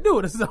got nothing to do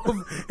with it. So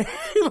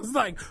he was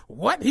like,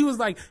 what? He was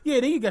like,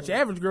 yeah, then you got your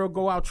average girl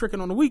go out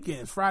tricking on the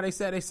weekends. Friday,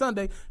 Saturday,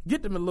 Sunday,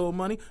 get them a little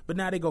money. But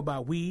now they go buy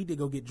weed. They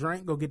go get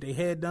drink, go get their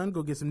hair done,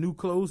 go get some new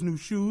clothes, new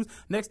shoes.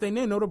 Next thing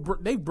they know,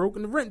 they've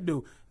broken the rent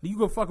due. You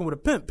go fucking with a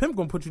pimp. Pimp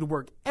gonna put you to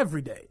work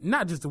every day,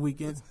 not just the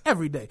weekends,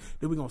 every day.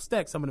 Then we gonna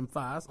stack some of them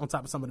 5s on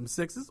top of some of them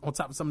 6s, on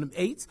top of some of them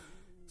 8s.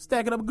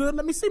 Stack it up good.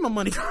 Let me see my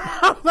money.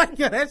 I'm like,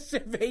 yeah, that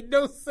shit made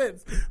no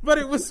sense, but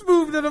it was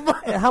smooth to the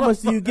bottom. And how much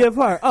do you give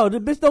her? Oh,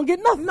 the bitch don't get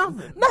nothing.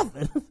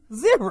 Nothing.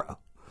 Zero.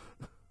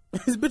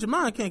 This bitch of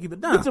mine can't keep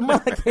it down. Bitch of mine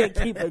can't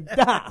keep it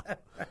down.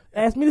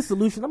 Ask me the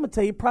solution. I'm gonna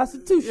tell you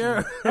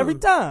prostitution every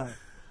time.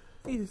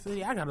 He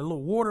said, I got a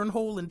little watering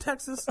hole in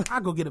Texas. I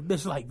go get a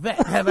bitch like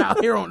that. Have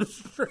out here on the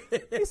street.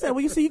 He said,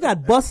 well, you see, you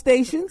got bus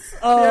stations.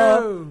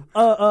 That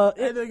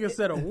nigga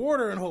said a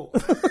watering hole.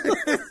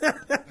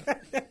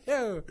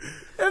 Yo,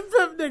 them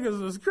pimp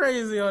niggas was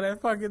crazy on that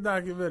fucking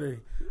documentary.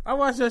 I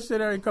watch that shit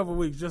every couple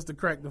weeks just to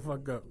crack the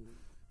fuck up.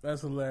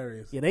 That's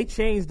hilarious. Yeah, they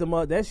changed them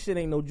up. That shit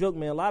ain't no joke,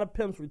 man. A lot of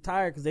pimps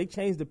retired because they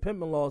changed the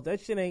pimping laws. That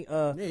shit ain't,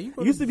 it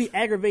used to be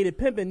aggravated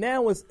pimping.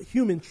 Now it's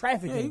human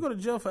trafficking. Yeah, you go to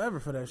jail forever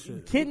for that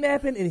shit.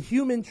 Kidnapping and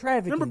human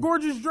trafficking. Remember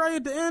Gorgeous Dre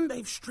at the end?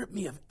 They've stripped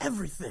me of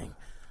everything.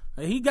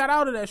 He got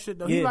out of that shit,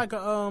 though. Yeah. He's like a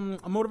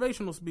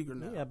motivational speaker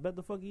now. Yeah, I bet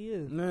the fuck he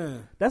is.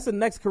 Man. That's the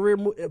next career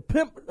move.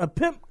 A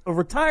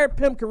retired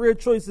pimp career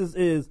choices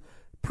is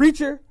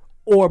preacher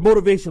or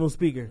motivational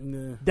speaker.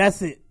 Yeah.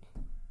 That's it.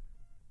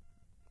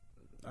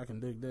 I can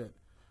dig that.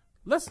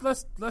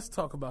 Let's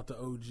talk about the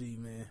OG,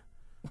 man.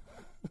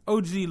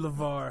 OG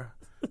LeVar.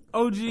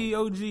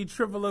 OG,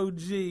 triple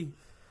OG.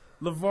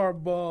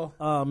 LeVar Ball.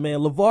 Oh, man.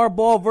 LeVar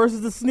Ball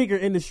versus the sneaker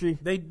industry.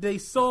 They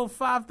sold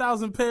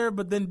 5,000 pair,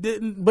 but then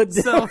didn't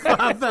sell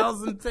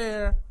 5,000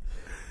 pair.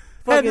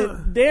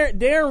 Fucking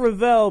Darren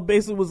Ravel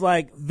basically was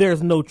like,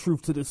 there's no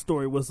truth to this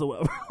story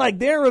whatsoever. Like,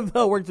 Darren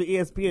Ravel worked at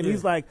ESPN. Yeah.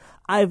 He's like,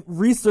 I've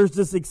researched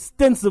this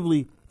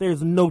extensively.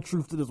 There's no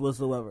truth to this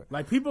whatsoever.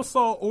 Like, people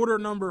saw order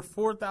number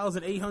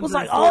 4,814. Was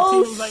like,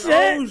 oh, shit,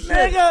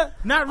 nigga.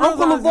 Not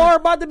Uncle LeVar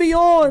about to be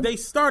on. They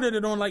started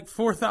it on like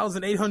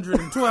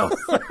 4,812.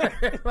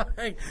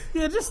 Like,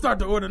 yeah, just start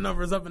the order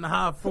numbers up in the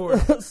high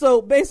fours.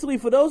 So basically,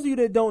 for those of you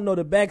that don't know,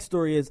 the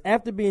backstory is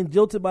after being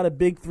jilted by the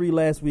big three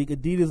last week,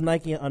 Adidas,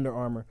 Nike, and Under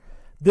Armour,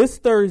 this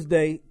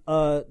Thursday,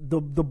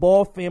 the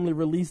Ball family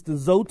released the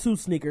Zoe 2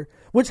 sneaker.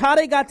 Which how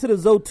they got to the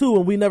Zoe 2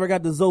 and we never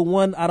got the Zoe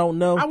 1, I don't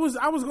know. I was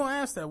gonna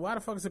ask that. Why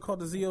the fuck is it called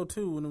the Zo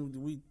 2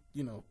 when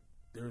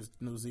there's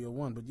no Zo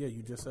 1? But yeah,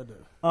 you just said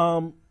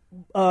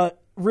that.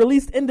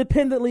 Released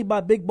independently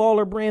by Big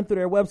Baller Brand through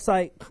their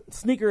website.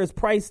 Sneaker is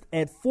priced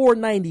at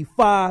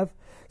 $495.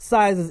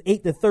 Sizes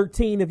 8 to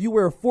 13. If you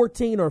wear a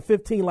 14 or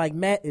 15 like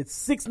Matt, it's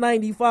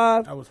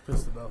 $695. I was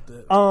pissed about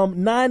that.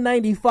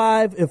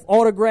 $995 if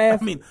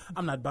autographed. I mean,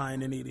 I'm not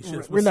buying any of these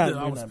shits.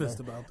 I was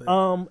pissed about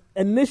that.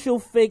 Initial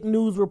fake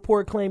news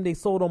report claimed they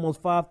sold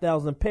almost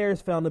 5,000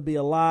 pairs, found to be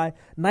a lie.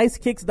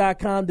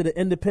 NiceKicks.com did an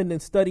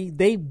independent study.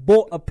 They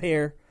bought a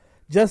pair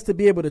just to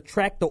be able to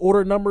track the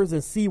order numbers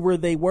and see where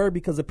they were,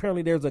 because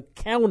apparently there's a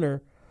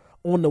counter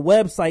on the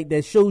website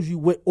that shows you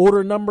what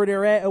order number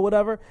they're at or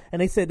whatever.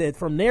 And they said that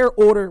from their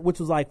order, which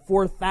was like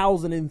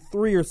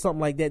 4,003 or something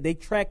like that, they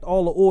tracked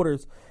all the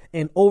orders.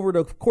 And over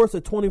the course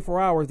of 24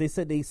 hours, they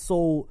said they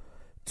sold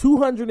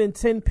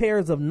 210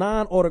 pairs of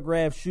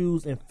non-autographed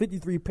shoes and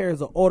 53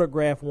 pairs of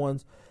autographed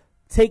ones,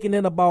 taking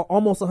in about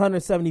almost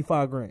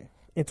 $175,000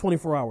 in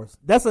 24 hours.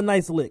 That's a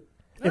nice lick.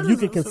 If you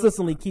can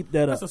consistently keep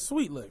that up. That's a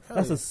sweet lick.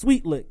 That's a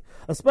sweet lick.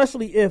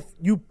 Especially if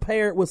you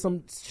pair it with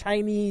some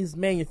Chinese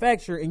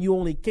manufacturer and you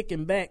only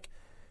kicking back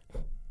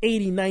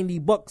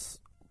 $80-$90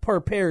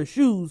 per pair of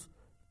shoes,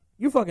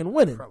 you're fucking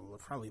winning.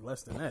 Probably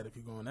less than that if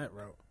you're going that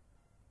route.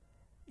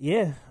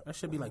 Yeah. That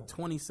should be like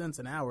 20 cents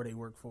an hour they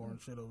work for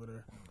and shit over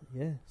there.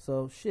 Yeah.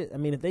 So shit. I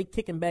mean, if they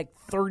kicking back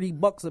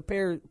 $30 a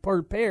pair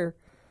per pair.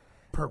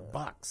 Per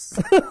box.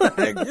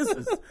 This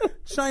is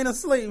China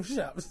slave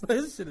shops.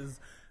 This shit is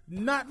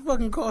not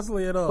fucking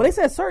costly at all. But they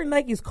said certain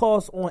Nikes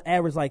cost on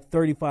average like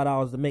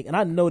 $35 to make, and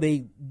I know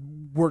they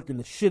working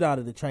the shit out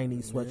of the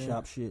Chinese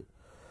sweatshop shit.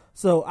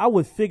 So I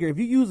would figure if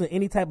you're using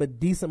any type of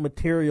decent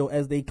material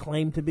as they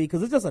claim to be,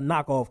 because it's just a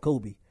knockoff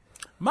Kobe.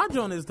 My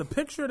joint is the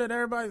picture that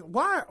everybody.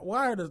 Why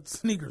are the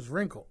sneakers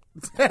wrinkled?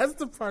 That's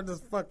the part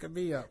that's fucking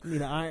me up.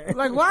 Need an iron.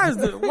 Like, why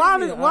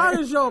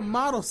is your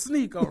model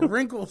sneak a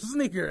wrinkled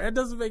sneaker? That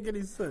doesn't make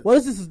any sense. Well,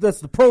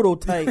 that's the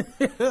prototype,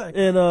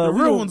 and the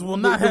real ones will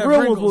not have the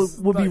real wrinkles.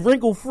 Ones will be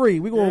wrinkle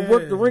free. We're gonna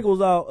work the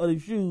wrinkles out of the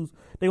shoes.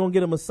 They're gonna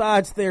get a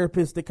massage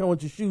therapist to come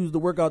with your shoes to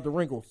work out the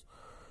wrinkles.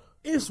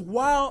 It's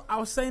wild. I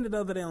was saying it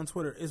the other day on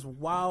Twitter. It's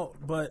wild,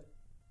 but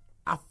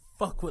I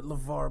fuck with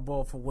LeVar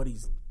Ball for what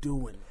he's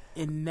doing.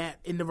 In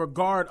the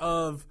regard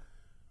of,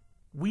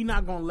 we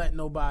not gonna let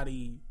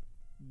nobody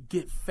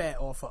get fat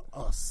off of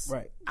us.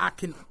 Right. I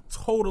can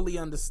totally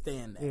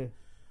understand that. Yeah.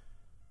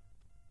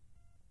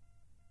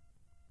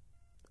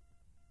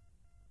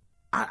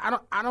 I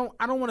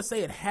don't want to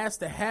say it has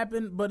to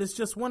happen, but it's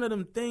just one of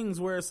them things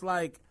where it's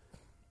like,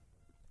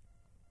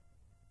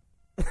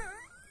 do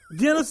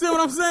you understand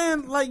what I'm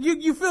saying? Like,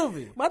 you feel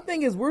me? My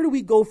thing is, where do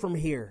we go from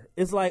here?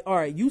 It's like, all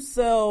right, you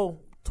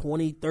sell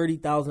 20,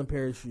 30,000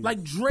 pairs of shoes.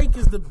 Like, Drake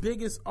is the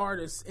biggest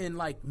artist in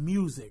like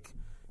music.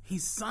 he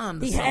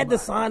signed to He somebody. had to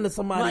sign to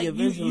somebody Like,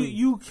 eventually.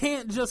 you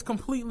can't just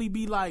completely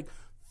be like,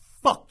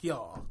 fuck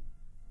y'all.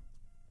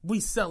 We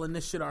selling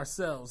this shit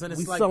ourselves. And it's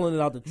We like selling it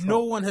out the trunk.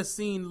 no one has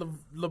seen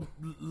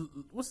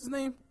what's his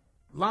name?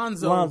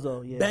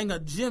 Lonzo yeah. bang a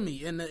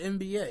Jimmy in the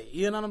NBA.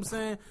 You know what I'm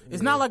saying?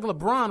 It's not like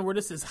LeBron where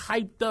this is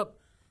hyped up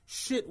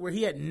shit where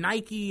he had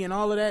Nike and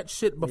all of that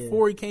shit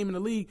before he came in the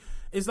league.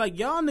 It's like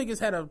y'all niggas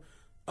had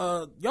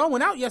y'all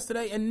went out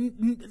yesterday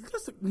and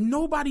just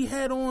nobody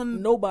had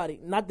on. Nobody.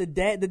 Not the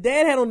dad. The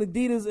dad had on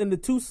Adidas and the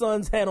two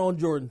sons had on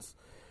Jordans.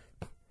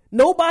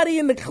 Nobody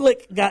in the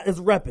clique is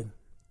repping.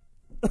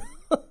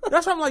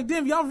 That's why I'm like,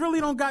 damn, y'all really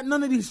don't got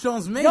none of these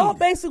shows made. Y'all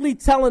basically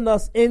telling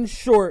us, in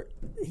short,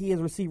 he has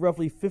received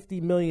roughly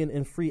 $50 million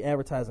in free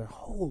advertising.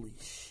 Holy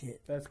shit.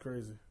 That's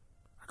crazy.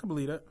 I can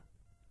believe that.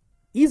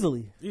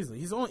 Easily.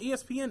 He's on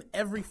ESPN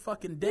every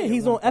fucking day. Yeah,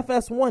 he's on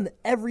FS1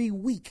 every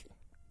week,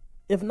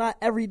 if not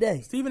every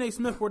day. Stephen A.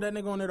 Smith brought that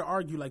nigga on there to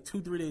argue like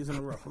 2-3 days in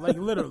a row. Like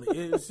literally.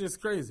 It's just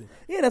crazy.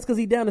 Yeah, that's because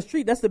he down the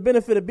street. That's the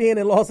benefit of being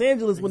in Los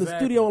Angeles when the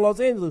Exactly. studio in Los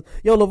Angeles.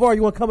 Yo, LeVar,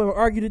 you want to come and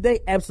argue today?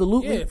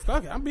 Absolutely. Yeah,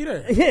 fuck it. I'll be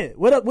there. Yeah.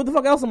 What the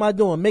fuck else am I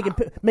doing?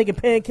 Making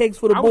pancakes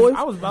for the boys?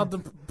 I was about to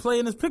play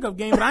in this pickup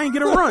game, but I ain't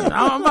get a run.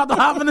 I'm about to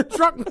hop in the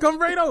truck and come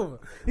right over.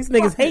 These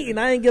niggas hating.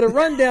 I ain't get a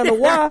run down the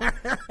why.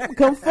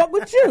 Come fuck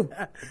with you.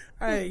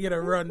 I ain't get a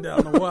run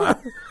down the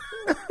wire.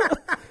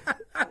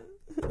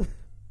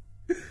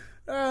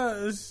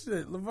 Oh,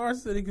 shit. LeVar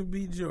said he could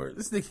beat George.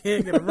 This nigga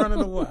ain't gonna run in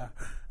the wire.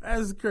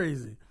 That's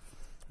crazy.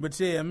 But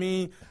yeah, I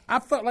mean, I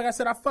fuck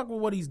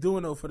with what he's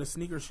doing though for the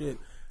sneaker shit.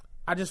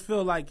 I just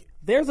feel like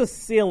There's a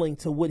ceiling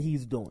to what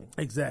he's doing.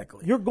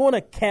 exactly. You're going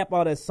to cap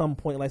out at some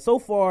point. Like so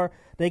far,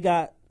 they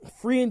got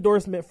free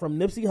endorsement from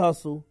Nipsey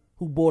Hussle,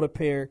 who bought a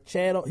pair.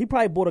 Chad, he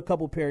probably bought a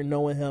couple pair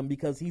knowing him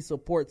because he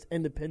supports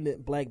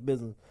independent black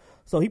business.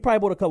 So he probably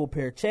bought a couple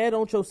pair. Chad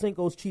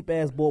Ochocinco's cheap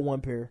ass bought one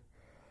pair.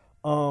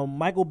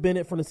 Michael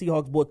Bennett from the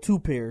Seahawks bought 2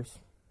 pairs.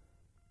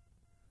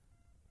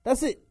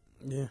 That's it.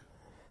 Yeah.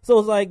 So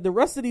it's like the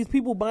rest of these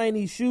people buying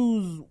these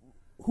shoes,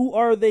 who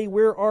are they?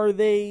 Where are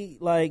they?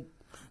 Like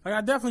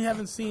I definitely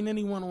haven't seen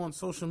anyone on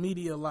social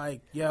media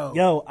like,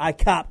 yo, I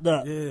copped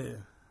up. yeah,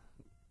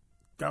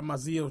 got my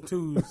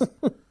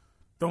ZO2s.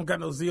 Don't got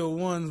no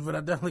ZO1s, but I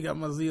definitely got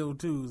my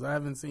ZO2s. I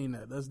haven't seen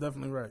that. That's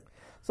definitely right.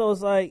 So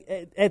it's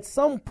like at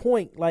some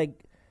point,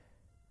 like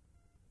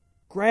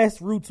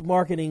grassroots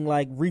marketing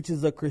like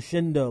reaches a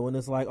crescendo, and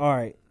it's like, all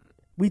right,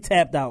 we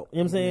tapped out. You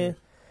know what I'm saying?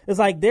 It's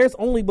like there's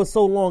only but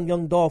so long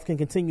Young Dolph can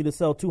continue to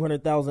sell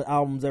 200,000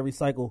 albums every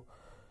cycle.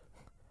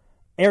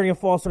 Arian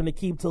Foster and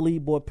Aqib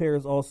Talib bought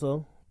pairs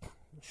also.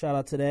 Shout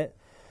out to that.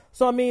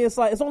 So I mean, it's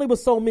like it's only but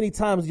so many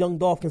times Young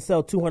Dolph can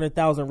sell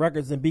 200,000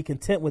 records and be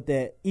content with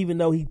that, even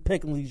though he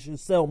technically should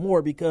sell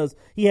more because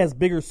he has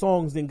bigger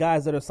songs than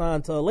guys that are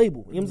signed to a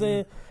label. You know what I'm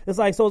saying? It's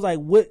like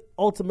what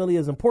ultimately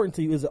is important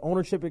to you? Is it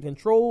ownership and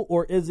control,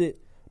 or is it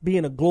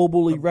being a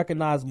globally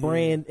recognized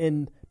brand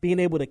and being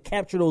able to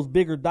capture those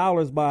bigger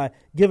dollars by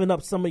giving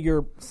up some of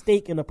your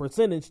stake in a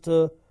percentage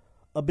to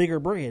a bigger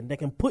brand that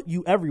can put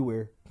you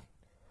everywhere?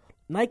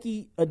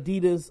 Nike,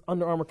 Adidas,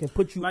 Under Armour can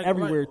put you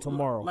everywhere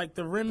tomorrow. Like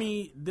the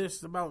Remy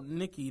dish about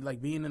Nicki, like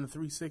being in the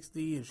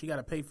 360 and she got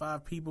to pay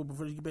 5 people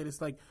before she can pay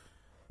this. Like,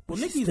 well,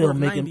 Nicki's worth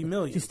 $90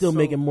 million. She's still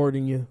making more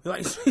than you.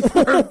 Like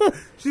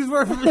she's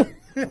worth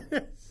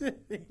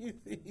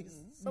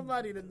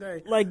somebody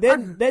today. Like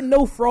that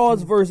no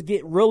frauds verse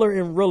get realer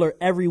and realer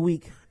every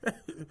week.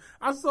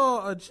 I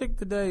saw a chick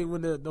today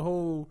when the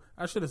whole,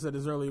 I should have said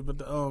this earlier, but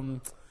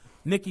the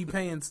Nicki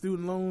paying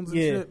student loans and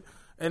shit.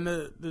 And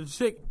the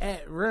chick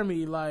at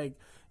Remy like,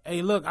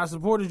 hey, look, I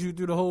supported you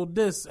through the whole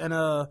diss, and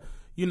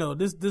you know,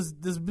 this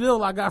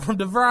bill I got from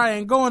DeVry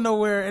ain't going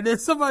nowhere. And then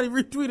somebody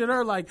retweeted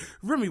her like,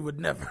 Remy would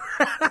never.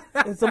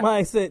 And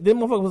somebody said, them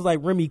motherfuckers was like,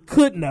 Remy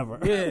could never.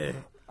 Yeah.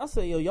 I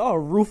said, yo, y'all are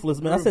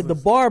ruthless, man. I said, the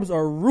Barbs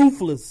are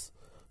ruthless.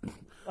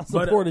 I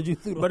supported you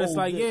through the whole But it's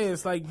like, diss.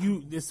 it's like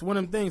it's one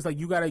of them things, like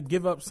you got to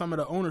give up some of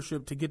the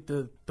ownership to get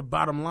the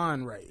bottom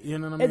line right. You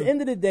know what I mean? At the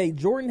end of the day,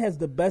 Jordan has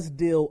the best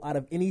deal out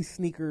of any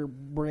sneaker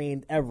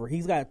brand ever.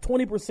 He's got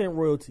 20%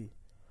 royalty.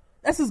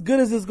 That's as good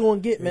as it's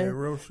going to get, man.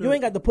 real shit. You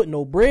ain't got to put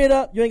no bread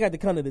up. You ain't got to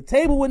come to the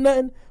table with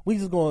nothing. We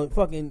just going to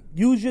fucking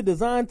use your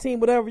design team,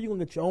 whatever. You going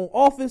to get your own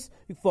office.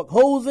 You fuck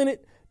holes in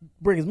it.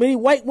 Bring as many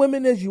white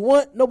women as you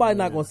want. Nobody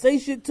not going to say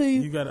shit to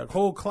you. You got a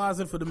whole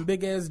closet for them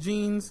big ass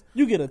jeans.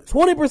 You get a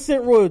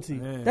 20% royalty.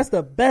 Man. That's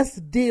the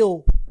best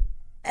deal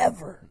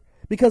ever.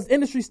 Because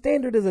industry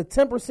standard is a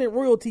 10%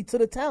 royalty to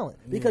the talent.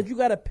 Because you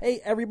got to pay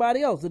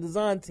everybody else, the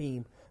design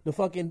team, the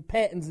fucking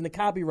patents and the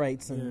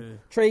copyrights and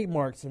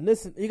trademarks and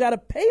this. You got to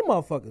pay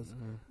motherfuckers.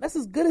 That's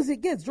as good as it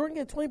gets. Jordan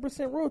get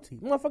 20% royalty.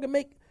 Motherfucker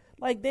make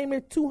like damn near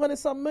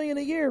 200-something million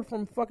a year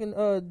from fucking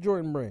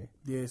Jordan brand.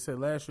 Yeah, it said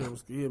last year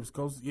it was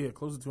close to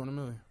 200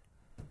 million.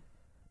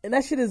 And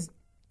that shit is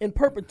in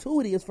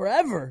perpetuity. It's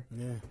forever.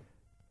 Yeah.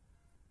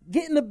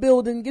 Get in the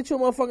building, get your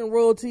motherfucking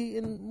royalty,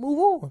 and move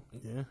on.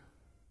 Yeah.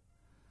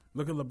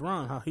 Look at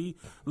LeBron.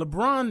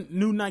 LeBron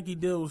knew Nike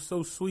deal was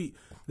so sweet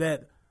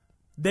that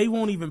they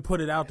won't even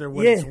put it out there.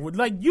 What Yeah. it's,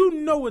 like, you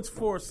know, it's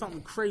for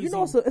something crazy. You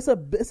know,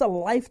 it's a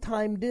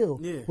lifetime deal.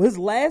 Yeah. His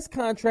last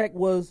contract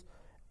was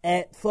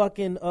at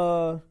fucking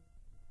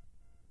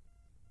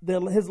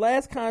his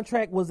last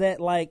contract was at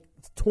like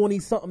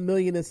 20-something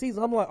million a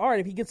season. I'm like, all right,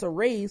 if he gets a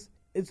raise,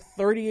 it's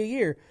 30 a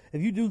year.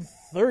 If you do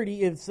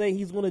 30, if say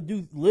he's going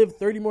to live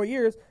 30 more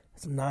years,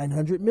 it's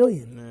 900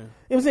 million. You know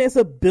what I'm saying? It's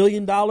 $1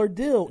 billion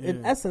deal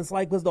in essence.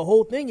 Like, because the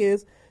whole thing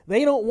is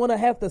they don't want to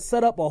have to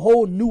set up a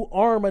whole new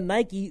arm of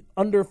Nike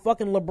under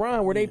fucking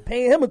LeBron where they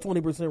pay him a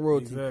 20%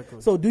 royalty.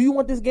 Exactly. So do you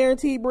want this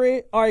guaranteed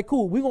bread? All right,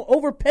 cool. We're going to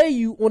overpay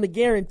you on the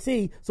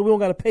guarantee so we don't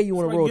got to pay you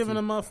on a like royalty. giving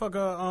a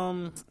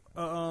motherfucker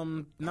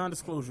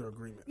non-disclosure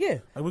agreement. Yeah.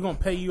 Like, we're going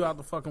to pay you out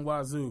the fucking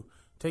wazoo.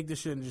 Take this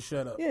shit and just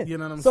shut up. Yeah. You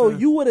know what I'm so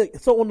saying?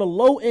 So on the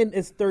low end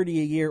it's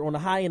 30 a year, on the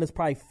high end it's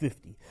probably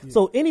 50. Yeah.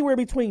 So anywhere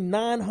between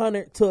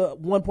 900 to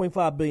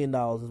 1.5 billion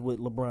dollars is what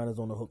LeBron is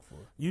on the hook for.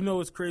 You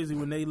know, it's crazy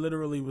when they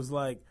literally was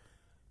like,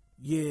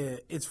 yeah,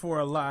 it's for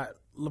a lot.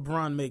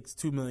 LeBron makes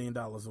 $2 million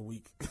a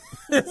week.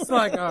 It's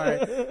like, all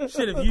right,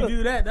 shit, if you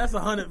do that, that's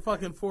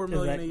 $4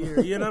 million a year.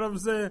 You know what I'm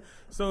saying?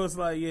 So it's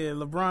like, yeah,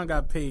 LeBron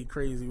got paid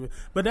crazy.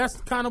 But that's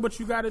kind of what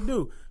you got to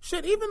do.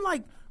 Shit, even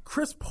like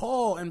Chris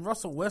Paul and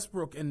Russell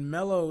Westbrook and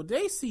Melo,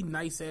 they see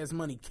nice-ass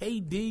money.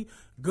 KD,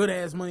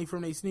 good-ass money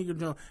from their sneaker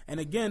joint. And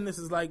again, this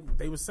is like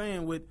they were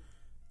saying with,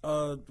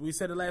 we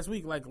said it last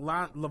week, like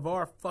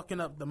LeVar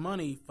fucking up the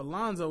money for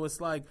Lonzo.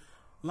 It's like,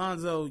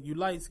 Lonzo, you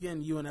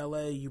light-skinned, you in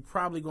L.A., you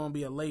probably going to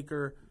be a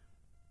Laker.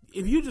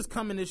 If you just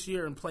come in this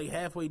year and play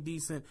halfway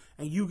decent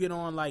and you get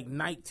on like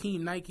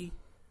Team Nike,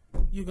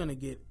 you're going to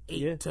get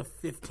 8 to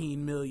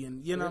 15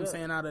 million, you know what I'm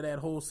saying, out of that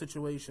whole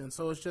situation.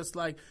 So it's just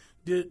like,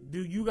 do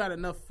you got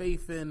enough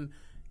faith in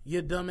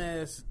your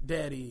dumbass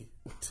daddy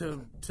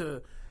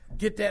to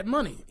get that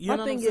money? You know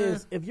My what thing I'm saying?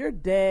 is, if your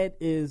dad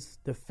is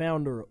the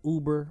founder of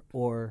Uber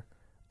or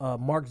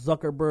Mark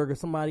Zuckerberg or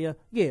somebody else,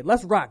 yeah,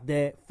 let's rock,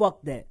 Dad.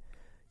 Fuck that.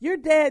 Your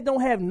dad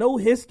don't have no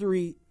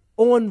history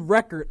on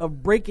record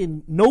of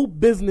breaking no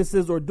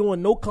businesses or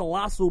doing no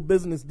colossal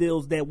business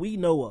deals that we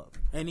know of.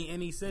 And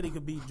he said he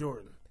could beat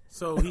Jordan.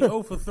 So he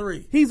 0 for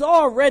 3. He's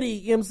already,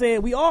 you know what I'm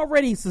saying, we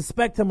already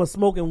suspect him of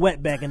smoking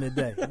wet back in the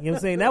day. You know what I'm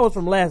saying? That was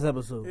from last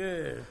episode.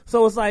 Yeah.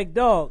 So it's like,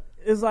 dog,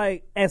 it's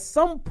like at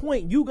some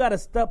point you got to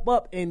step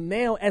up, and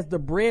now as the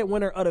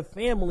breadwinner of the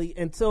family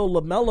until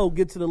LaMelo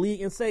gets to the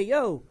league and say,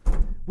 yo,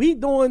 we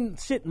doing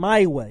shit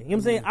my way. You know what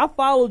I'm saying? I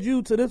followed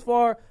you to this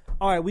far.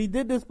 All right, we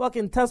did this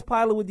fucking test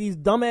pilot with these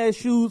dumbass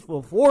shoes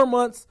for 4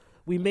 months.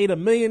 We made $1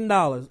 million.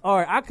 All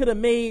right, I could have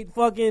made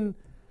fucking...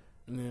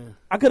 Yeah.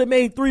 I could have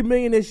made $3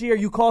 million this year.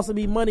 You costing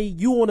me money.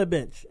 You on the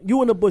bench.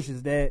 You in the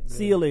bushes, Dad. Yeah.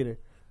 See you later.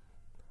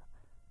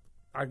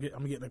 I'm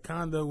getting a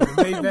condo with a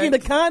Maybach. I'm getting a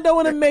condo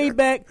and a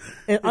Maybach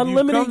and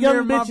unlimited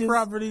young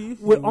bitches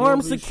with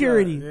armed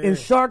security and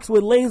sharks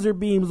with laser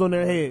beams on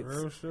their heads.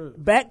 Real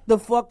shit. Back the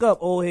fuck up,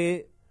 old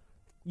head.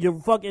 You're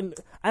fucking,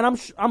 and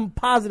I'm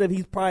positive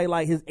he's probably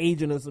like his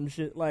agent or some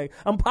shit. Like,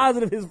 I'm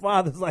positive his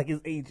father's like his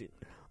agent.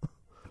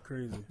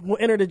 Crazy. We'll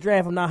enter the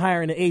draft. I'm not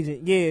hiring an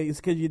agent. Yeah, it's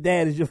because your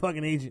dad is your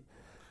fucking agent.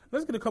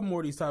 Let's get a couple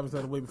more of these topics out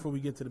of the way before we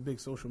get to the big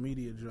social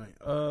media joint.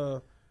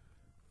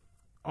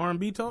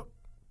 R&B talk?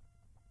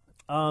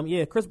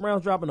 Yeah, Chris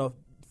Brown's dropping a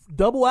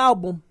double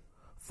album,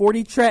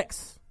 40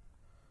 tracks.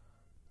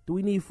 Do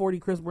we need 40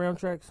 Chris Brown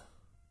tracks?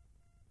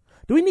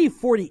 Do we need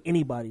 40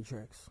 anybody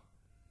tracks?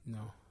 No.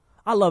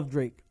 I love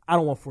Drake. I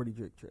don't want 40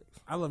 Drake tracks.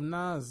 I love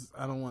Nas.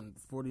 I don't want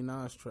 40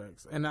 Nas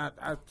tracks. And I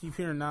keep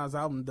hearing Nas'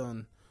 album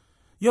done.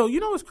 Yo,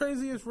 you know what's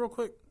crazy is, real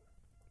quick?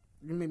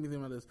 You made me think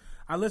about this.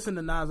 I listened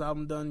to Nas'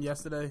 album done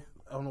yesterday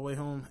on the way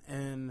home,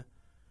 and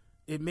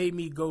it made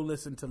me go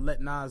listen to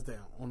Let Nas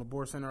Down on the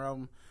Board Center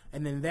album.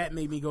 And then that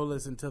made me go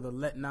listen to the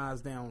Let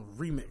Nas Down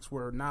remix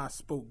where Nas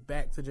spoke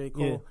back to J.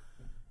 Cole.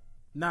 Yeah.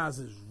 Nas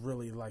is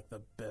really like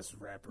the best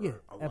rapper. Yeah,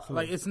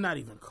 absolutely. Like, it's not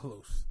even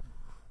close.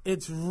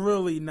 It's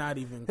really not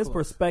even his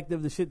close.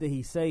 Perspective, the shit that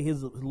he say,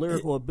 his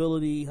lyrical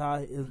ability, how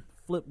his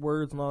flip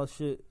words and all that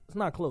shit. It's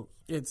not close.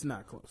 It's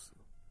not close.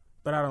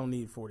 But I don't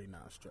need 40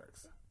 Nas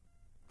tracks.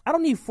 I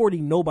don't need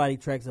 40 nobody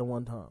tracks at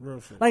one time.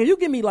 Real shit. Like, if you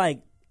give me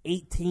like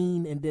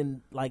 18 and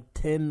then like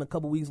 10 a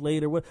couple weeks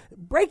later,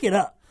 break it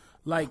up.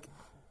 Like,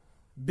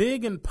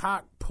 Big and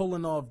Pac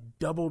pulling off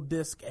double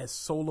disc as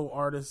solo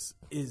artists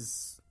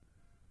is,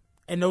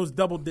 and those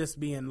double discs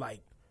being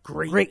like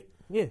great.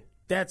 Yeah.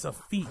 That's a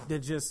feat that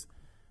just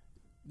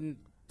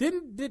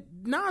did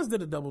Nas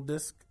did a double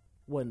disc.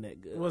 Wasn't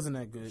that good. Wasn't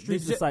that good.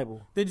 Street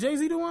Disciple. Did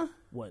Jay-Z do one?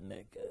 Wasn't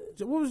that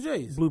good. What was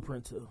Jay's?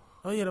 Blueprint 2.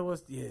 Oh yeah, that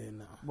was, yeah,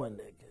 no. Wasn't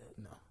that good.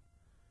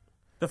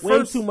 No.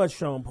 Way too much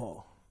Sean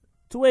Paul.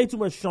 Way too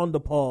much Sean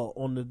DePaul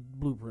on the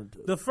Blueprint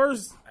 2. The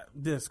first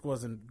disc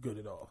wasn't good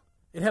at all.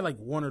 It had like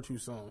 1 or 2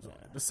 songs on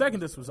it. The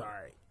second disc was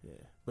alright. Yeah.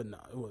 But no,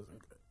 it wasn't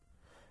good.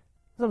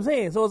 That's what I'm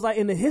saying. So it's like,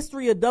 in the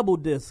history of double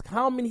disc,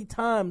 how many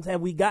times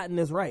have we gotten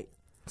this right?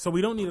 So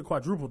we don't need a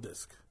quadruple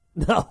disc.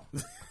 No.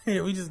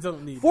 Yeah, we just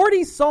don't need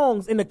 40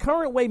 songs. In the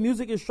current way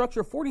music is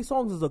structured, 40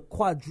 songs is a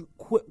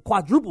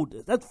quadruple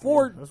disc. That's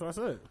 4. Yeah, that's what I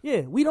said.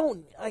 Yeah, we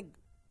don't, like,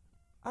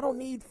 I don't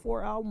need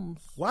 4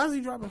 albums. Why is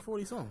he dropping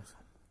 40 songs?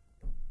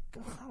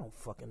 I don't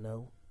fucking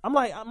know. I'm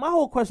like, my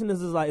whole question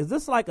is like, is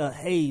this like a,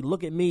 hey,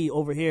 look at me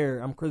over here,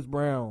 I'm Chris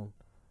Brown,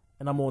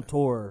 and I'm on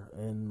tour,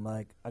 and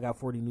like, I got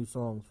 40 new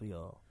songs for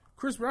y'all.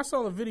 Chris, I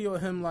saw a video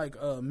of him like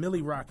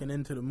Millie rocking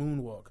into the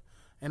moonwalk,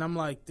 and I'm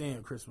like,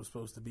 damn, Chris was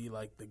supposed to be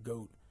like the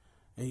GOAT,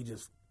 and he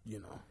just,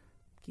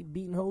 keep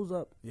beating hoes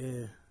up.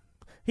 Yeah.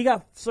 He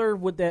got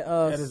served with that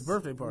at his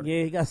birthday party.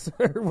 Yeah, he got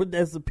served with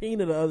that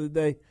subpoena the other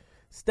day.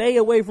 Stay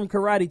away from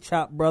Karate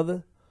Chop,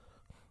 brother.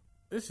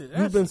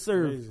 You've been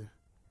served.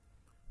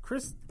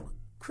 Crazy.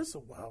 Chris a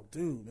wild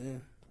dude,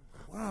 man.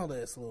 Wild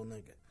ass little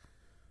nigga.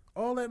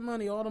 All that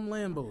money, all them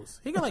Lambos.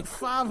 He got like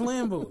 5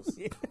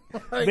 Lambos.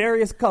 Like,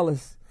 various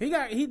colors.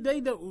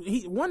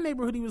 One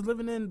neighborhood he was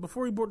living in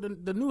before he bought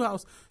the new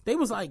house, they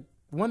was like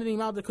wanting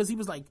him out there because he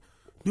was like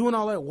doing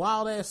all that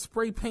wild ass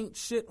spray paint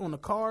shit on the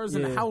cars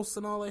and the house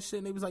and all that shit.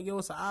 And they was like, yo,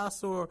 it's an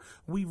eyesore.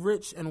 We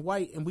rich and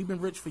white and we've been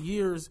rich for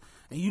years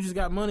and you just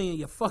got money and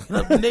you're fucking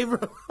up the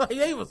neighborhood. Like,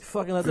 they was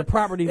fucking up the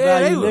property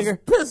value, they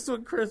nigga. was pissed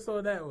with Chris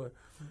on that one.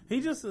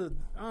 He just the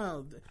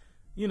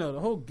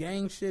whole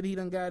gang shit he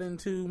done got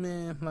into,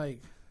 man.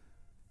 Like,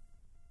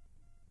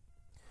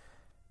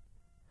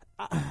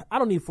 I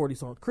don't need 40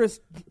 songs. Chris,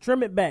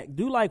 trim it back.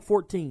 Do like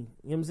 14. You know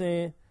what I'm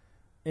saying?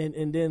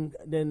 And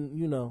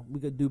then we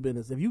could do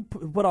business. If you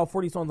put out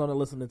 40 songs, I'm not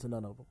listening to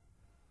none of them.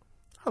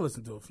 I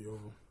listen to a few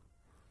of them.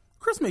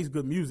 Chris makes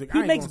good music.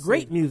 He makes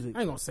great music.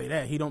 I ain't gonna say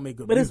that. He don't make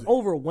good music. But it's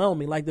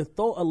overwhelming. Like, the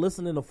thought of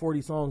listening to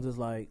 40 songs is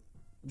like,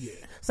 yeah.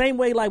 Same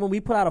way, like, when we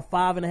put out a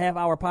 5.5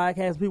 hour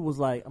podcast, people was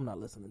like, I'm not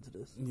listening to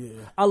this. Yeah.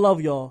 I love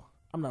y'all.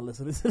 I'm not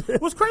listening to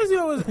this. What's crazy,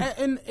 though, is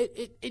and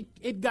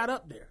it got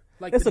up there.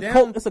 Like, it's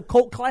a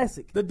cult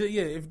classic.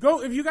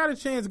 If you got a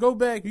chance, go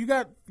back. You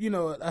got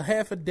a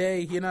half a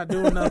day. You're not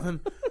doing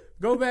nothing.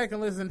 Go back and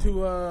listen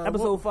to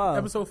episode 5.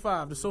 Episode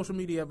 5, the social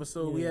media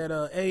episode. Yeah. We had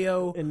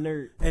AO and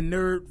Nerd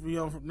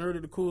from Nerd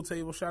at the Cool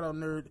Table. Shout out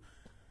Nerd.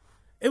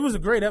 It was a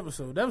great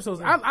episode.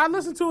 I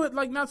listened to it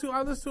I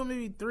listened to it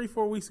maybe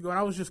 3-4 weeks ago, and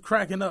I was just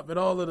cracking up at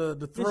all of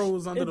the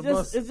throws under the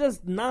bus. It's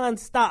just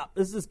nonstop.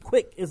 It's just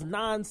quick. It's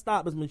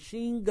nonstop. It's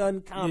machine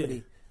gun comedy.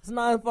 Yeah. It's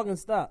non-fucking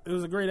stop. It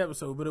was a great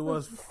episode, but it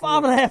was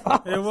 5.5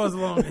 hours. It was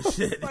long as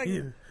shit.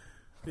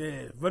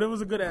 Yeah, but it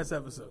was a good ass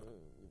episode.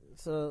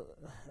 So,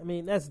 I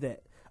mean, that's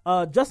that.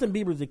 Justin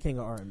Bieber's the king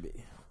of R&B.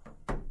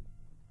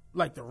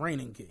 Like the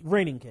reigning king.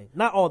 Reigning king.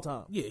 Not all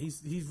time. Yeah,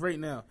 he's right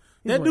now.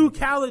 That new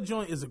Khaled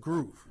joint is a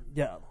groove.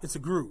 Yeah. It's a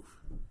groove.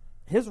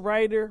 His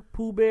writer,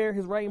 Pooh Bear,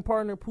 his writing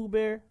partner, Pooh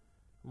Bear,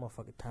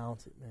 motherfucking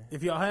talented, man.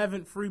 If y'all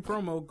haven't, free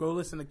promo, go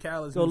listen to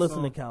Khaled's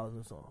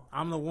new song.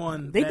 I'm the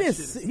one.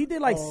 He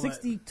did like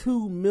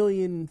 62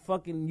 million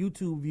fucking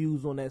YouTube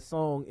views on that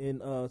song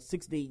in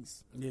 6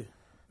 days. Yeah.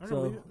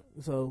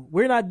 So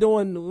we're not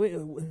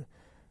doing...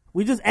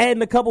 We just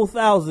adding a couple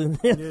thousand,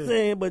 you know what I'm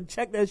saying? But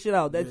check that shit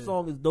out. That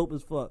song is dope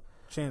as fuck.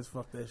 Chance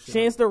fuck that shit.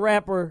 Chance the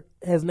Rapper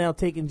has now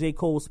taken J.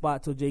 Cole's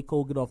spot till J.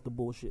 Cole get off the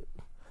bullshit.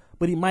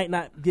 But he might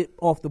not get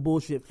off the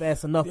bullshit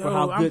fast enough for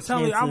how good Chance is. I'm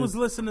telling you, I was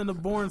listening to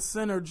Born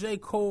Sinner. J.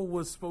 Cole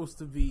was supposed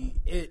to be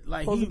it.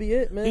 Like, supposed to be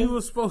it, man. He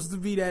was supposed to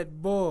be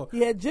that boy.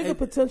 He had jigger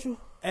potential.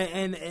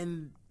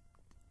 And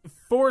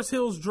Forest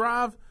Hills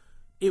Drive,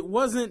 it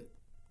was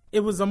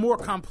a more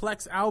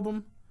complex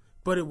album,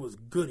 but it was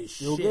good as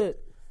shit. Good.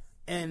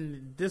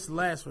 And this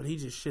last one, he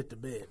just shit the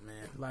bed,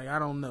 man. Like, I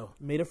don't know.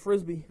 Made a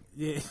frisbee.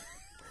 Yeah.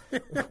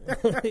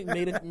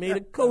 made a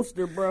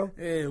coaster, bro.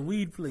 Yeah,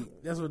 weed fleet.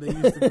 That's what they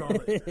used to call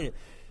it.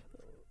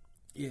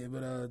 Yeah,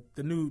 but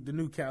the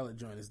new Khaled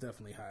joint is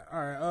definitely hot.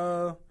 All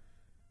right,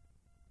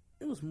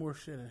 it was more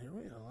shit in here.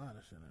 We had a lot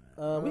of shit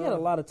in here. We had a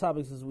lot of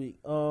topics this week.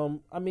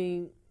 I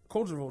mean,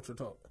 Culture Vulture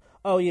talk.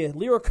 Oh yeah,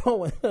 Leroy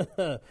Cohen.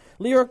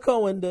 Leroy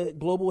Cohen, the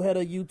global head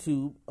of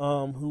YouTube,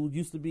 who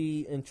used to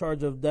be in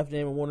charge of Def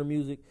Jam and Warner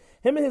Music.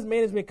 Him and his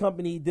management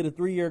company did a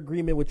 3-year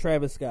agreement with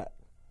Travis Scott.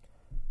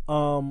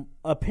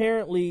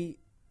 Apparently,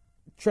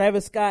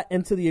 Travis Scott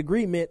into the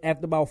agreement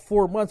after about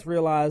 4 months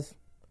realized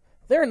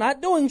they're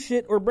not doing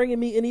shit or bringing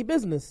me any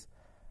business.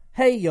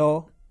 Hey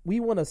y'all, we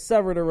want to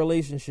sever the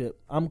relationship.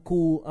 I'm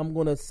cool. I'm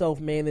going to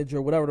self-manage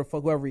or whatever the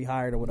fuck, whoever he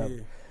hired or whatever.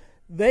 Yeah.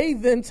 They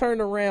then turned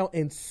around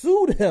and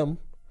sued him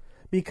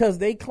because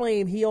they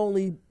claim they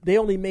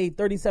only made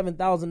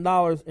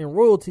 $37,000 in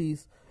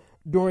royalties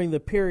during the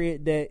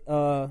period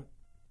that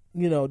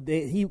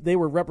they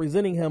were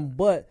representing him,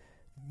 but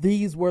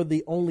these were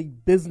the only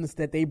business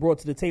that they brought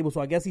to the table.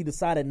 So I guess he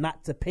decided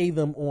not to pay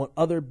them on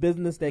other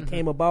business that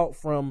came about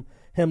from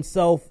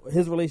himself,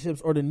 his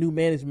relationships, or the new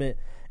management,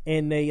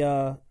 and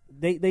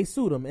they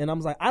sued him. And I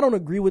was like, I don't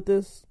agree with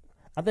this.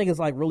 I think it's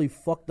like really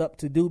fucked up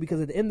to do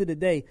because at the end of the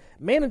day,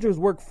 managers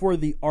work for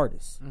the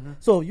artists. Mm-hmm.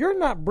 So if you're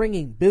not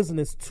bringing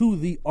business to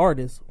the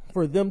artist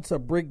for them to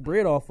break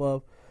bread off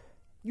of,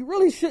 you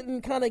really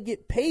shouldn't kind of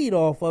get paid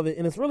off of it.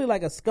 And it's really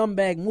like a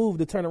scumbag move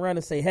to turn around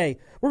and say, hey,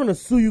 we're going to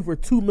sue you for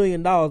 $2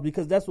 million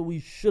because that's what we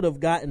should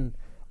have gotten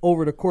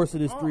over the course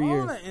of this 3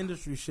 years. All that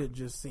industry shit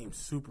just seems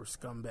super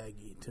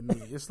scumbaggy to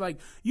me. It's like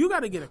you got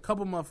to get a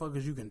couple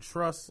motherfuckers you can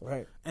trust,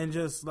 right? And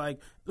just like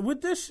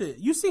with this shit,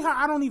 you see how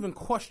I don't even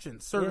question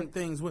certain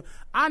things.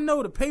 I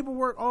know the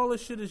paperwork, all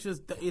this shit is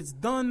just it's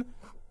done.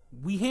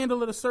 We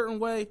handle it a certain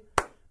way.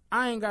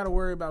 I ain't got to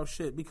worry about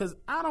shit because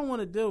I don't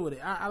want to deal with it.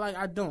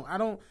 I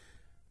don't.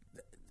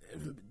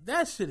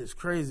 That shit is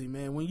crazy,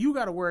 man. When you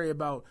got to worry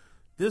about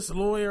this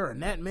lawyer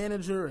and that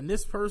manager and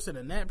this person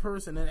and that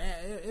person, and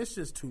it's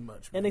just too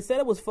much, man. And they said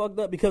it was fucked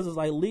up because it's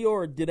like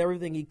Lior did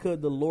everything he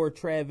could to lure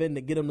Trav in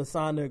to get him to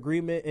sign the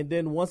agreement, and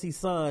then once he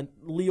signed,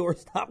 Lior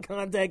stopped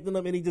contacting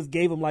him and he just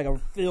gave him like a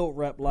field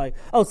rep, like,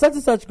 oh, such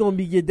and such gonna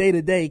be your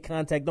day-to-day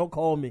contact, don't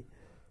call me.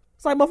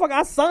 It's like, motherfucker,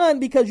 I signed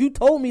because you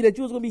told me that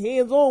you was going to be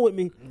hands-on with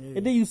me,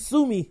 and then you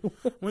sue me.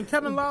 When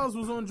Kevin Lyles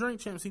was on Drink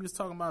Champs, he was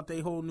talking about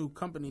their whole new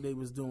company they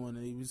was doing,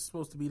 and he was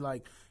supposed to be,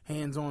 like,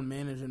 hands-on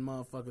managing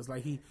motherfuckers.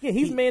 Like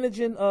he's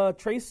managing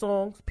Trey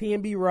Songz,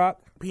 PNB Rock.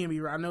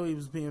 PNB Rock. I know he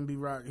was PNB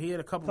Rock. He had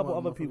a couple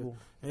other people.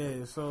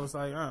 Yeah, so it's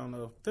like, I don't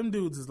know. Them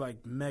dudes is,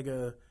 like,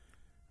 mega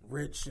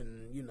rich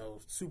and, you know,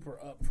 super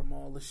up from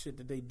all the shit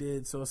that they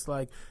did. So it's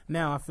like,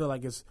 now I feel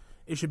like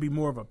it should be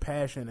more of a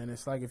passion, and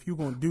it's like if you're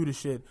gonna do the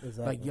shit,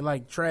 like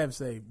Trav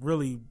say,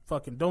 really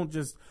fucking don't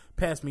just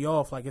pass me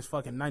off like it's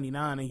fucking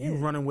 99 and you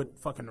running with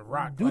fucking The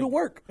Rock. Do the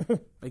work.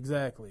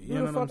 Exactly.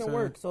 Do the fucking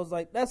work. So it's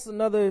like that's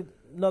another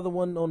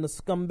one on the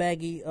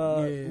scumbaggy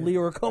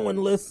Lior Cohen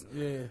list.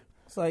 Yeah.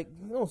 It's like,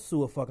 don't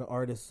sue a fucking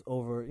artist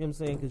over, you know what I'm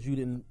saying, because you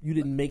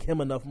didn't make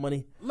him enough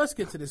money. Let's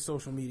get to this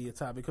social media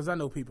topic because I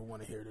know people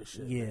want to hear this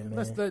shit. Yeah,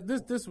 man.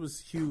 This was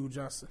huge.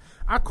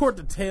 I caught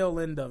the tail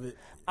end of it.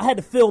 I had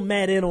to fill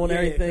Matt in on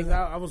everything.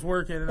 I was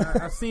working and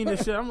I seen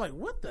this shit. I'm like,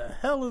 what the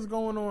hell is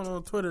going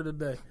on Twitter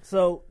today?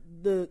 So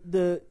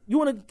the you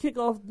want to kick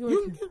off?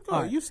 You go.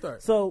 Right. You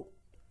start. So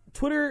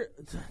Twitter,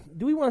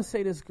 do we want to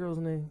say this girl's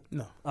name?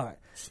 No. All right.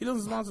 She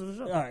doesn't sponsor the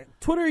show. All right.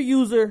 Twitter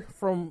user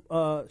from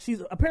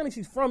she's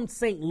from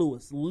St.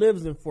 Louis,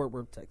 lives in Fort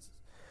Worth, Texas.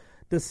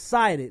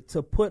 Decided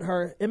to put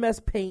her MS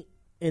Paint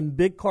and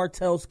Big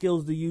Cartel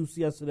skills to use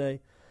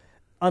yesterday,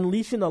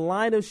 unleashing a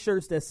line of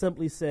shirts that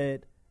simply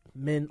said,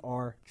 "Men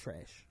are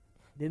trash."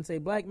 Didn't say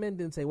black men,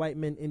 didn't say white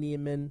men,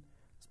 Indian men,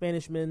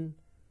 Spanish men.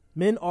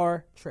 Men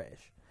are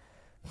trash.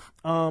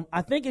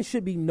 I think it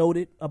should be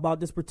noted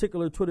about this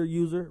particular Twitter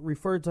user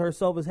referred to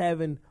herself as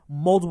having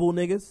multiple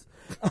niggas.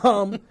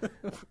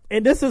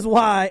 And this is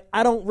why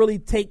I don't really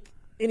take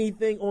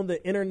anything on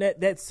the internet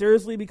that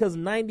seriously, because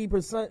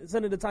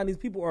 90% of the time these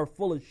people are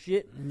full of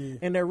shit,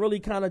 and they're really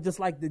kind of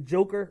just like the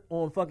Joker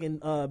on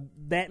fucking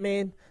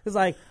Batman. It's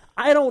like,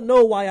 I don't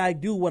know why I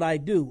do what I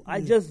do. I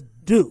just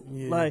do.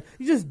 Like,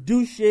 you just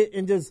do shit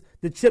and just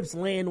the chips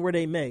land where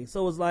they may.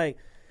 So it's like,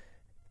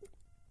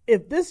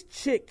 if this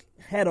chick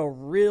had a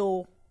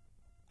real,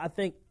 I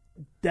think,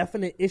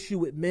 definite issue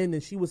with men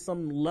and she was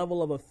some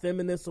level of a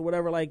feminist or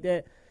whatever like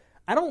that,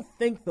 I don't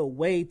think the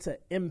way to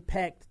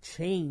impact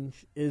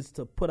change is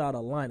to put out a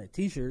line of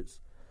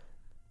T-shirts.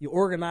 You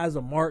organize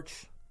a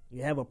march,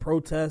 you have a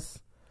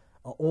protest,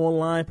 an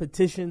online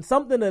petition,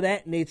 something of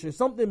that nature,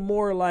 something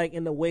more like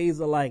in the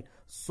ways of like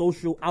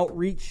social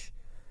outreach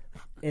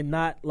and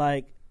not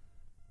like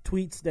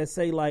tweets that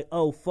say like,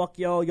 oh, fuck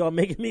y'all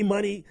making me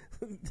money.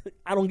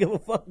 I don't give a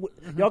fuck.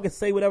 Y'all can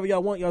say whatever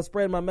y'all want. Y'all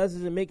spreading my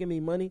message and making me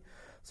money.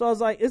 So I was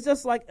like, it's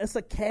just like, it's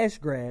a cash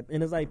grab.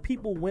 And it's like,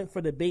 people went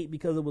for the bait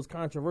because it was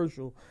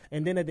controversial.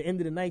 And then at the end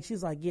of the night,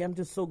 she's like, yeah, I'm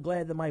just so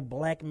glad that my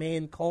black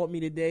man called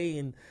me today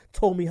and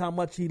told me how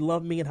much he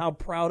loved me and how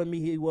proud of me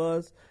he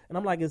was. And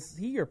I'm like, is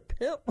he your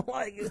pimp?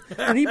 Like,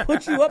 did he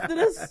put you up to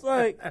this?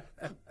 Like,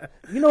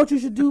 you know what you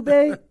should do,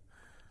 babe?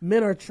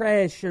 Men are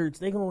trash shirts.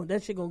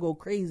 That shit gonna go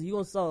crazy. You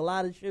gonna sell a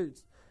lot of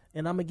shirts,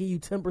 and I'm gonna give you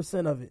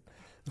 10% of it.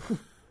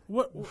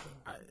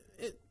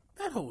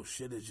 That whole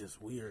shit is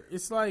just weird.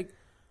 It's like,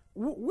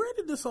 where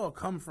did this all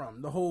come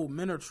from? The whole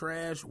men are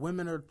trash,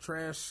 women are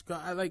trash.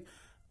 I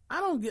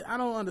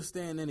don't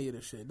understand any of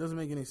this shit. It doesn't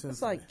make any sense.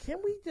 It's like, can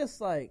we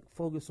just like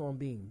focus on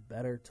being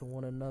better to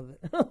one another?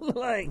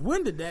 Like,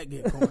 when did that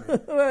get corny?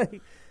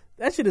 Like,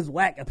 that shit is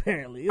whack.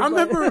 Apparently, I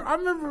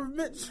remember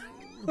Mitch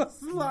was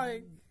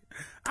like,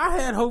 I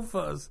had hope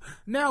for us.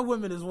 Now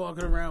women is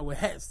walking around with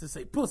hats to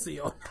say pussy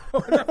on.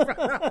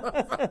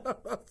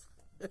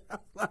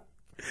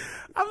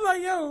 I'm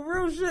like, yo,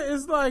 real shit.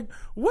 It's like,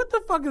 what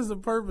the fuck is the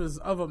purpose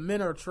of a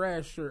men are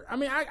trash shirt? I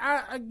mean,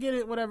 I get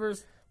it, whatever.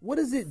 What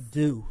does it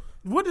do?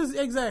 What do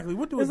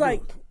it do? It's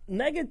like,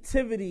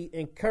 negativity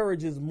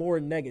encourages more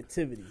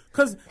negativity.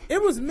 Because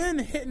it was men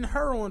hitting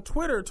her on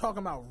Twitter talking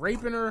about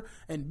raping her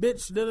and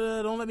bitch,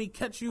 don't let me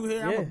catch you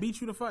here. I'm going to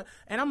beat you to fight.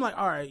 And I'm like,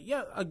 all right,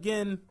 yeah,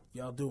 again,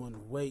 y'all doing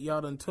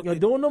y'all done took You're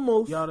doing the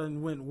most. Y'all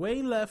done went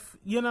way left.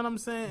 You know what I'm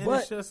saying? And but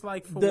it's just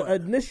like, for the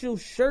initial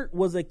shirt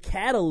was a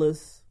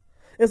catalyst.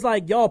 It's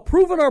like y'all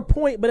proving our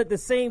point, but at the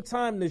same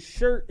time, the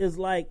shirt is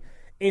like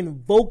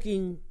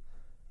invoking.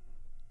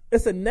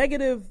 It's a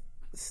negative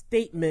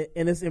statement,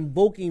 and it's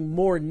invoking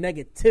more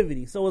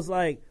negativity. So it's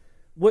like,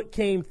 what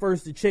came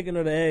first, the chicken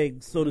or the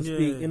egg, so to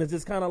speak? And it's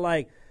just kind of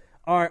like,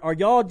 Are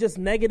y'all just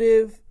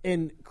negative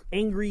and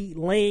angry,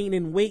 laying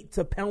in wait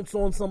to pounce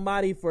on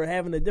somebody for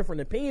having a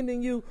different opinion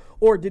than you,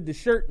 or did the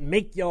shirt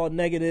make y'all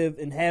negative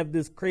and have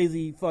this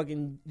crazy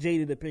fucking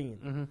jaded opinion?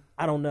 Mm-hmm.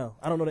 I don't know.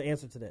 I don't know the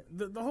answer to that.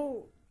 The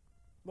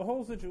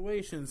whole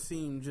situation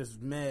seemed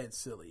just mad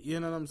silly.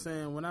 You know what I'm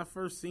saying? When I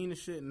first seen the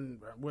shit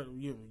and what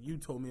you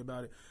told me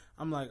about it,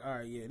 I'm like, all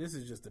right, yeah, this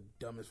is just the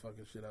dumbest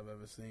fucking shit I've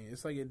ever seen.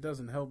 It's like it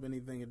doesn't help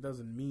anything. It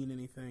doesn't mean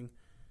anything.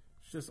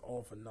 It's just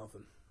all for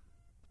nothing.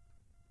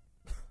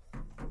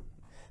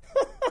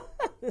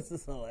 This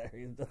is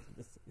hilarious.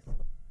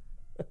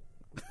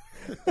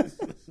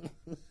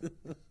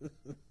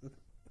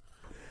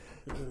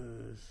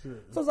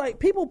 So it's like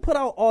people put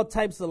out all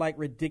types of like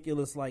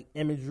ridiculous like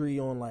imagery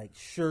on like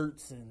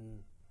shirts and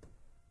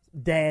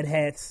dad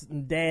hats.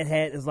 And dad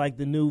hat is like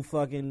the new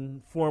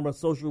fucking form of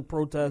social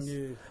protest.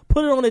 Yeah.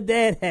 Put it on a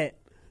dad hat.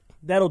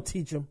 That'll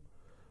teach them.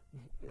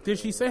 Did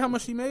she say how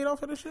much she made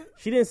off of this shit?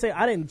 She didn't say.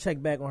 I didn't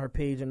check back on her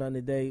page or nothing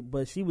today,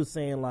 but she was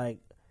saying like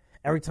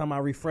every time I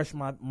refresh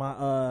my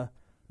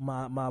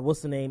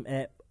what's the name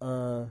app,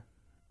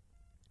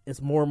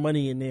 it's more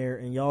money in there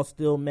and y'all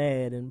still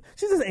mad, and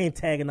she's just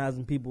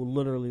antagonizing people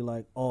literally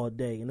like all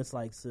day, and it's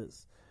like,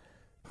 sis,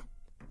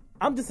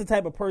 I'm just the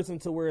type of person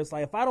to where it's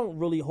like if I don't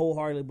really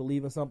wholeheartedly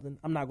believe in something,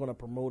 I'm not going to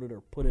promote it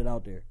or put it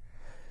out there.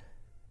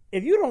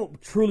 If you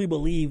don't truly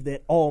believe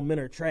that all men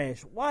are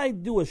trash, why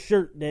do a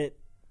shirt that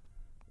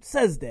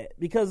says that?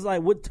 Because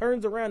like what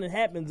turns around and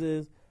happens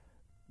is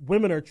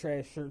women are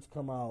trash shirts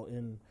come out,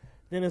 and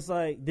then it's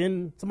like,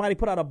 then somebody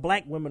put out a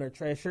black women are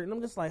trash shirt, and I'm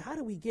just like, how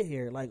did we get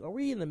here? Like, are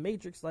we in the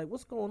Matrix? Like,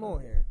 what's going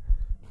on here?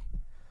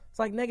 It's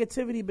like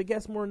negativity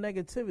begets more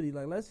negativity.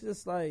 Like, let's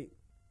just like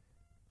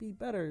be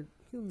better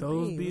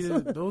human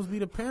beings. Those be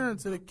the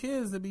parents of the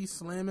kids that be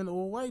slamming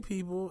old white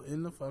people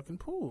in the fucking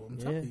pool. I'm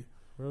telling you,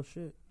 real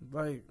shit.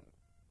 Like,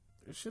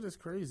 this shit is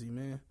crazy,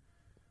 man.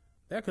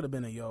 That could have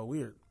been a y'all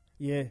weird.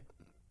 Yeah.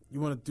 You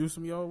want to do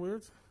some y'all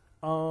weirds?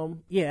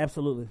 Yeah,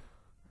 absolutely.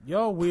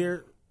 Y'all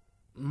weird.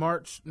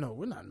 March. No,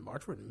 we're not in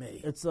March. We're in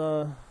May. It's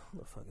what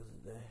the fuck is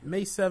it day?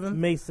 May 7th.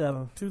 May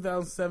 7th.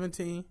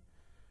 2017.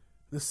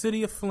 The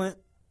city of Flint,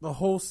 the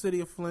whole city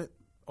of Flint,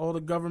 all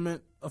the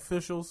government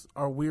officials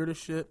are weird as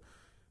shit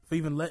for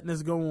even letting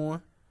this go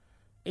on.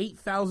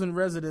 8,000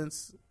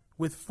 residents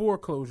with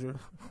foreclosure.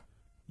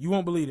 You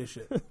won't believe this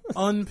shit.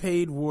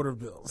 Unpaid water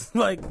bills.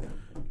 Like,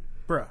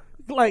 bruh.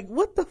 Like,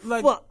 what the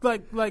fuck?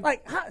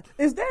 Like, how,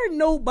 is there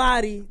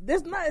nobody?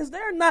 Is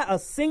there not a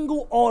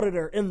single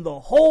auditor in the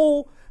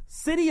whole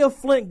city of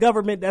Flint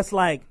government that's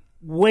like,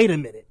 wait a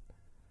minute.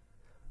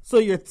 So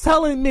you're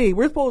telling me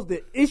we're supposed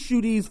to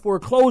issue these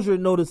foreclosure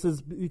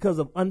notices because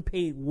of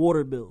unpaid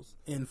water bills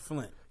in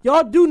Flint?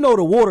 Y'all do know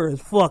the water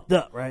is fucked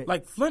up, right?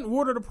 Like, Flint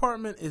Water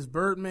Department is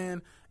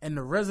Birdman, and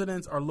the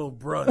residents are Lil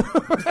Brother.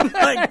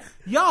 Like,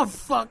 y'all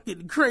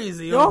fucking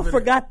crazy. Y'all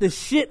forgot the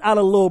shit out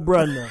of Lil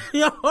Brother.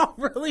 Y'all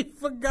really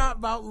forgot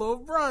about Lil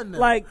Brother.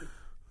 Like,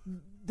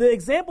 the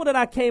example that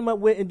I came up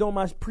with in doing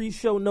my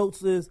pre-show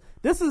notes is,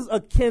 this is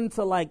akin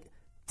to, like,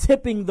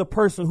 tipping the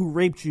person who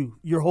raped you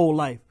your whole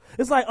life.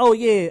 It's like, oh,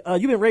 yeah,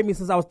 you've been raping me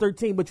since I was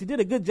 13, but you did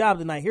a good job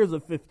tonight. Here's a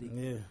 50.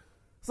 Yeah.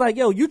 It's like,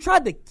 yo, you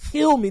tried to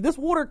kill me. This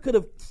water could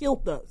have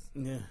killed us.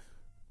 Yeah.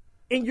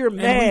 And you're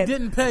mad. And we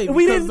didn't pay.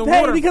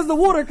 Because the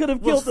water could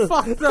have killed us.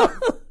 Fucked up.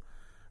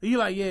 You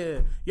like,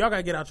 yeah, y'all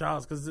gotta get out your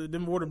house because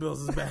them water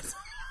bills is bad.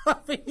 I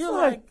mean, you're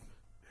like,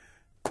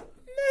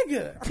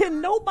 nigga.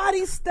 Can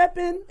nobody step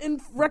in and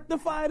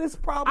rectify this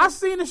problem? I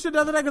seen this shit the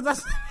other day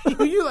because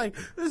you like,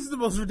 this is the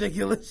most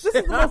ridiculous shit.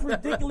 This is the most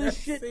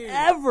ridiculous shit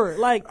ever.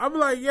 Like, I'm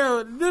like,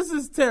 yo, this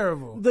is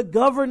terrible. The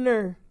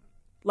governor,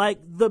 like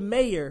the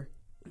mayor,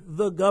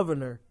 the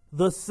governor,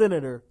 the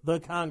senator,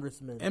 the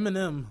congressman,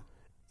 Eminem,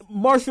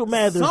 Marshall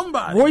Mathers,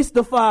 somebody, Royce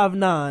the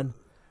 5'9",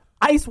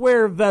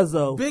 Icewear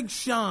Vezo, Big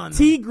Sean,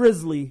 T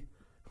Grizzly,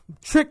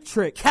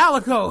 Trick,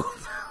 Calico.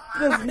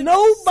 There's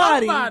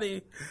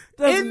nobody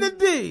in the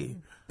D.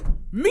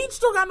 Meech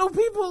still got no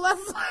people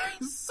left.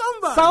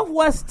 Somebody.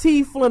 Southwest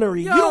T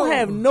Flintery. You don't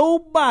have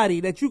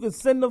nobody that you can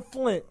send to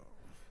Flint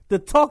to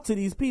talk to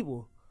these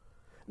people.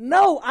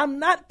 No, I'm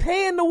not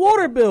paying the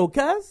water bill,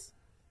 cuz.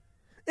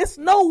 It's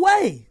no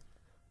way.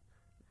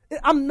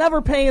 I'm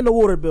never paying the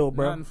water bill,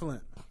 bro. Not in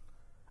Flint.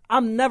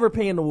 I'm never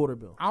paying the water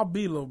bill. I'll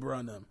be Lil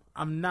Bro them.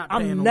 I'm not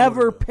paying I'm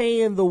never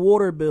paying the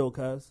water bill,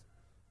 cuz.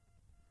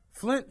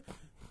 Flint,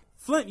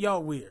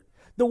 y'all weird.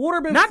 The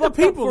water been not fucked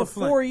the people up of for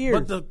Flint, 4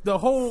 years. but the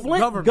whole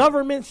Flint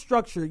government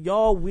structure.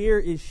 Y'all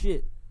weird as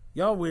shit.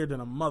 Y'all weird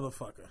than a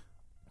motherfucker.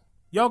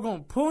 Y'all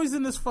gonna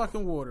poison this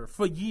fucking water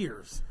for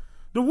years.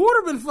 The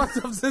water been fucked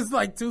up since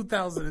like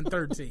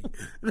 2013.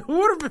 The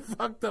water been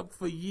fucked up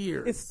for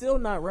years. It's still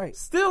not right.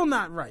 Still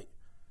not right.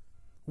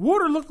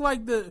 Water looked like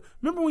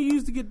remember when you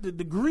used to get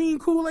the green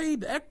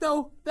Kool-Aid, the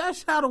Ecto?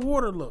 That's how the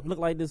water looked. Look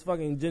like this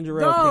fucking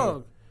ginger ale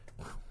dog.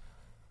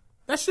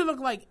 That shit look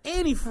like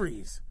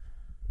antifreeze.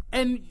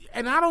 And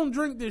I don't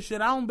drink this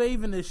shit. I don't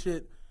bathe in this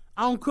shit.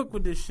 I don't cook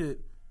with this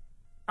shit.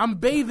 I'm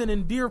bathing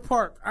in Deer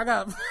Park.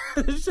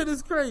 This shit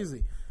is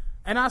crazy.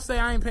 And I say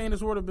I ain't paying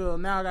this water bill.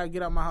 Now I gotta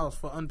get out my house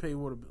for unpaid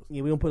water bills.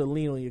 Yeah, we don't put a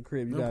lien on your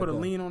crib. You We gotta put go. a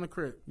lien on the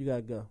crib. You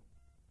gotta go.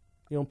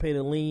 You don't pay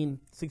the lien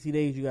 60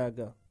 days. You gotta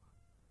go.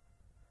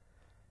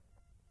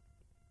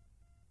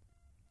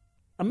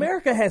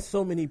 America has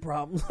so many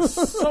problems.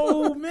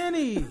 So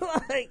many.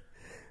 Like,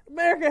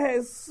 America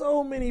has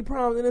so many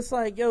problems, and it's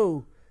like,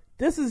 yo,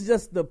 this is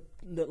just the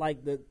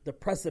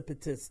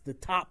precipice, the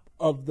top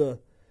of the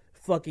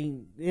fucking, you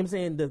know what I'm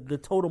saying, the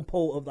totem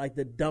pole of like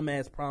the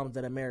dumbass problems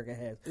that America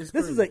has. It's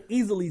This is crazy. an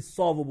easily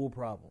solvable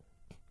problem.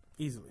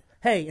 Easily.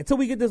 Hey, until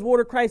we get this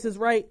water crisis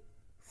right,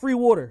 free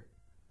water.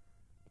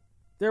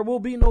 There will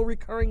be no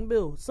recurring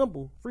bill.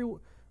 Simple.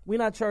 We're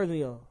not charging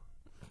y'all.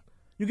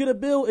 You get a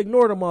bill,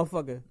 ignore the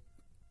motherfucker.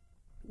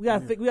 We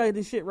gotta get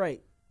this shit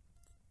right.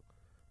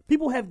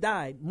 People have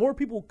died. More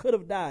people could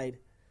have died.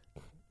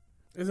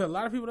 Is there a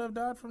lot of people that have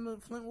died from the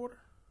Flint water?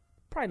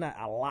 Probably not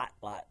a lot,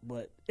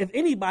 but if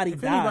anybody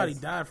If dies, anybody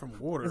died from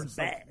water, it's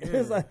bad. yeah.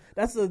 It's like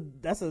that's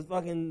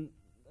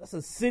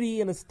a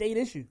city and a state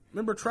issue.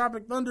 Remember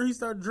Tropic Thunder? He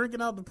started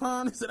drinking out the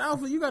pond. He said,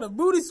 "Alpha, you got a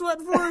booty sweat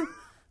for him?"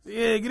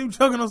 Yeah, get him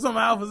chugging on some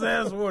of Alpha's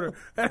ass water.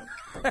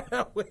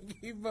 Wake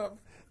him up.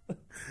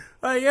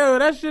 Like, yo,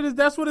 that's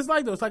what it's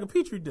like though. It's like a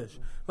petri dish.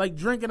 Like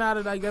drinking out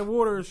of like that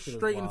water is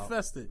straight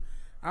infested.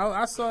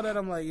 I saw that.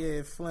 I'm like,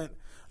 yeah, Flint.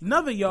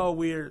 Another y'all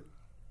weird.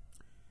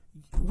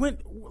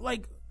 What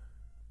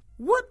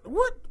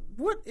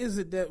is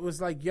it that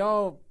was like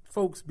y'all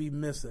folks be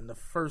missing? The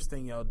first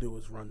thing y'all do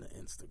is run to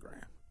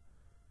Instagram.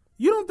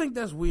 You don't think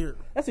that's weird?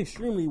 That's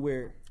extremely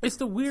weird. It's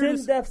the 10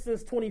 weirdest. deaths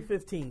since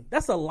 2015.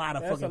 That's a lot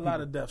of That's fucking a lot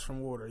people. of deaths from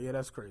water. Yeah,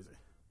 that's crazy.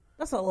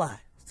 That's a lot.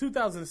 It's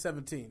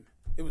 2017.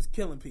 It was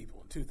killing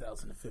people in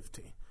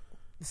 2015.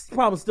 This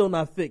problem's still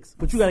not fixed,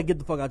 but you got to get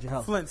the fuck out your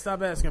house. Flint,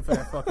 stop asking for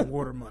that fucking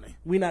water money.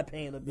 We not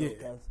paying the bill,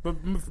 Yeah, guys.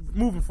 but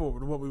moving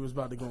forward to what we was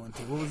about to go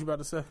into. What was you about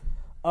to say?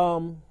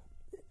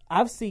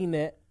 I've seen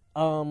that.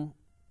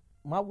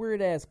 My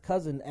weird ass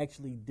cousin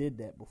actually did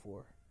that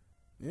before.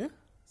 Yeah.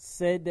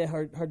 Said that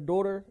her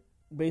daughter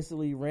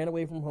basically ran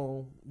away from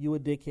home. You a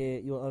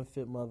dickhead. You an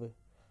unfit mother.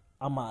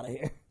 I'm out of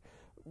here.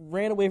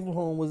 Ran away from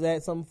home. Was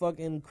at some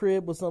fucking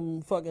crib with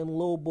some fucking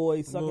little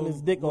boy sucking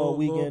his dick all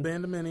weekend.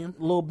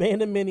 Little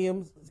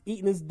bandominiums,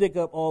 eating his dick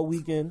up all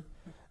weekend.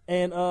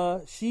 And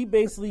she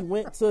basically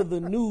went to the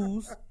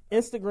news,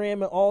 Instagram,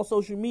 and all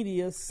social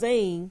media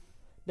saying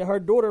that her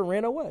daughter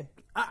ran away.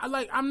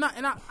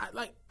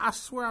 I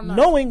swear I'm not.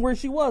 Knowing where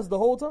she was the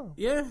whole time.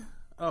 Yeah?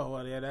 Oh,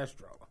 well, yeah, that's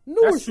drama. Knew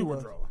where That's she super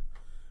was. drama.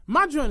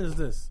 My joint is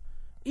this.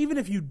 Even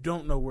if you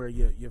don't know where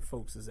your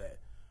folks is at,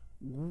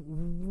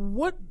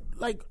 what,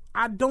 like,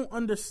 I don't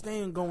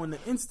understand going to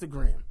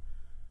Instagram.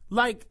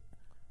 Like,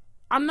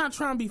 I'm not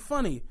trying to be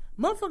funny.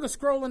 Motherfuckers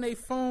scrolling their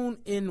phone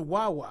in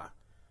Wawa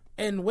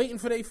and waiting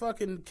for their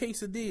fucking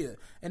quesadilla,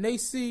 and they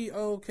see,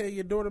 okay,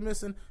 your daughter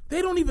missing.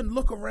 They don't even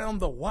look around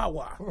the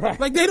Wawa. Right.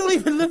 Like, they don't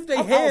even lift their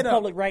I'm head out in up.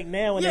 public right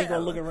now and they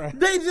gonna look around.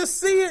 They just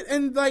see it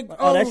and like,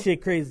 Oh, that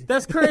shit crazy.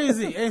 That's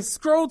crazy. And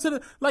scroll to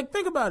the, like,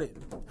 think about it.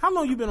 How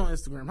long you been on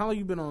Instagram? How long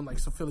you been on like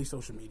some Philly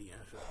social media?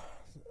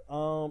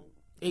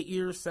 8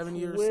 years, 7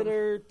 years.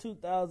 Twitter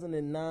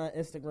 2009,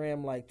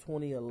 Instagram like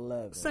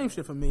 2011. Same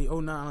shit for me.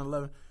 09,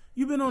 11.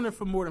 You've been on there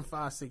for more than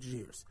 5-6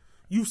 years.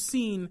 You've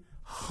seen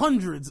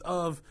hundreds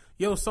of,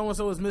 yo,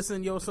 so-and-so is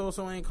missing, yo,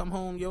 so-and-so ain't come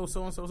home, yo,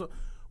 so-and-so.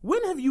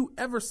 When have you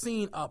ever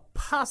seen a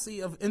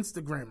posse of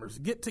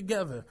Instagrammers get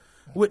together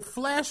with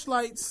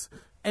flashlights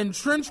and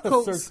trench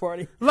coats? Search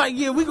party. Like,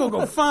 yeah, we gonna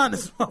go find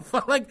this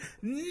motherfucker. Like,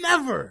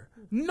 never.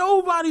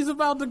 Nobody's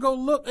about to go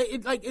look.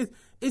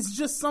 It's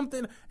just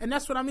something, and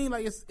that's what I mean.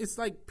 Like, it's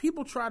like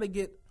people try to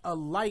get a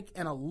like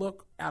and a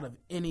look out of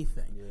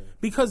anything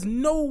because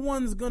no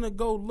one's gonna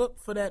go look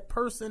for that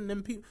person.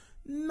 Them people,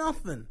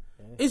 nothing.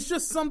 It's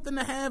just something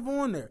to have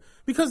on there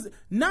because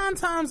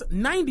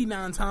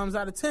 99 times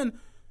out of 10,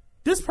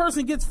 this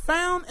person gets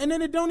found and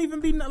then it don't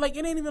even be like,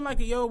 it ain't even like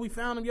a, yo, we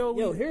found him,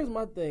 Yo, here's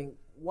my thing.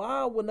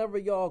 Why, whenever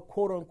y'all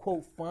quote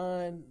unquote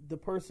find the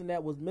person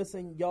that was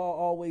missing, y'all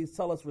always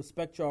tell us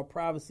respect y'all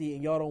privacy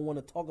and y'all don't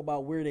want to talk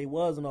about where they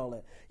was and all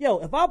that. Yo,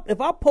 if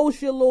I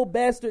post your little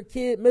bastard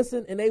kid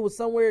missing and they was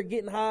somewhere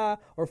getting high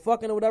or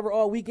fucking or whatever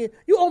all weekend,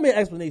 you owe me an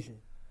explanation.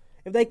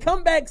 If they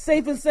come back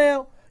safe and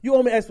sound, you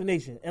owe me an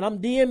explanation. And I'm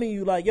DMing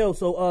you like, yo,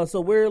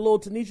 so where little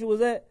Tanisha was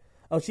at?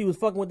 Oh, she was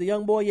fucking with the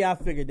young boy? Yeah, I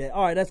figured that.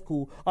 All right, that's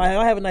cool. All right,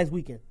 I'll have a nice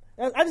weekend.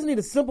 I just need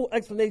a simple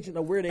explanation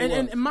of where they was.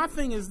 And my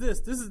thing is this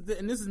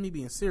is me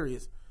being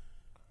serious.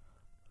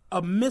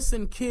 One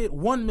missing kid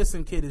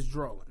is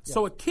drawing. Yeah.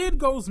 So a kid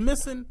goes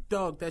missing,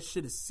 dog, that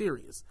shit is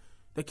serious.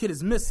 The kid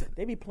is missing.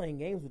 They be playing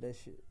games with that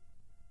shit.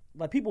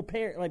 Like people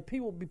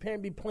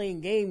be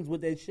playing games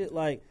with that shit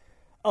like,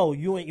 oh,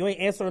 you ain't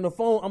answering the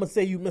phone, I'm gonna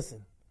say you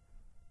missing.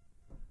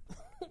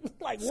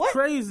 Like, what? It's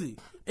crazy.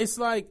 It's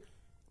like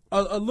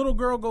a little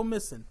girl go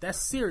missing.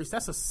 That's serious.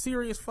 That's a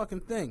serious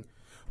fucking thing.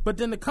 But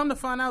then to come to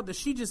find out that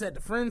she just at the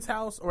friend's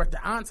house or at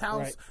the aunt's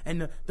house, right,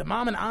 and the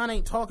mom and the aunt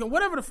ain't talking,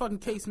 whatever the fucking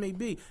case may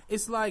be,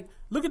 it's like,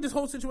 look at this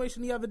whole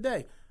situation the other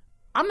day.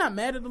 I'm not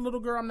mad at the little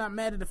girl. I'm not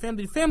mad at the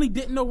family. The family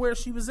didn't know where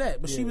she was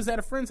at, but she was at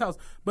a friend's house.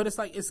 But it's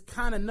like, it's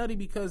kind of nutty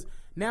because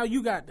now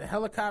you got the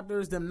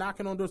helicopters, them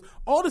knocking on doors,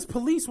 all this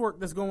police work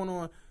that's going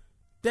on.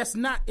 It's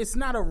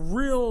not a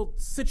real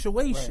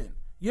situation. Right.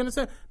 You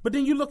understand? But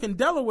then you look in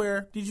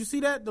Delaware. Did you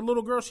see that? The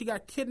little girl, she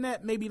got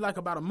kidnapped maybe like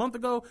about a month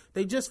ago.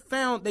 They just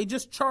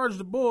charged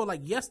the bull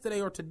like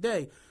yesterday or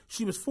today.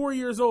 She was 4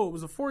 years old. It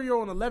was a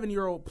 4-year-old and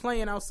 11-year-old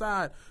playing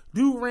outside.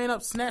 Dude ran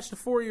up, snatched the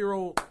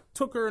 4-year-old,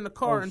 took her in the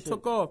car and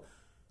took off.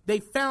 They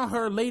found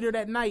her later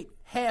that night,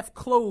 half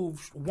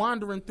clothed,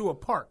 wandering through a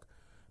park.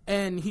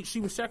 And she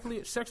was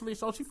sexually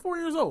assaulted. She's 4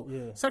 years old.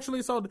 Yeah.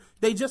 Sexually assaulted.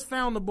 They just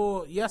found the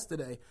bull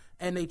yesterday,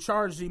 and they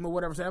charged him or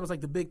whatever. So that was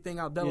like the big thing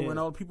out Delaware, and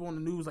all the people on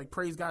the news like,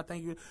 praise God,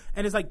 thank you.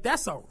 And it's like,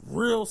 that's a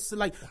real,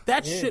 like,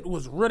 that shit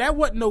was real. That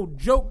wasn't no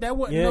joke. That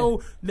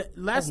wasn't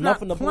that's not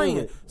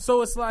playing.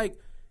 So it's like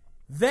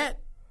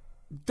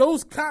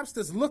those cops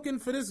that's looking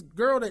for this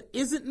girl that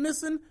isn't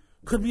missing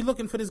could be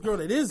looking for this girl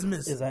that is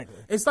missing. Exactly.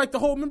 It's like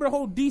remember the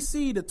whole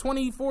DC, the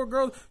 24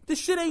 girls? This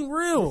shit ain't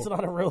real. It's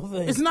not a real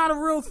thing. It's not a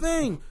real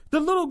thing. The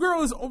little girl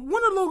one of the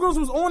little girls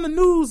was on the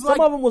news. Some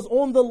of them was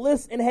on the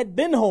list and had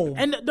been home.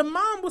 And the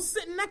mom was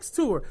sitting next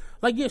to her.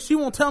 Like, yeah, she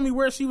won't tell me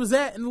where she was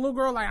at. And the little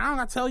girl like, I don't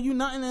gotta tell you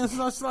nothing. And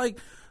so it's like,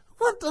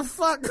 what the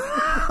fuck?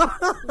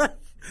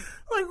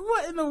 like,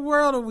 what in the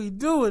world are we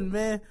doing,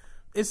 man?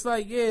 It's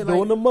like,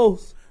 doing the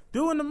most.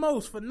 Doing the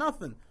most for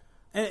nothing.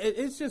 And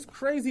it's just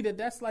crazy that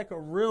that's like a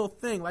real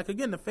thing. Like,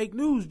 again, the fake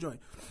news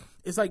joint.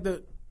 It's like I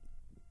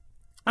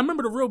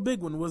remember the real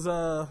big one was,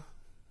 I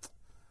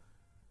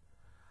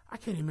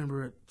can't even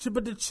remember it.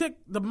 But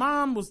the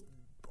mom was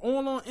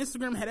on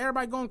Instagram, had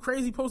everybody going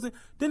crazy, posting.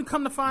 Didn't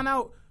come to find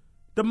out,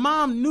 the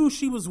mom knew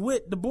she was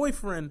with the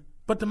boyfriend,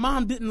 but the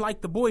mom didn't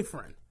like the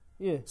boyfriend.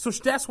 Yeah. So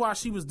that's why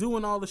she was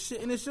doing all the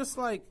shit. And it's just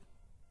like,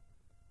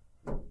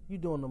 you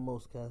doing the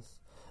most, guys.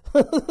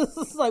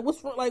 It's like,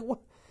 what's wrong? Like, what?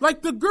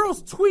 Like, the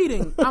girl's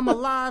tweeting, I'm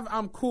alive,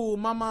 I'm cool,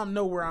 my mom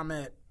know where I'm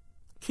at.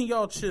 Can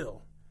y'all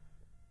chill?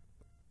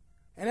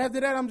 And after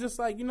that, I'm just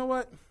like, you know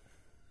what?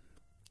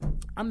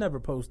 I'm never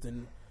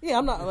posting. Yeah,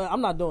 I'm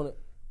not doing it.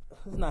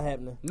 It's not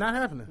happening. Not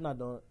happening. I'm not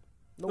doing it.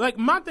 Nope. Like,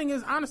 my thing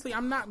is, honestly,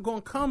 I'm not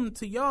going to come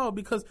to y'all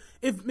because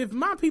if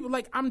my people,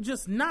 like, I'm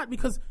just not,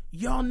 because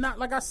y'all not,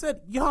 like I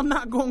said, y'all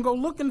not going to go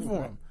looking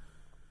for them.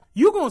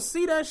 You gonna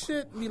see that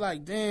shit and be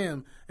like,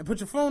 damn, and put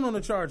your phone on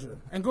the charger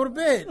and go to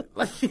bed.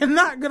 Like, you're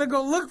not gonna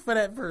go look for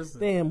that person.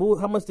 Damn,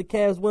 how much the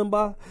Cavs win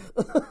by?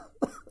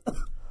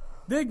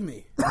 Dig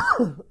me.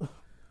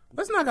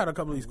 Let's knock out a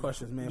couple of these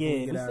questions, man.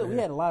 Yeah, we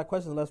had a lot of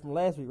questions left from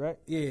last week, right?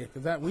 Yeah,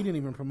 because we didn't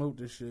even promote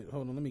this shit.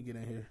 Hold on, let me get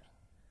in here.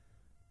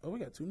 Oh, we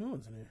got 2 new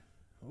ones in here.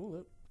 Hold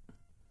up.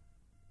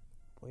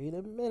 Wait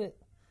a minute.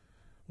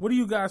 What do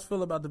you guys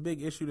feel about the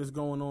big issue that's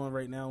going on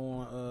right now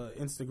on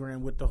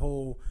Instagram with the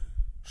whole,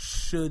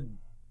 should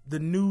the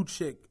new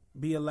chick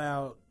be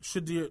allowed,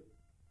 should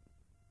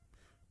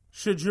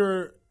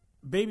your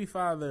baby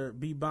father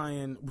be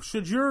buying,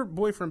 should your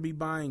boyfriend be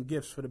buying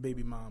gifts for the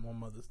baby mom on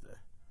Mother's Day?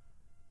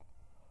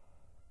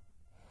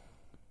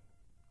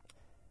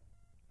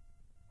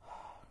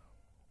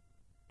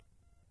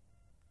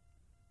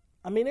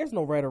 I mean, there's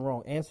no right or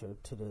wrong answer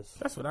to this.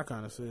 That's what I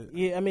kind of said.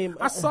 Yeah, I mean,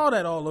 I saw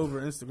that all over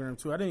Instagram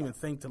too. I didn't even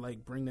think to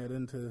like bring that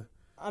into.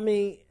 I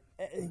mean,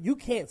 you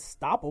can't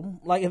stop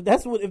him. Like, if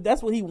that's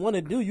what he want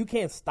to do, you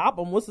can't stop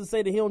him. What's to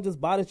say that he don't just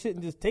buy the shit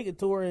and just take it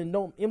to her and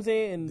don't, you know what I'm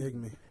saying? And dig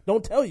me.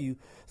 Don't tell you.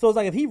 So it's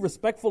like, if he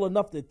respectful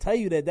enough to tell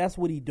you that that's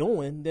what he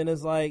doing, then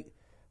it's like,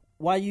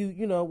 why you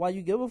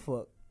give a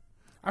fuck?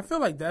 I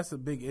feel like that's a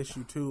big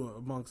issue too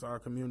amongst our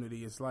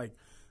community. It's like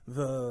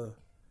the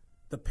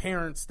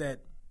parents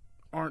that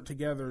aren't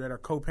together, that are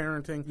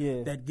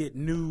co-parenting, that get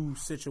new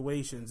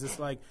situations. It's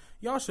like,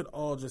 y'all should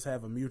all just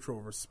have a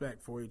mutual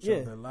respect for each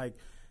other. Like,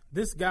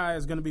 this guy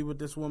is going to be with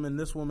this woman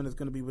is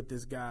going to be with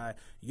this guy.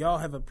 Y'all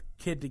have a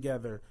kid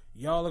together.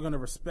 Y'all are going to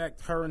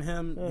respect her and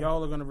him.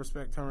 Y'all are going to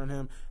respect her and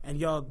him. And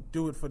y'all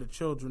do it for the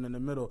children in the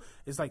middle.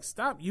 It's like,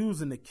 stop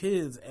using the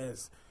kids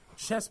as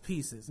chess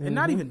pieces and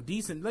not even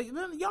decent. Like,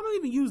 y'all don't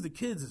even use the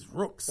kids as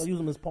rooks. Y'all use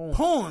them as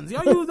pawns.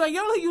 Y'all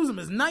don't use them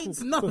as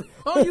knights. Nothing.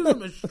 Y'all use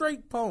them as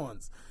straight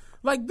pawns.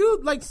 Like,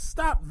 dude, like,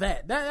 stop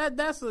that.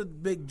 That's a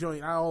big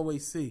joint I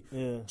always see.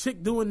 Yeah.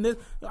 Chick doing this.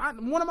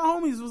 One of my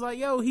homies was like,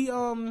 yo, he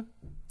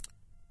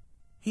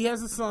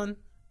has a son.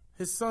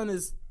 His son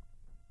is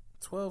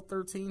 12,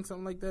 13,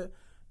 something like that.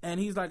 And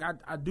he's like,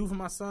 I do for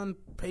my son,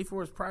 pay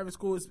for his private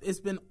school. It's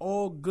been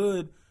all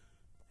good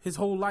his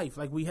whole life.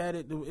 Like, we had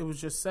it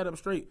was just set up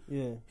straight.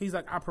 Yeah. He's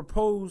like, I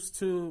proposed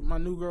to my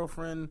new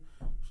girlfriend,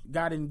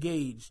 got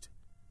engaged.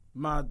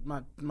 My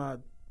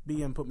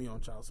BM put me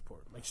on child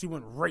support. Like, she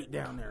went right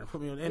down there and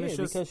put me on. And it's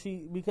just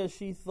because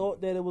she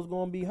thought that it was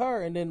going to be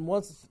her, and then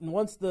once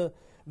the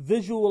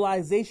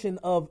visualization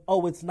of,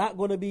 oh, it's not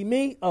going to be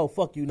me. Oh,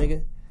 fuck you,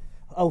 nigga.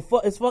 Oh,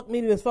 it's fuck me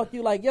and it's fuck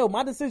you. Like, yo,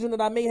 my decision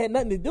that I made had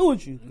nothing to do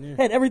with you. Yeah.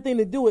 Had everything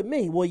to do with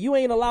me. Well, you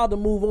ain't allowed to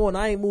move on.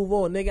 I ain't move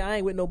on, nigga. I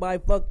ain't with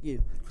nobody. Fuck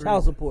you. Crazy.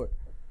 Child support.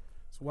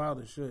 It's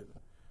wild as shit.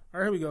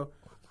 All right, here we go.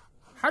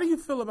 How do you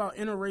feel about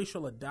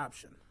interracial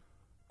adoption?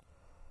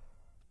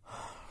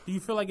 Do you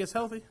feel like it's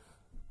healthy?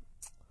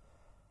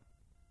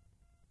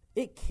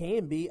 It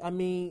can be. I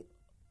mean,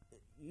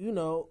 you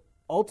know,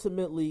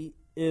 ultimately,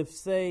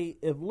 if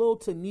little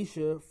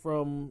Tanisha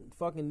from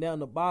fucking down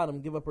the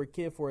bottom give up her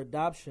kid for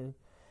adoption,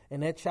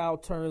 and that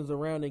child turns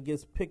around and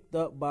gets picked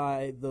up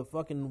by the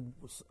fucking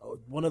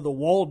one of the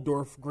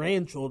Waldorf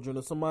grandchildren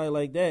or somebody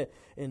like that,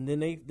 and then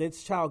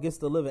this child gets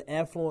to live an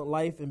affluent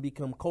life and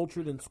become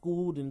cultured and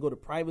schooled and go to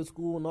private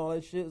school and all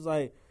that shit. It's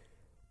like,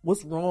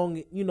 what's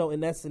wrong, you know,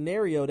 in that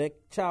scenario?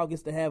 That child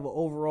gets to have an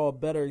overall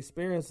better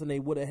experience than they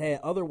would have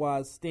had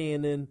otherwise,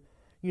 staying in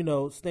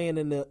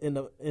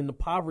the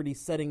poverty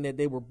setting that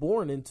they were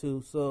born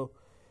into. So,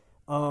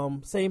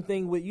 same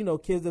thing with, you know,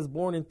 kids that's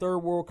born in third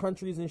world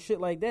countries and shit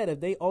like that. If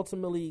they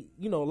ultimately,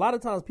 you know, a lot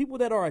of times people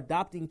that are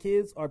adopting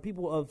kids are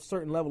people of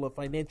certain level of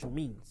financial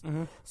means.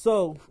 Mm-hmm.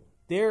 So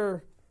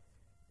they're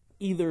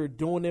either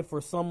doing it for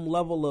some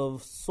level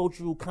of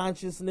social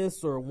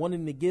consciousness or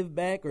wanting to give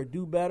back or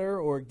do better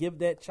or give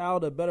that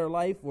child a better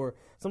life, or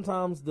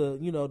sometimes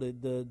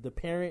the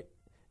parent,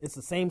 it's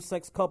the same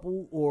sex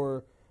couple,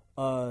 or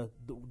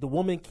the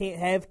woman can't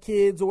have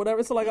kids or whatever.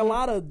 It's like a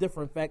lot of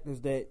different factors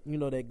that, you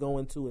know, that go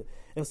into it.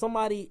 If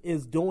somebody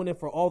is doing it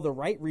for all the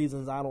right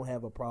reasons, I don't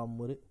have a problem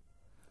with it.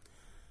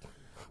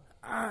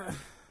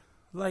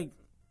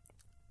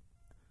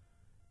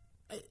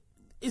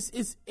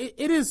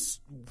 It is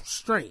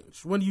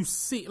strange when you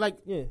see, like,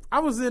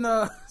 I was in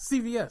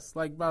CVS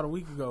like about a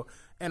week ago,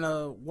 and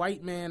a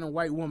white man and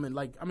white woman,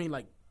 like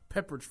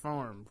Pepperidge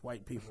Farm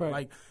white people, right,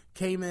 like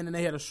came in and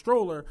they had a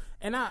stroller,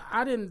 and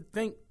I didn't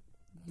think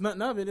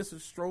nothing of it. It's a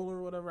stroller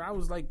or whatever. I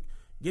was like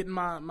getting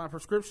my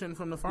prescription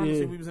from the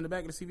pharmacy. We was in the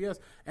back of the CVS,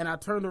 and I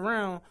turned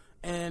around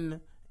and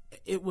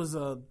it was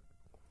a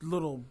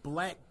little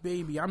black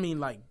baby. I mean,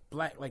 like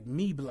black, like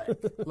me black,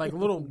 like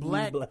little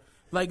black,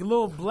 like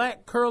little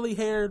black curly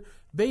haired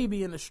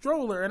baby in a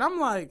stroller. And I'm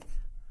like,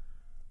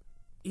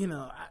 you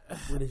know,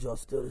 where did y'all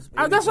steal this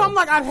baby? That's why I'm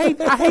like, I hate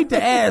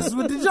to ask,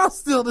 but did y'all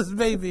steal this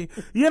baby?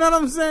 You know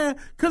what I'm saying?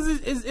 Because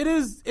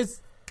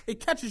it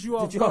catches you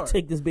off guard. Did y'all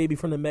take this baby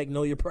from the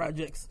Magnolia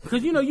Projects?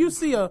 Because, you know, you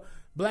see a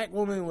black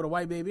woman with a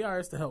white baby, all right,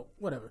 it's to help,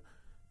 whatever.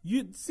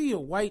 You see a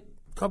white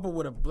couple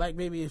with a black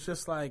baby, it's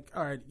just like,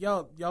 all right,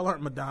 y'all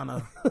aren't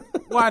Madonna.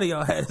 Why do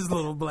y'all have this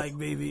little black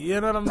baby?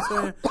 You know what I'm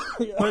saying?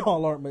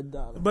 Y'all aren't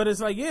Madonna. But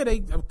it's like, yeah, they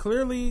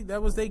clearly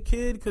that was their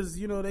kid, because,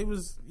 you know, they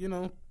was, you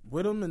know,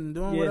 with them and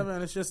doing whatever,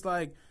 and it's just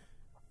like,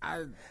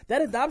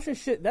 that adoption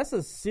shit, that's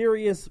a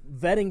serious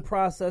vetting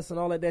process and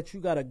all that you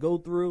got to go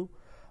through.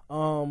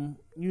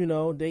 You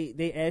know,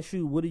 they ask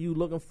you, what are you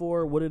looking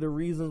for? What are the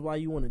reasons why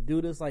you want to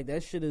do this? Like,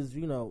 that shit is,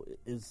 you know,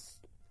 is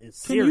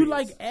serious. Can you,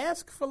 like,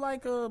 ask for,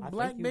 like, a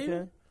black baby?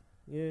 Can.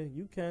 Yeah,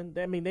 you can.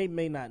 I mean, they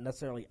may not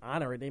necessarily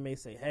honor it. They may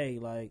say, hey,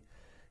 like,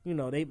 you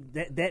know,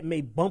 that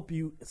may bump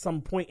you at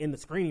some point in the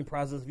screening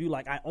process if you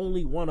like, I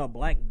only want a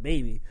black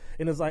baby.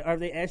 And it's like, or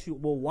they ask you,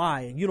 well,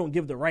 why? And you don't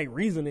give the right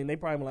reason, and they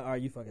probably like, all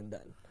right, you fucking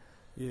done.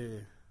 Yeah.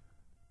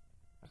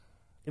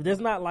 If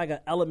there's not, like, an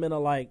element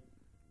of, like,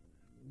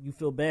 you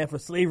feel bad for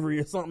slavery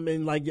or something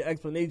in, like, your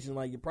explanation,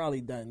 like, you're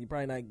probably done. You're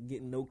probably not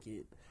getting no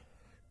kid.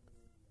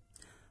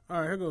 All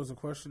right, here goes a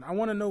question. I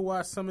want to know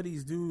why some of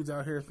these dudes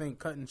out here think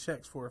cutting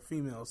checks for a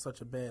female is such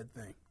a bad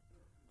thing.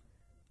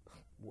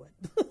 What?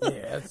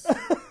 Yeah, it's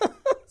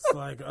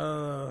like,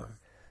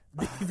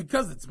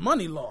 because it's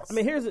money loss. I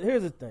mean, here's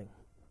the thing.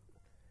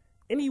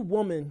 Any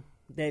woman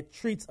that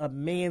treats a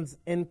man's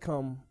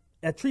income,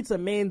 that treats a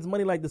man's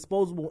money like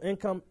disposable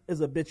income, is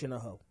a bitch and a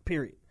hoe,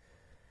 period.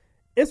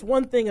 It's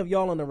one thing if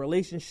y'all in a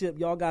relationship,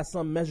 y'all got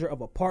some measure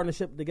of a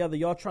partnership together,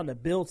 y'all trying to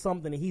build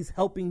something and he's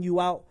helping you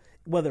out,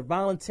 whether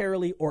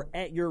voluntarily or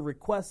at your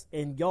request,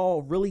 and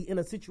y'all really in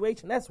a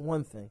situation, that's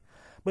one thing.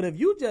 But if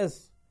you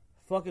just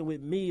fucking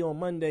with me on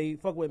Monday,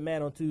 fucking with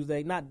Matt on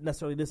Tuesday, not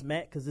necessarily this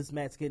Matt, because this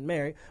Matt's getting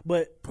married,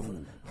 but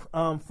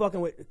fucking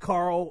with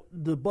Carl,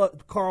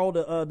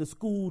 the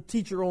school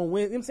teacher on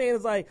Wednesday, you know what I'm saying?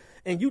 It's like,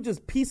 and you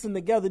just piecing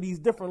together these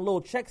different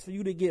little checks for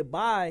you to get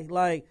by,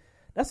 like,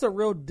 that's a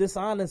real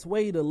dishonest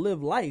way to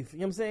live life. You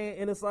know what I'm saying?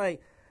 And it's like,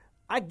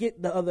 I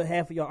get the other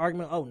half of your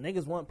argument. Oh,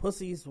 niggas want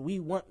pussies. We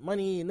want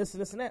money and this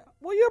and that.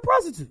 Well, you're a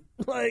prostitute.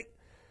 Like,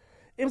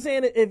 you know what I'm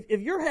saying?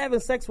 If you're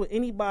having sex with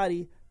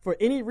anybody for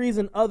any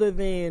reason other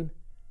than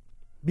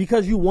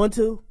because you want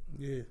to,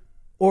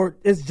 or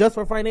it's just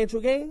for financial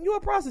gain, you're a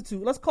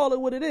prostitute. Let's call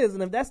it what it is.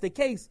 And if that's the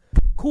case,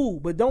 cool.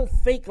 But don't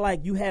fake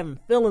like you having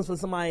feelings for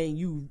somebody and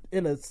you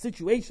in a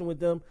situation with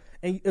them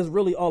and it's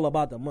really all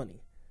about the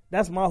money.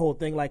 That's my whole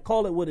thing. Like,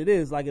 call it what it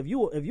is. Like, if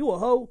you a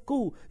hoe,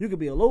 cool. You could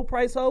be a low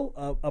price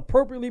hoe,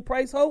 appropriately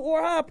priced hoe, or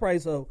a high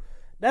price hoe.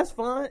 That's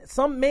fine.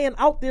 Some man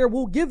out there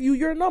will give you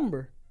your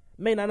number.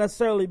 May not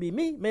necessarily be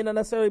me. May not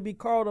necessarily be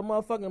Carl, the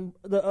motherfucking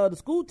the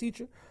school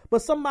teacher.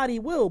 But somebody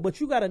will. But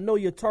you got to know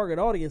your target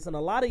audience. And a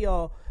lot of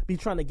y'all be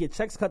trying to get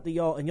checks cut to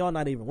y'all, and y'all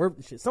not even worth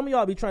the shit. Some of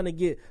y'all be trying to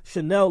get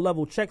Chanel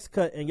level checks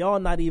cut, and y'all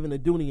not even a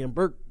Dooney and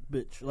Burke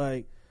bitch.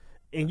 Like,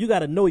 and you got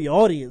to know your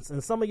audience.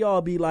 And some of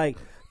y'all be like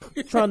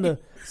trying to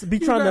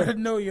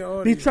know your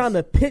audience. Be trying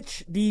to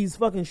pitch these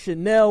fucking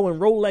Chanel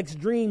and Rolex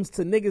dreams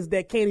to niggas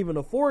that can't even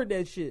afford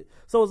that shit.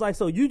 So it's like,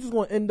 so you just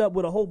gonna end up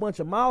with a whole bunch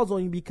of miles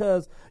on you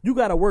because you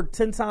got to work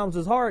 10 times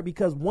as hard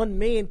because one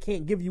man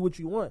can't give you what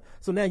you want.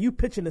 So now you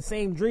pitching the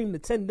same dream to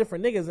 10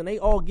 different niggas and they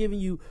all giving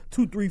you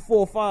 2, 3,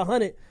 4,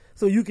 500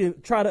 so you can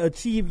try to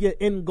achieve your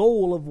end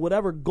goal of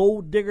whatever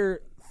gold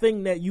digger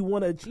thing that you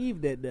want to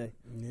achieve that day.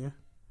 Yeah.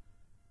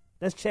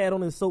 That's Chad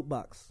on his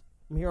soapbox.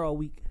 I'm here all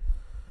week.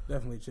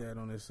 Definitely Chad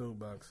on his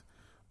soapbox.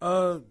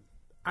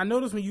 I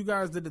noticed when you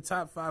guys did the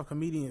top 5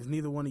 comedians,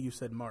 neither one of you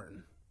said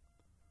Martin.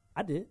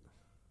 I did.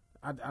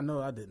 I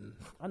know I didn't.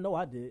 I know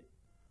I did.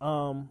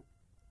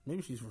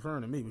 Maybe she's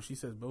referring to me, but she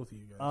says both of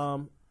you guys.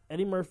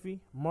 Eddie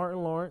Murphy,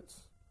 Martin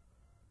Lawrence,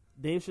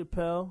 Dave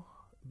Chappelle,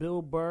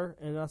 Bill Burr,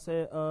 and I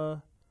said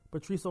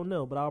Patrice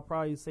O'Neal, but I'll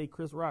probably say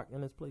Chris Rock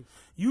in his place.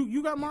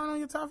 You got Martin on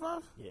your top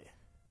 5? Yeah.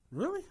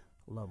 Really?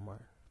 Love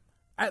Martin.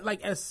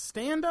 Like as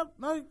stand-up,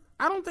 like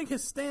I don't think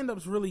his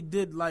stand-ups really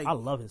did like. I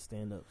love his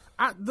stand-ups.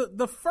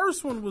 The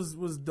first one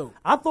was dope.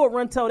 I thought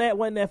Run Tell That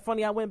wasn't that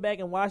funny. I went back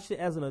and watched it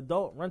as an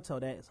adult. Run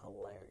Tell That is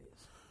hilarious.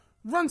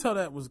 Run Tell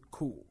That was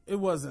cool. It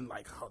wasn't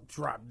like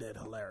drop dead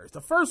hilarious. The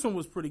first one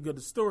was pretty good.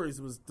 The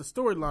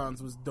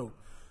storylines was dope,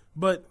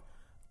 but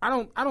I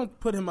don't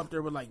put him up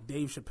there with like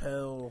Dave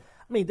Chappelle.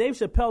 I mean, Dave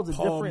Chappelle's a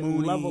Paul different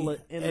Mooney, level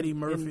of Eddie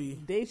Murphy.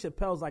 Dave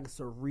Chappelle's like a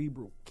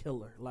cerebral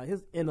killer. Like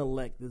his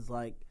intellect is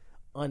like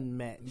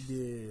unmatched.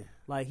 Yeah,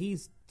 like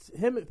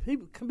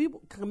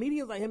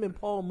comedians like him and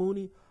Paul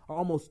Mooney are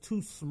almost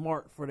too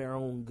smart for their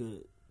own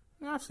good.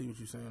 I see what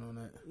you're saying on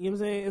that. You know what I'm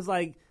saying? It's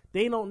like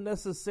they don't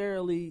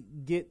necessarily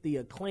get the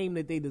acclaim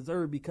that they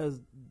deserve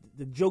because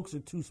the jokes are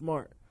too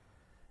smart.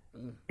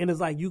 And it's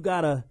like you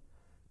gotta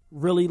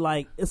really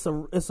like it's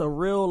a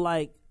real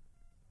like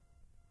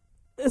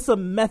it's a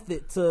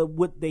method to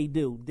what they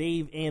do.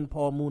 Dave and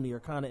Paul Mooney are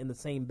kind of in the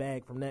same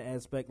bag from that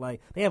aspect.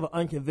 Like they have an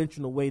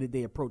unconventional way that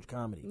they approach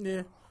comedy.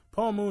 Yeah.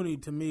 Paul Mooney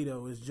to me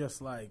though is just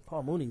like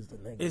Paul Mooney's the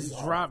nigga. It's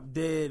drop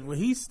dead. When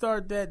he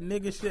start that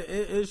nigga shit,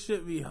 it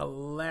should be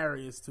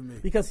hilarious to me.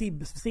 Because he's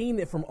seen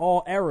it from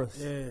all eras.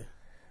 Yeah.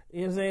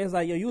 You know what I'm saying? It's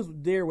like, yo, you was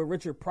there with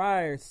Richard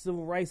Pryor,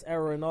 civil rights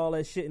era and all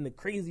that shit and the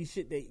crazy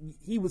shit that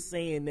he was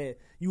saying that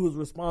you was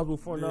responsible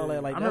for and all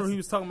that. Like, I remember he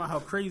was talking about how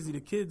crazy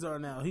the kids are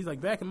now. He's like,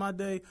 back in my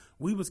day,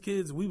 we was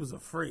kids, we was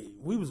afraid.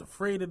 We was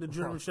afraid of the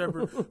German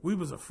Shepherd. We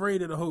was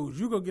afraid of the hose.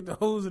 You go get the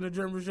hose and the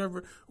German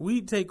Shepherd,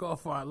 we take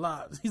off our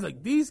lives. He's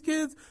like, these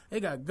kids, they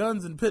got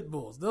guns and pit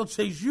bulls. They'll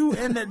chase you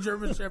and that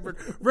German Shepherd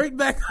right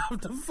back off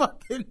the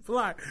fucking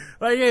block.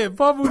 Like, yeah,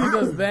 Paul Mooney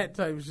does that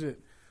type of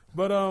shit.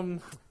 But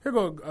here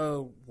go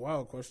a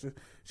wild question.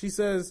 She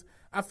says,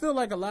 I feel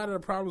like a lot of the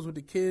problems with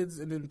the kids,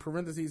 and in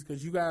parentheses,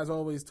 because you guys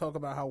always talk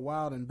about how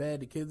wild and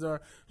bad the kids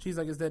are. She's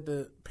like, is that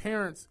the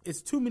parents,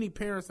 it's too many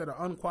parents that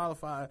are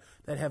unqualified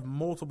that have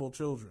multiple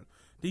children.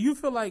 Do you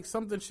feel like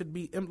something should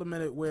be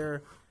implemented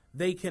where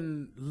they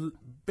can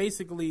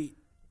basically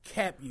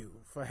cap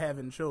you for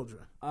having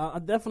children? I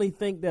definitely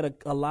think that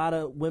a lot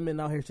of women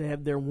out here should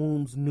have their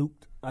wombs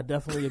nuked. I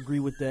definitely agree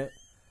with that.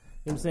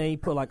 You know what I'm saying? You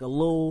put like a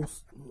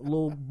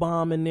little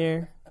bomb in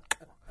there.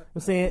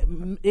 I'm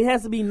saying it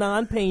has to be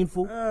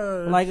non-painful,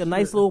 like a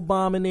nice little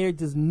bomb in there.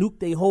 Just nuke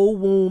their whole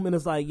womb, and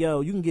it's like,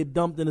 yo, you can get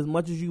dumped in as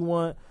much as you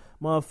want.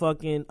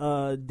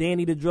 Motherfucking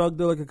Danny the drug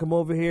dealer can come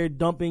over here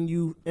dumping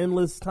you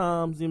endless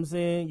times. You know what I'm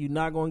saying? You're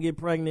not gonna get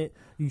pregnant.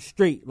 You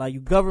straight, like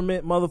you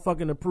government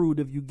motherfucking approved.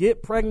 If you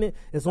get pregnant,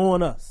 it's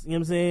on us. You know what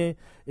I'm saying?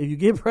 If you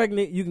get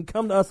pregnant, you can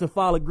come to us and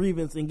file a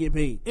grievance and get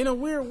paid. In a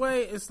weird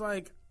way, it's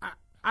like.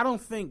 I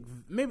don't think,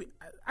 maybe,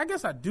 I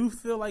guess I do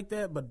feel like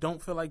that, but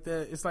don't feel like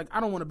that. It's like,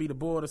 I don't want to be the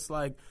boy that's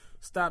like,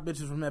 stop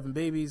bitches from having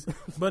babies.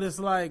 But it's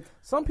like.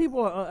 Some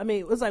people,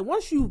 it's like,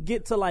 once you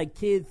get to like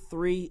kid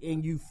 3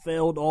 and you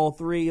failed all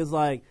 3, it's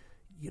like,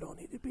 you don't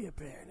need to be a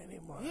parent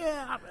anymore.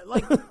 Yeah,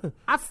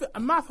 I feel,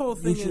 my whole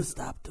thing you should is.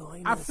 Stop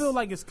doing I this. feel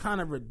like it's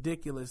kind of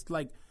ridiculous,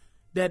 like,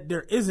 that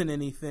there isn't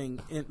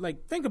anything.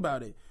 Like, think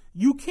about it.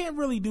 You can't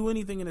really do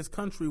anything in this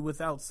country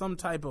without some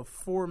type of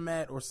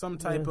format or some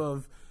type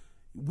of.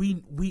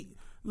 We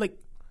like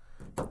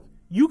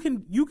you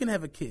can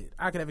have a kid.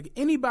 I can have a kid.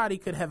 Anybody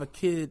could have a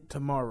kid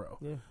tomorrow.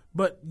 Yeah.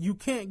 But you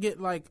can't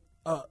get like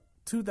a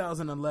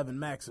 2011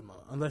 Maxima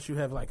unless you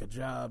have like a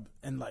job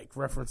and like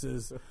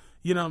references.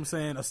 You know what I'm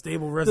saying? A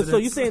stable residence. So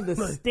you're saying the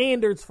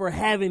standards for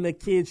having a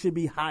kid should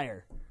be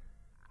higher?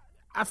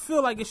 I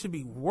feel like it should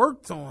be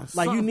worked on.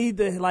 Like you need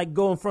to like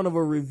go in front of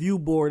a review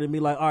board and be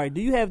like, all right,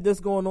 do you have this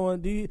going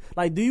on? Do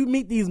you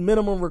meet these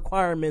minimum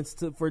requirements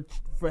for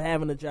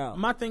having a child?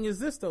 My thing is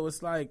this though,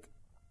 it's like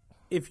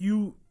if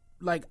you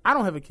like I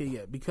don't have a kid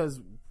yet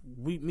because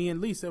me and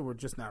Lee said we're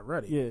just not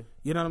ready. Yeah.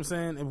 You know what I'm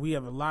saying? And we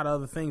have a lot of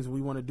other things we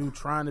want to do,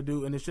 trying to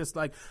do, and it's just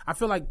like I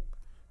feel like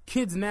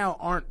kids now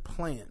aren't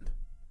planned.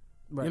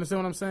 Right. You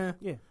understand what I'm saying?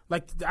 Yeah.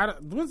 Like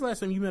when's the last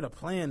time you met a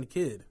planned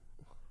kid?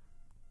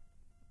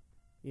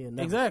 Yeah,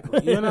 never. Exactly.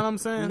 You know what I'm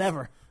saying?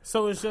 Never.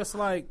 So it's just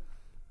like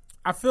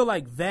I feel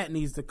like that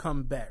needs to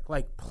come back,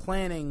 like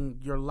planning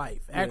your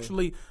life.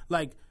 Actually,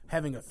 like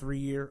having a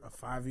 3-year, a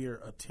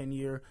 5-year, a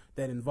 10-year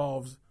that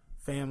involves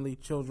family,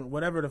 children,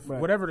 whatever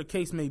the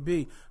case may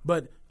be.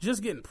 But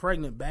just getting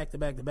pregnant back to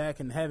back to back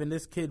and having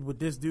this kid with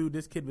this dude,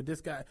 this kid with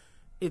this guy,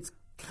 it's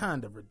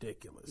kind of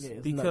ridiculous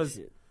because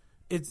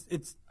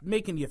it's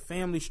making your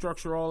family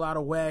structure all out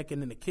of whack,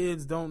 and then the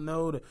kids don't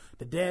know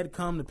the dad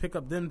come to pick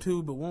up them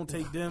two but won't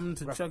take them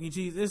to Chuck E.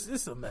 Cheese.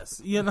 It's a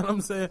mess. You know what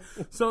I'm saying?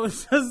 So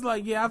it's just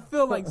like, I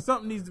feel like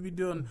something needs to be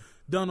done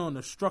on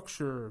the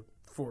structure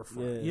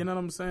forefront. Yeah. You know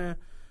what I'm saying?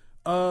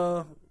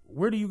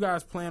 Where do you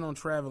guys plan on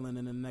traveling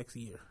in the next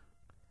year?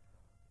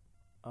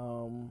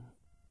 On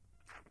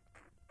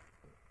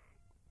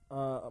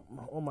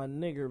my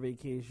nigger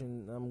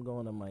vacation, I'm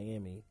going to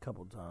Miami a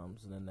couple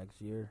times in the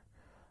next year.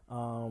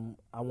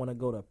 I want to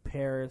go to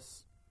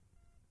Paris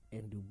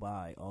and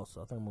Dubai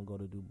also. I think I'm going to go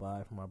to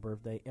Dubai for my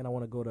birthday. And I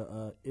want to go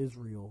to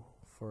Israel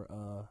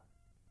for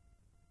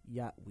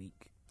Yacht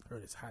Week.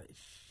 Heard it's hot as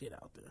shit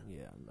out there.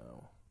 Yeah, I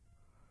know.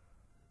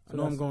 I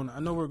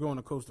know we're going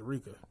to Costa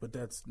Rica, but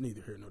that's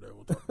neither here nor there.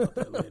 We'll talk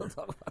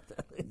about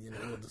that later.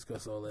 We'll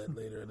discuss all that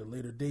later at a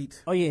later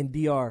date. Oh, yeah, in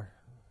DR.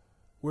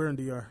 Where in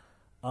DR?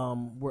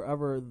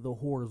 Wherever the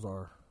whores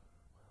are.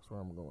 That's where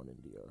I'm going in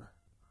DR.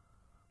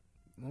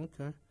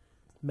 Okay.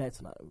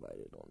 Matt's not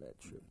invited on that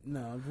trip. No,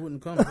 I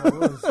wouldn't come if I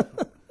was.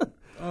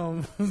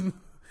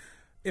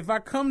 If I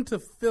come to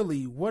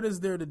Philly, what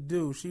is there to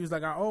do? She was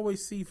like, I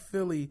always see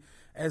Philly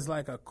as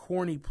like a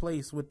corny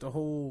place with the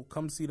whole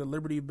come see the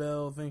Liberty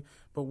Bell thing.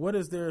 But what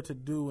is there to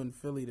do in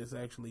Philly that's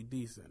actually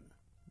decent?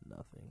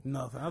 Nothing.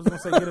 I was going to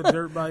say get a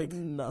dirt bike.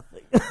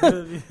 Nothing.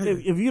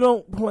 if you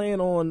don't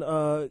plan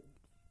on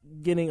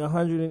getting a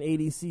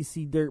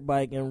 180cc dirt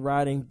bike and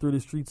riding through the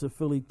streets of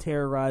Philly,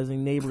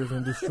 terrorizing neighbors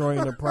and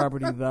destroying their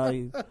property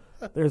value,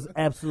 there's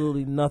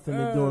absolutely nothing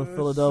to do in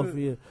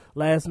Philadelphia. Shit.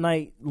 Last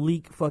night,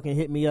 Leak fucking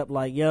hit me up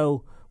like,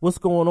 yo, what's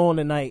going on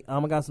tonight? I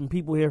got some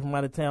people here from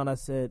out of town. I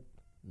said,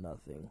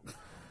 nothing.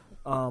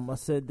 I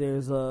said,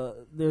 there's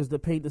the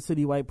Paint the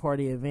City White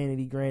party at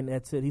Vanity Grand.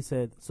 That's it. He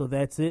said, so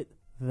that's it?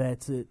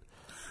 That's it.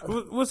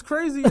 What's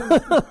crazy is,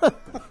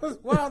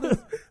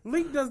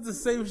 Leak does the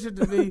same shit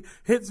to me,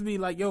 hits me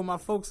like, yo, my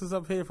folks is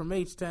up here from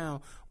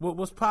H-Town.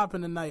 What's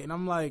popping tonight? And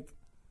I'm like,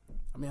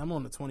 I mean, I'm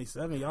on the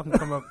 27. Y'all can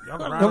come up. Y'all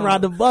can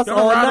ride the bus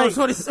all night. On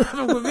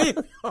 27 with me.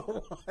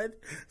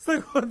 It's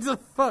like, what the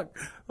fuck?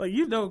 Like,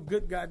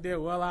 good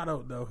goddamn well, I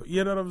don't know.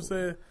 You know what I'm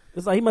saying?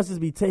 It's like he must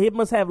just be. He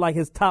must have like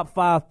his top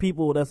 5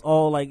 people that's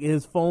all like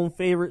his phone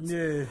favorites.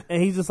 Yeah.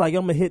 And he's just like,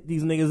 I'm gonna hit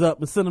these niggas up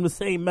and send them the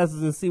same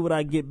message and see what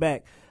I get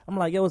back. I'm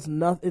like, yo, it's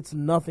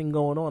nothing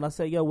going on. I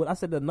said,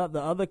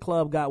 the other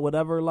club got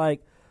whatever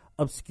like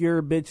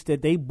obscure bitch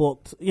that they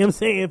booked. You know what I'm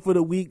saying, for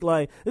the week.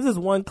 Like, this is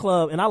one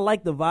club, and I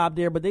like the vibe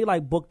there, but they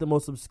like booked the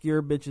most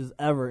obscure bitches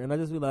ever, and I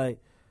just be like,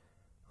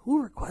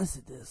 who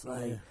requested this?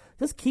 Like,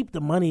 just keep the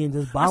money and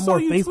just buy more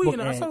Facebook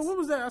ads. What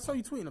was that? I saw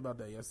you tweeting about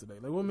that yesterday.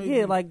 Like, what made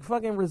you? Like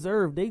fucking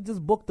Reserve. They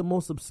just booked the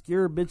most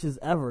obscure bitches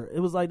ever. It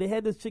was like they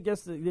had this chick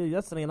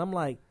yesterday, and I'm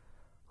like,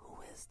 who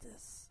is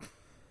this?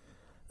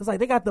 It's like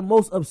they got the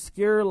most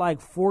obscure, like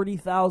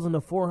 40,000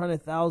 to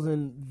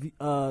 400,000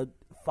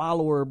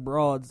 follower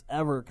broads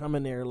ever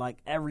coming there, like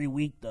every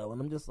week though, and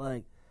I'm just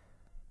like,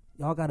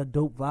 y'all got a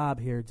dope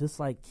vibe here. Just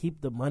like keep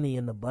the money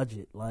in the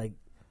budget. Like,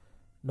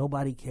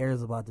 nobody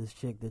cares about this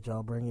chick that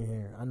y'all bring in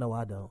here. I know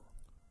I don't.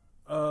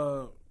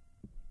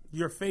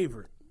 Your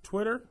favorite: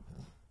 Twitter,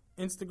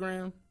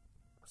 Instagram,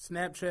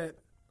 Snapchat,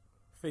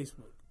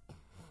 Facebook.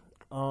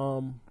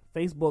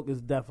 Facebook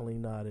is definitely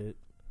not it.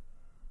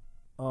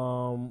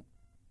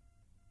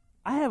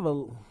 I have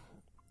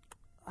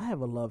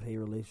a love-hate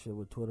relationship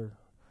with Twitter.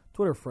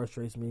 Twitter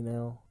frustrates me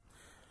now.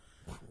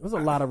 There's a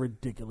lot of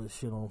ridiculous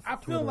shit on Twitter. I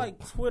feel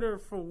like Twitter,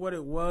 for what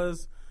it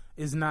was,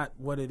 is not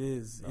what it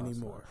is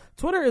anymore.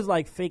 Twitter is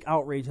like fake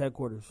outrage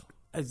headquarters.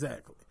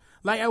 Exactly.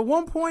 Like, at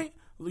one point,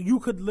 you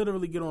could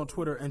literally get on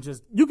Twitter and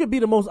just... You could be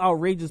the most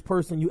outrageous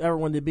person you ever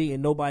wanted to be,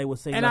 and nobody would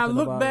say nothing about it. And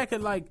I look back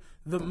at, like,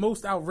 the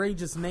most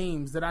outrageous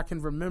names that I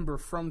can remember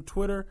from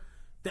Twitter,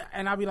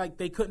 and I'll be like,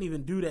 they couldn't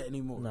even do that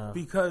anymore. No.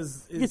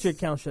 Because it's... Get your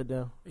account shut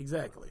down.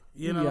 Exactly.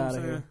 You know what I'm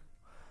saying? Here.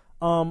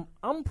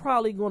 I'm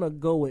probably going to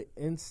go with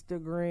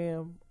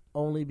Instagram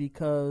only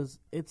because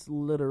it's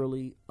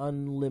literally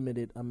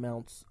unlimited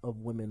amounts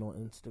of women on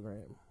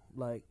Instagram.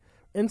 Like,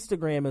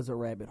 Instagram is a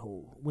rabbit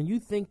hole. When you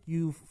think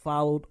you've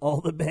followed all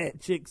the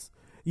bad chicks,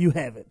 you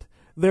haven't.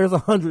 There's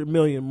 100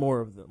 million more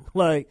of them.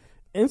 Like,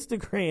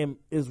 Instagram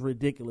is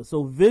ridiculous.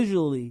 So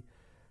visually,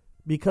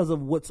 because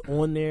of what's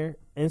on there,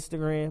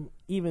 Instagram,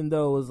 even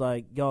though it's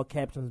like y'all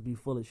captions be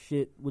full of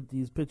shit with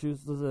these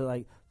pictures, it's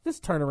like,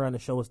 just turn around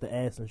and show us the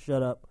ass and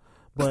shut up.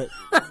 But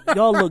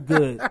y'all look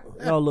good.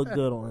 Y'all look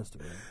good on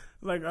Instagram.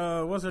 Like,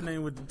 what's her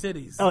name with the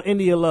titties? Oh,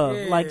 India Love.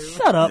 Yeah. Like,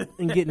 shut up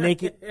and get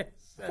naked.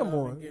 Come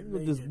on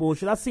with this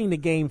bullshit. I seen the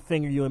game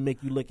finger you and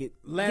make you lick it.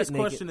 Last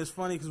question is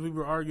funny because we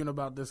were arguing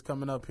about this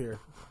coming up here.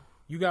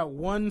 You got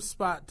one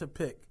spot to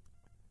pick.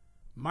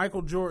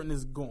 Michael Jordan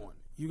is gone.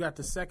 You got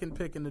the second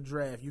pick in the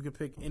draft. You can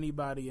pick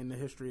anybody in the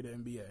history of the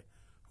NBA.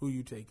 Who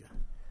you taking?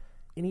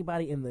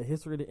 Anybody in the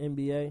history of the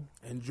NBA?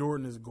 And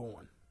Jordan is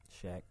gone.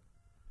 Shaq.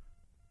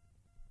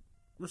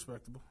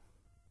 Respectable.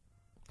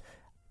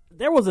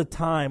 There was a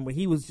time where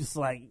he was just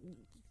like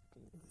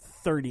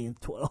 30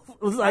 and 12.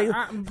 It was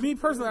like me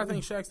personally, I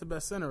think Shaq's the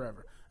best center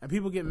ever. And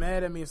people get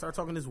mad at me and start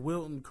talking this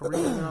Wilt and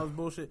Kareem and all this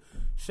bullshit.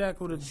 Shaq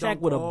would have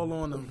dunked all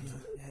on them.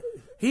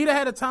 He'd have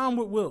had a time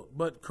with Wilt,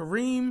 but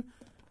Kareem,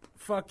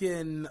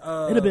 fucking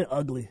it'd have been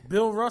ugly.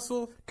 Bill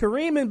Russell.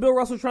 Kareem and Bill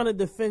Russell trying to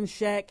defend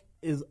Shaq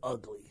is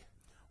ugly.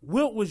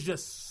 Wilt was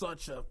just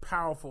such a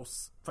powerful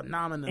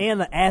phenomenon.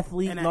 And an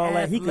athlete and all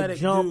that. He could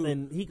jump dude.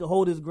 And he could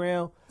hold his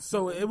ground.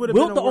 So it would have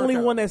been a Wilt the only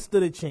workout. one that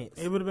stood a chance.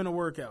 It would have been a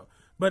workout.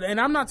 But, and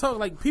I'm not talking,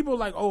 like, people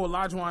like, oh,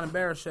 Olajuwon and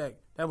Barrett Shaq.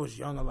 That was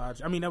young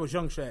Elijah. I mean, that was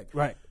young Shaq.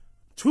 Right.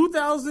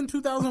 2000,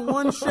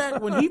 2001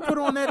 Shaq, when he put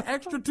on that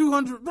extra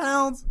 200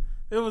 pounds,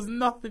 there was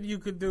nothing you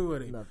could do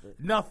with him.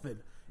 Nothing.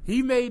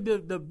 He made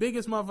the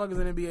biggest motherfuckers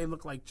in the NBA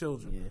look like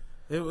children. Yeah.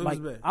 It was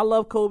bad. I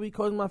love Kobe.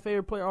 Kobe's my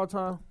favorite player all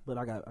time, but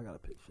I got to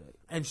pick Shaq.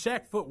 And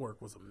Shaq's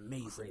footwork was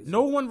amazing.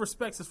 No one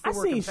respects his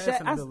footwork and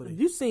passing ability.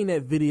 You seen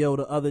that video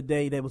the other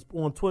day that was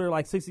on Twitter,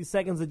 like 60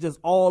 seconds of just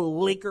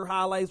all Laker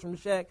highlights from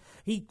Shaq?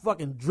 He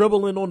fucking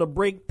dribbling on the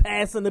break,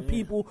 passing the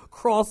people,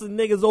 crossing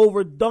niggas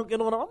over,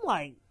 dunking on them. I'm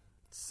like,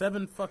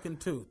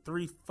 7-2,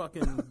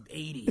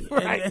 3-80,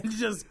 Right. and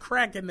just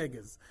cracking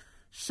niggas,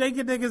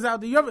 shaking niggas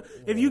out.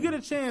 If you get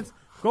a chance,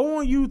 go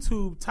on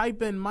YouTube,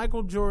 type in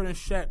Michael Jordan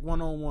Shaq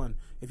 1-on-1.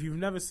 If you've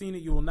never seen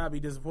it, you will not be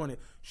disappointed.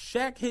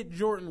 Shaq hit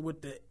Jordan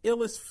with the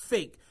illest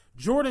fake.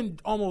 Jordan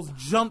almost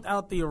jumped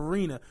out the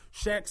arena.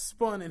 Shaq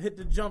spun and hit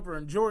the jumper,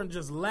 and Jordan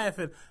just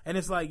laughing. And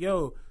it's like,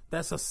 yo,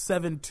 that's a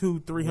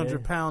 7'2",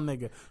 300-pound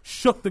nigga.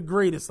 Shook the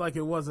greatest like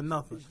it wasn't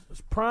nothing.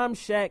 Prime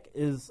Shaq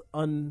is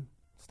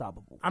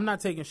unstoppable. I'm not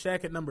taking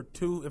Shaq at number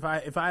 2. If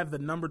I have the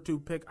number 2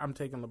 pick, I'm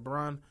taking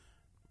LeBron.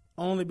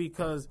 Only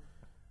because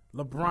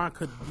LeBron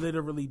could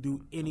literally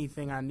do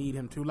anything I need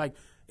him to. Like,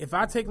 if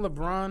I take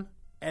LeBron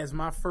as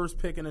my first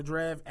pick in the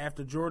draft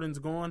after Jordan's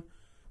gone,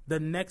 the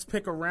next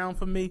pick around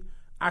for me,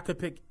 I could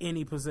pick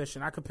any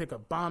position. I could pick a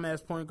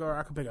bomb-ass point guard.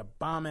 I could pick a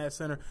bomb-ass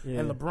center. Yeah.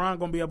 And LeBron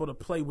going to be able to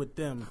play with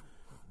them.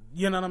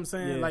 You know what I'm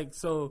saying? Yeah. Like,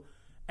 so,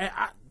 and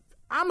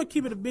I'm going to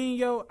keep it a bean,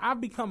 yo. I've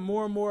become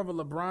more and more of a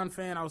LeBron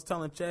fan. I was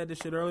telling Chad this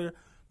shit earlier.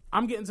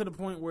 I'm getting to the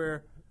point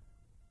where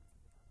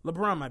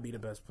LeBron might be the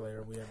best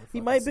player we ever He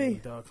might seen, be.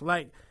 dog.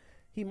 Like,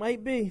 he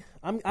might be.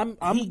 I'm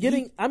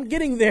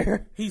getting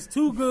there. He's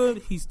too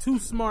good. He's too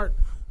smart,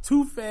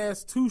 too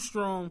fast, too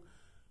strong.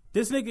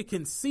 This nigga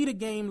can see the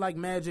game like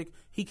Magic.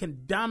 He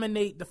can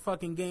dominate the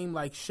fucking game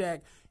like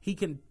Shaq. He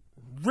can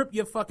rip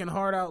your fucking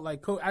heart out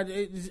like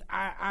Kobe.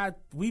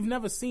 We've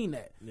never seen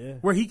that. Yeah.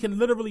 Where he can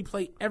literally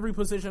play every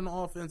position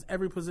on offense,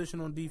 every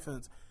position on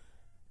defense.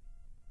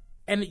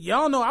 And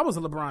y'all know I was a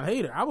LeBron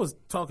hater. I was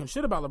talking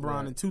shit about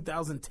LeBron in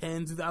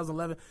 2010,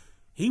 2011.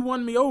 He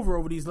won me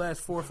over these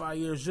last 4 or 5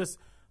 years. Just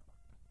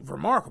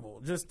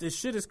remarkable. Just this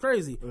shit is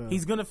crazy. Yeah.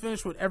 He's going to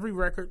finish with every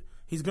record.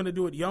 He's going to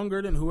do it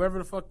younger than whoever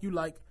the fuck you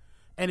like.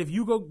 And if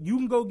you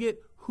can go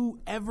get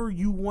whoever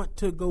you want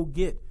to go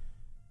get.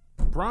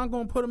 LeBron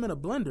going to put him in a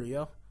blender,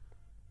 yo.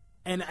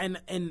 And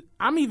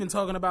I'm even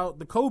talking about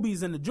the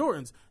Kobes and the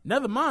Jordans.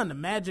 Never mind the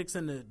Magics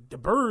and the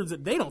Birds.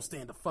 They don't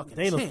stand a fucking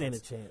chance. They don't stand a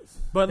chance.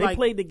 But they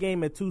played the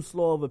game at too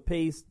slow of a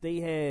pace. They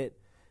had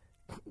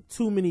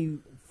too many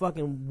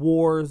fucking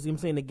wars. You know what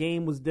I'm saying? The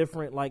game was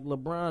different. Like,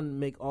 LeBron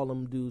make all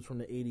them dudes from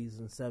the 80s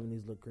and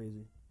 70s look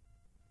crazy.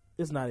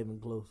 It's not even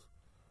close.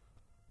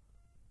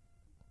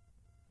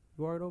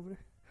 You all right over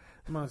there?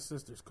 My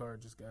sister's car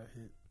just got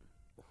hit.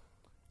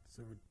 It's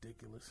so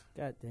ridiculous.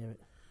 God damn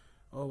it.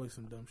 Always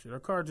some dumb shit. Her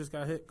car just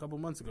got hit a couple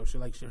months ago.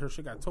 Her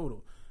shit got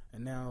totaled.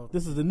 And now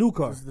this is the new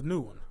car. This is the new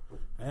one.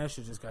 And that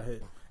shit just got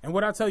hit. And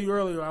what I tell you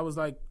earlier, I was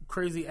like,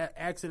 crazy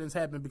accidents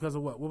happen because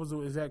of what? What was the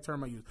exact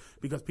term I used?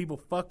 Because people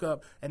fuck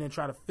up and then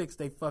try to fix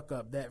they fuck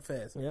up that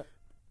fast. Yep.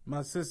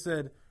 My sis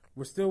said,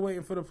 we're still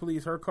waiting for the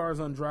police. Her car's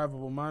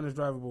undrivable. Mine is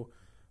drivable.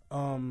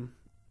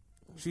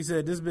 She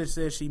said this bitch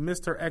said she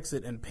missed her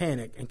exit and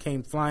panicked and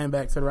came flying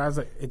back to the ride. I was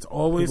like, it's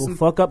always people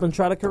fuck up and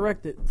try to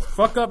correct it.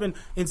 Fuck up and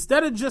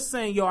instead of just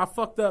saying, yo, I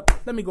fucked up,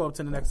 let me go up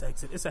to the next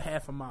exit. It's a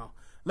half a mile.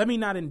 Let me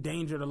not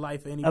endanger the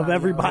life of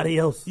everybody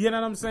else. You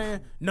know what I'm saying?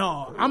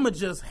 No, I'ma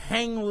just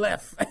hang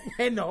left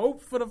and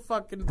hope for the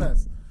fucking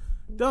best.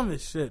 Dumb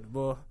as shit,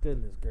 boy.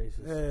 Goodness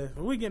gracious.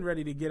 We getting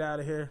ready to get out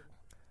of here.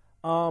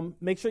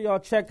 Make sure y'all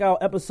check out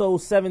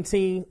episode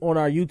 17 on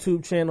our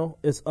YouTube channel.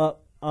 It's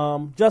up.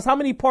 Just how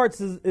many parts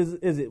is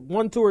it?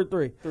 1, 2, or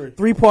 3?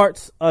 3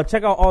 parts.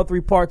 Check out all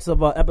 3 parts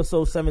of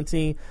episode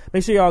 17.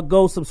 Make sure y'all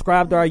go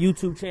subscribe to our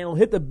YouTube channel.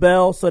 Hit the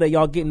bell so that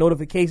y'all get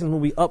notifications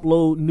when we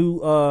upload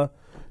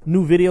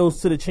new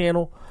videos to the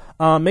channel.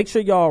 Make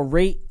sure y'all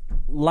rate,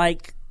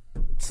 like,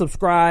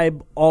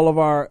 subscribe all of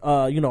our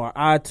our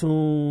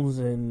iTunes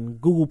and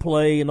Google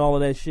Play and all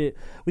of that shit.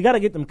 We got to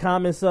get them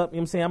comments up. You know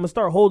what I'm saying? I'm going to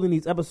start holding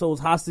these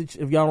episodes hostage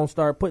if y'all don't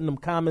start putting them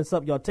comments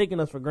up. Y'all taking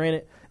us for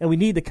granted, and we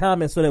need the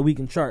comments so that we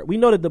can chart. We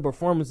know that the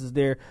performance is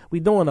there. We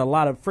doing a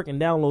lot of freaking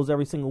downloads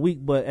every single week,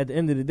 but at the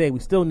end of the day, we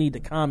still need the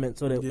comments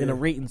so that in a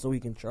rating so we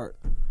can chart.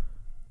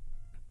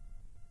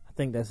 I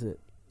think that's it.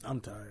 I'm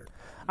tired.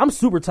 I'm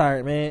super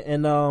tired, man.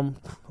 And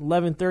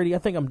 11:30, I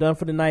think I'm done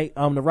for the night.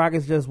 The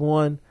Rockets just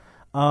won.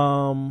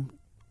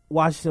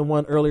 Washington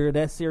won earlier.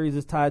 That series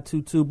is tied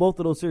 2-2. Both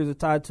of those series are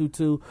tied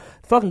 2-2.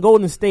 Fucking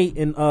Golden State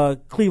and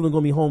Cleveland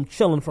gonna be home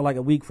chilling for like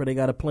a week before they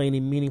gotta play any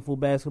meaningful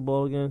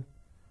basketball again.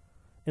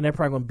 And they're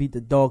probably gonna beat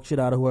the dog shit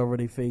out of whoever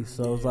they face.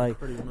 So it's like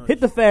hit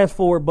the fast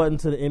forward button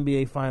to the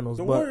NBA Finals.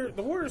 The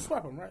Warriors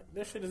swept them, right?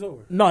 That shit is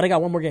over. No, they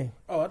got one more game.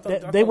 Oh, I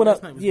thought they went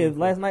up.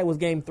 Last night was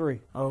game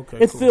 3. Oh, okay,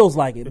 it feels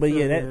like it, but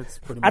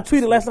I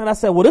tweeted last night. I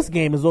said, "Well, this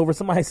game is over."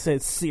 Somebody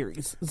said,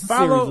 "Series."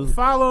 Follow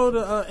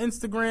the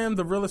Instagram,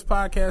 the realest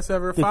podcast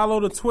ever.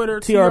 Follow the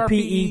Twitter,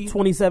 TRPE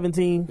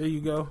 2017. There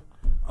you go.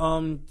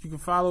 You can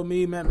follow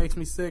me, Matt Makes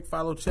Me Sick.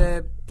 Follow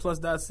Chad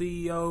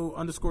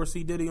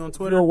 +.CEO_C Diddy on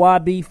Twitter.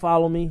 YB,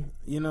 follow me.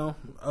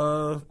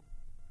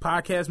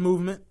 Podcast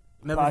Movement.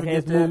 Never Podcast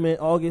forget that. Movement,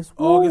 August.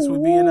 August we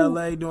be in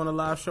LA doing a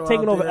live show.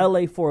 Taking out over there.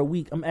 LA for a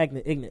week. I'm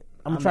acting ignorant.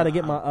 I'm trying to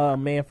get my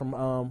man from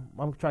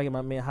I'm trying to get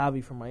my man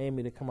Javi from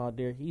Miami to come out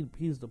there.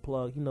 He's the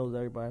plug. He knows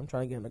everybody. I'm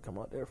trying to get him to come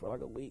out there for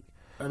like a week.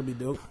 That'd be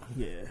dope.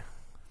 Yeah.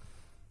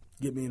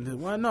 Get me into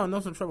no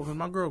some trouble because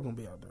my girl gonna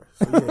be out there.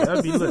 So yeah,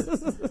 that'd be lit.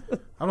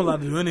 I'm allowed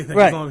to do anything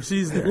as long as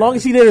she's there. As long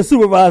as she's there to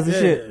supervise the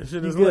shit.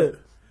 Shit is good.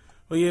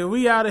 Well, yeah,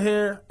 we out of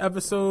here.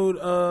 Episode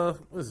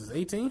what is this?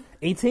 18?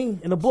 18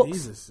 in the books.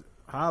 Jesus,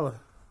 holla.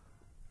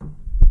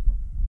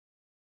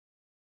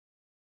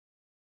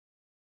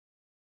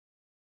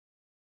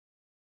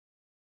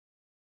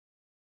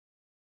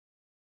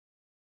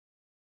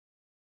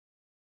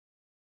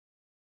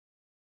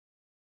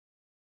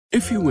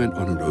 If you went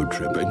on a road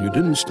trip and you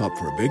didn't stop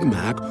for a Big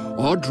Mac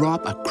or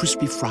drop a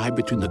crispy fry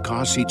between the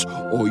car seats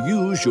or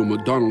use your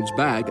McDonald's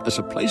bag as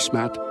a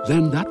placemat,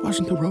 then that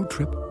wasn't a road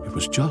trip. It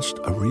was just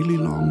a really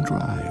long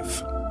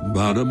drive.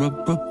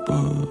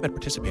 Ba-da-ba-ba-ba. At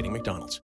participating McDonald's.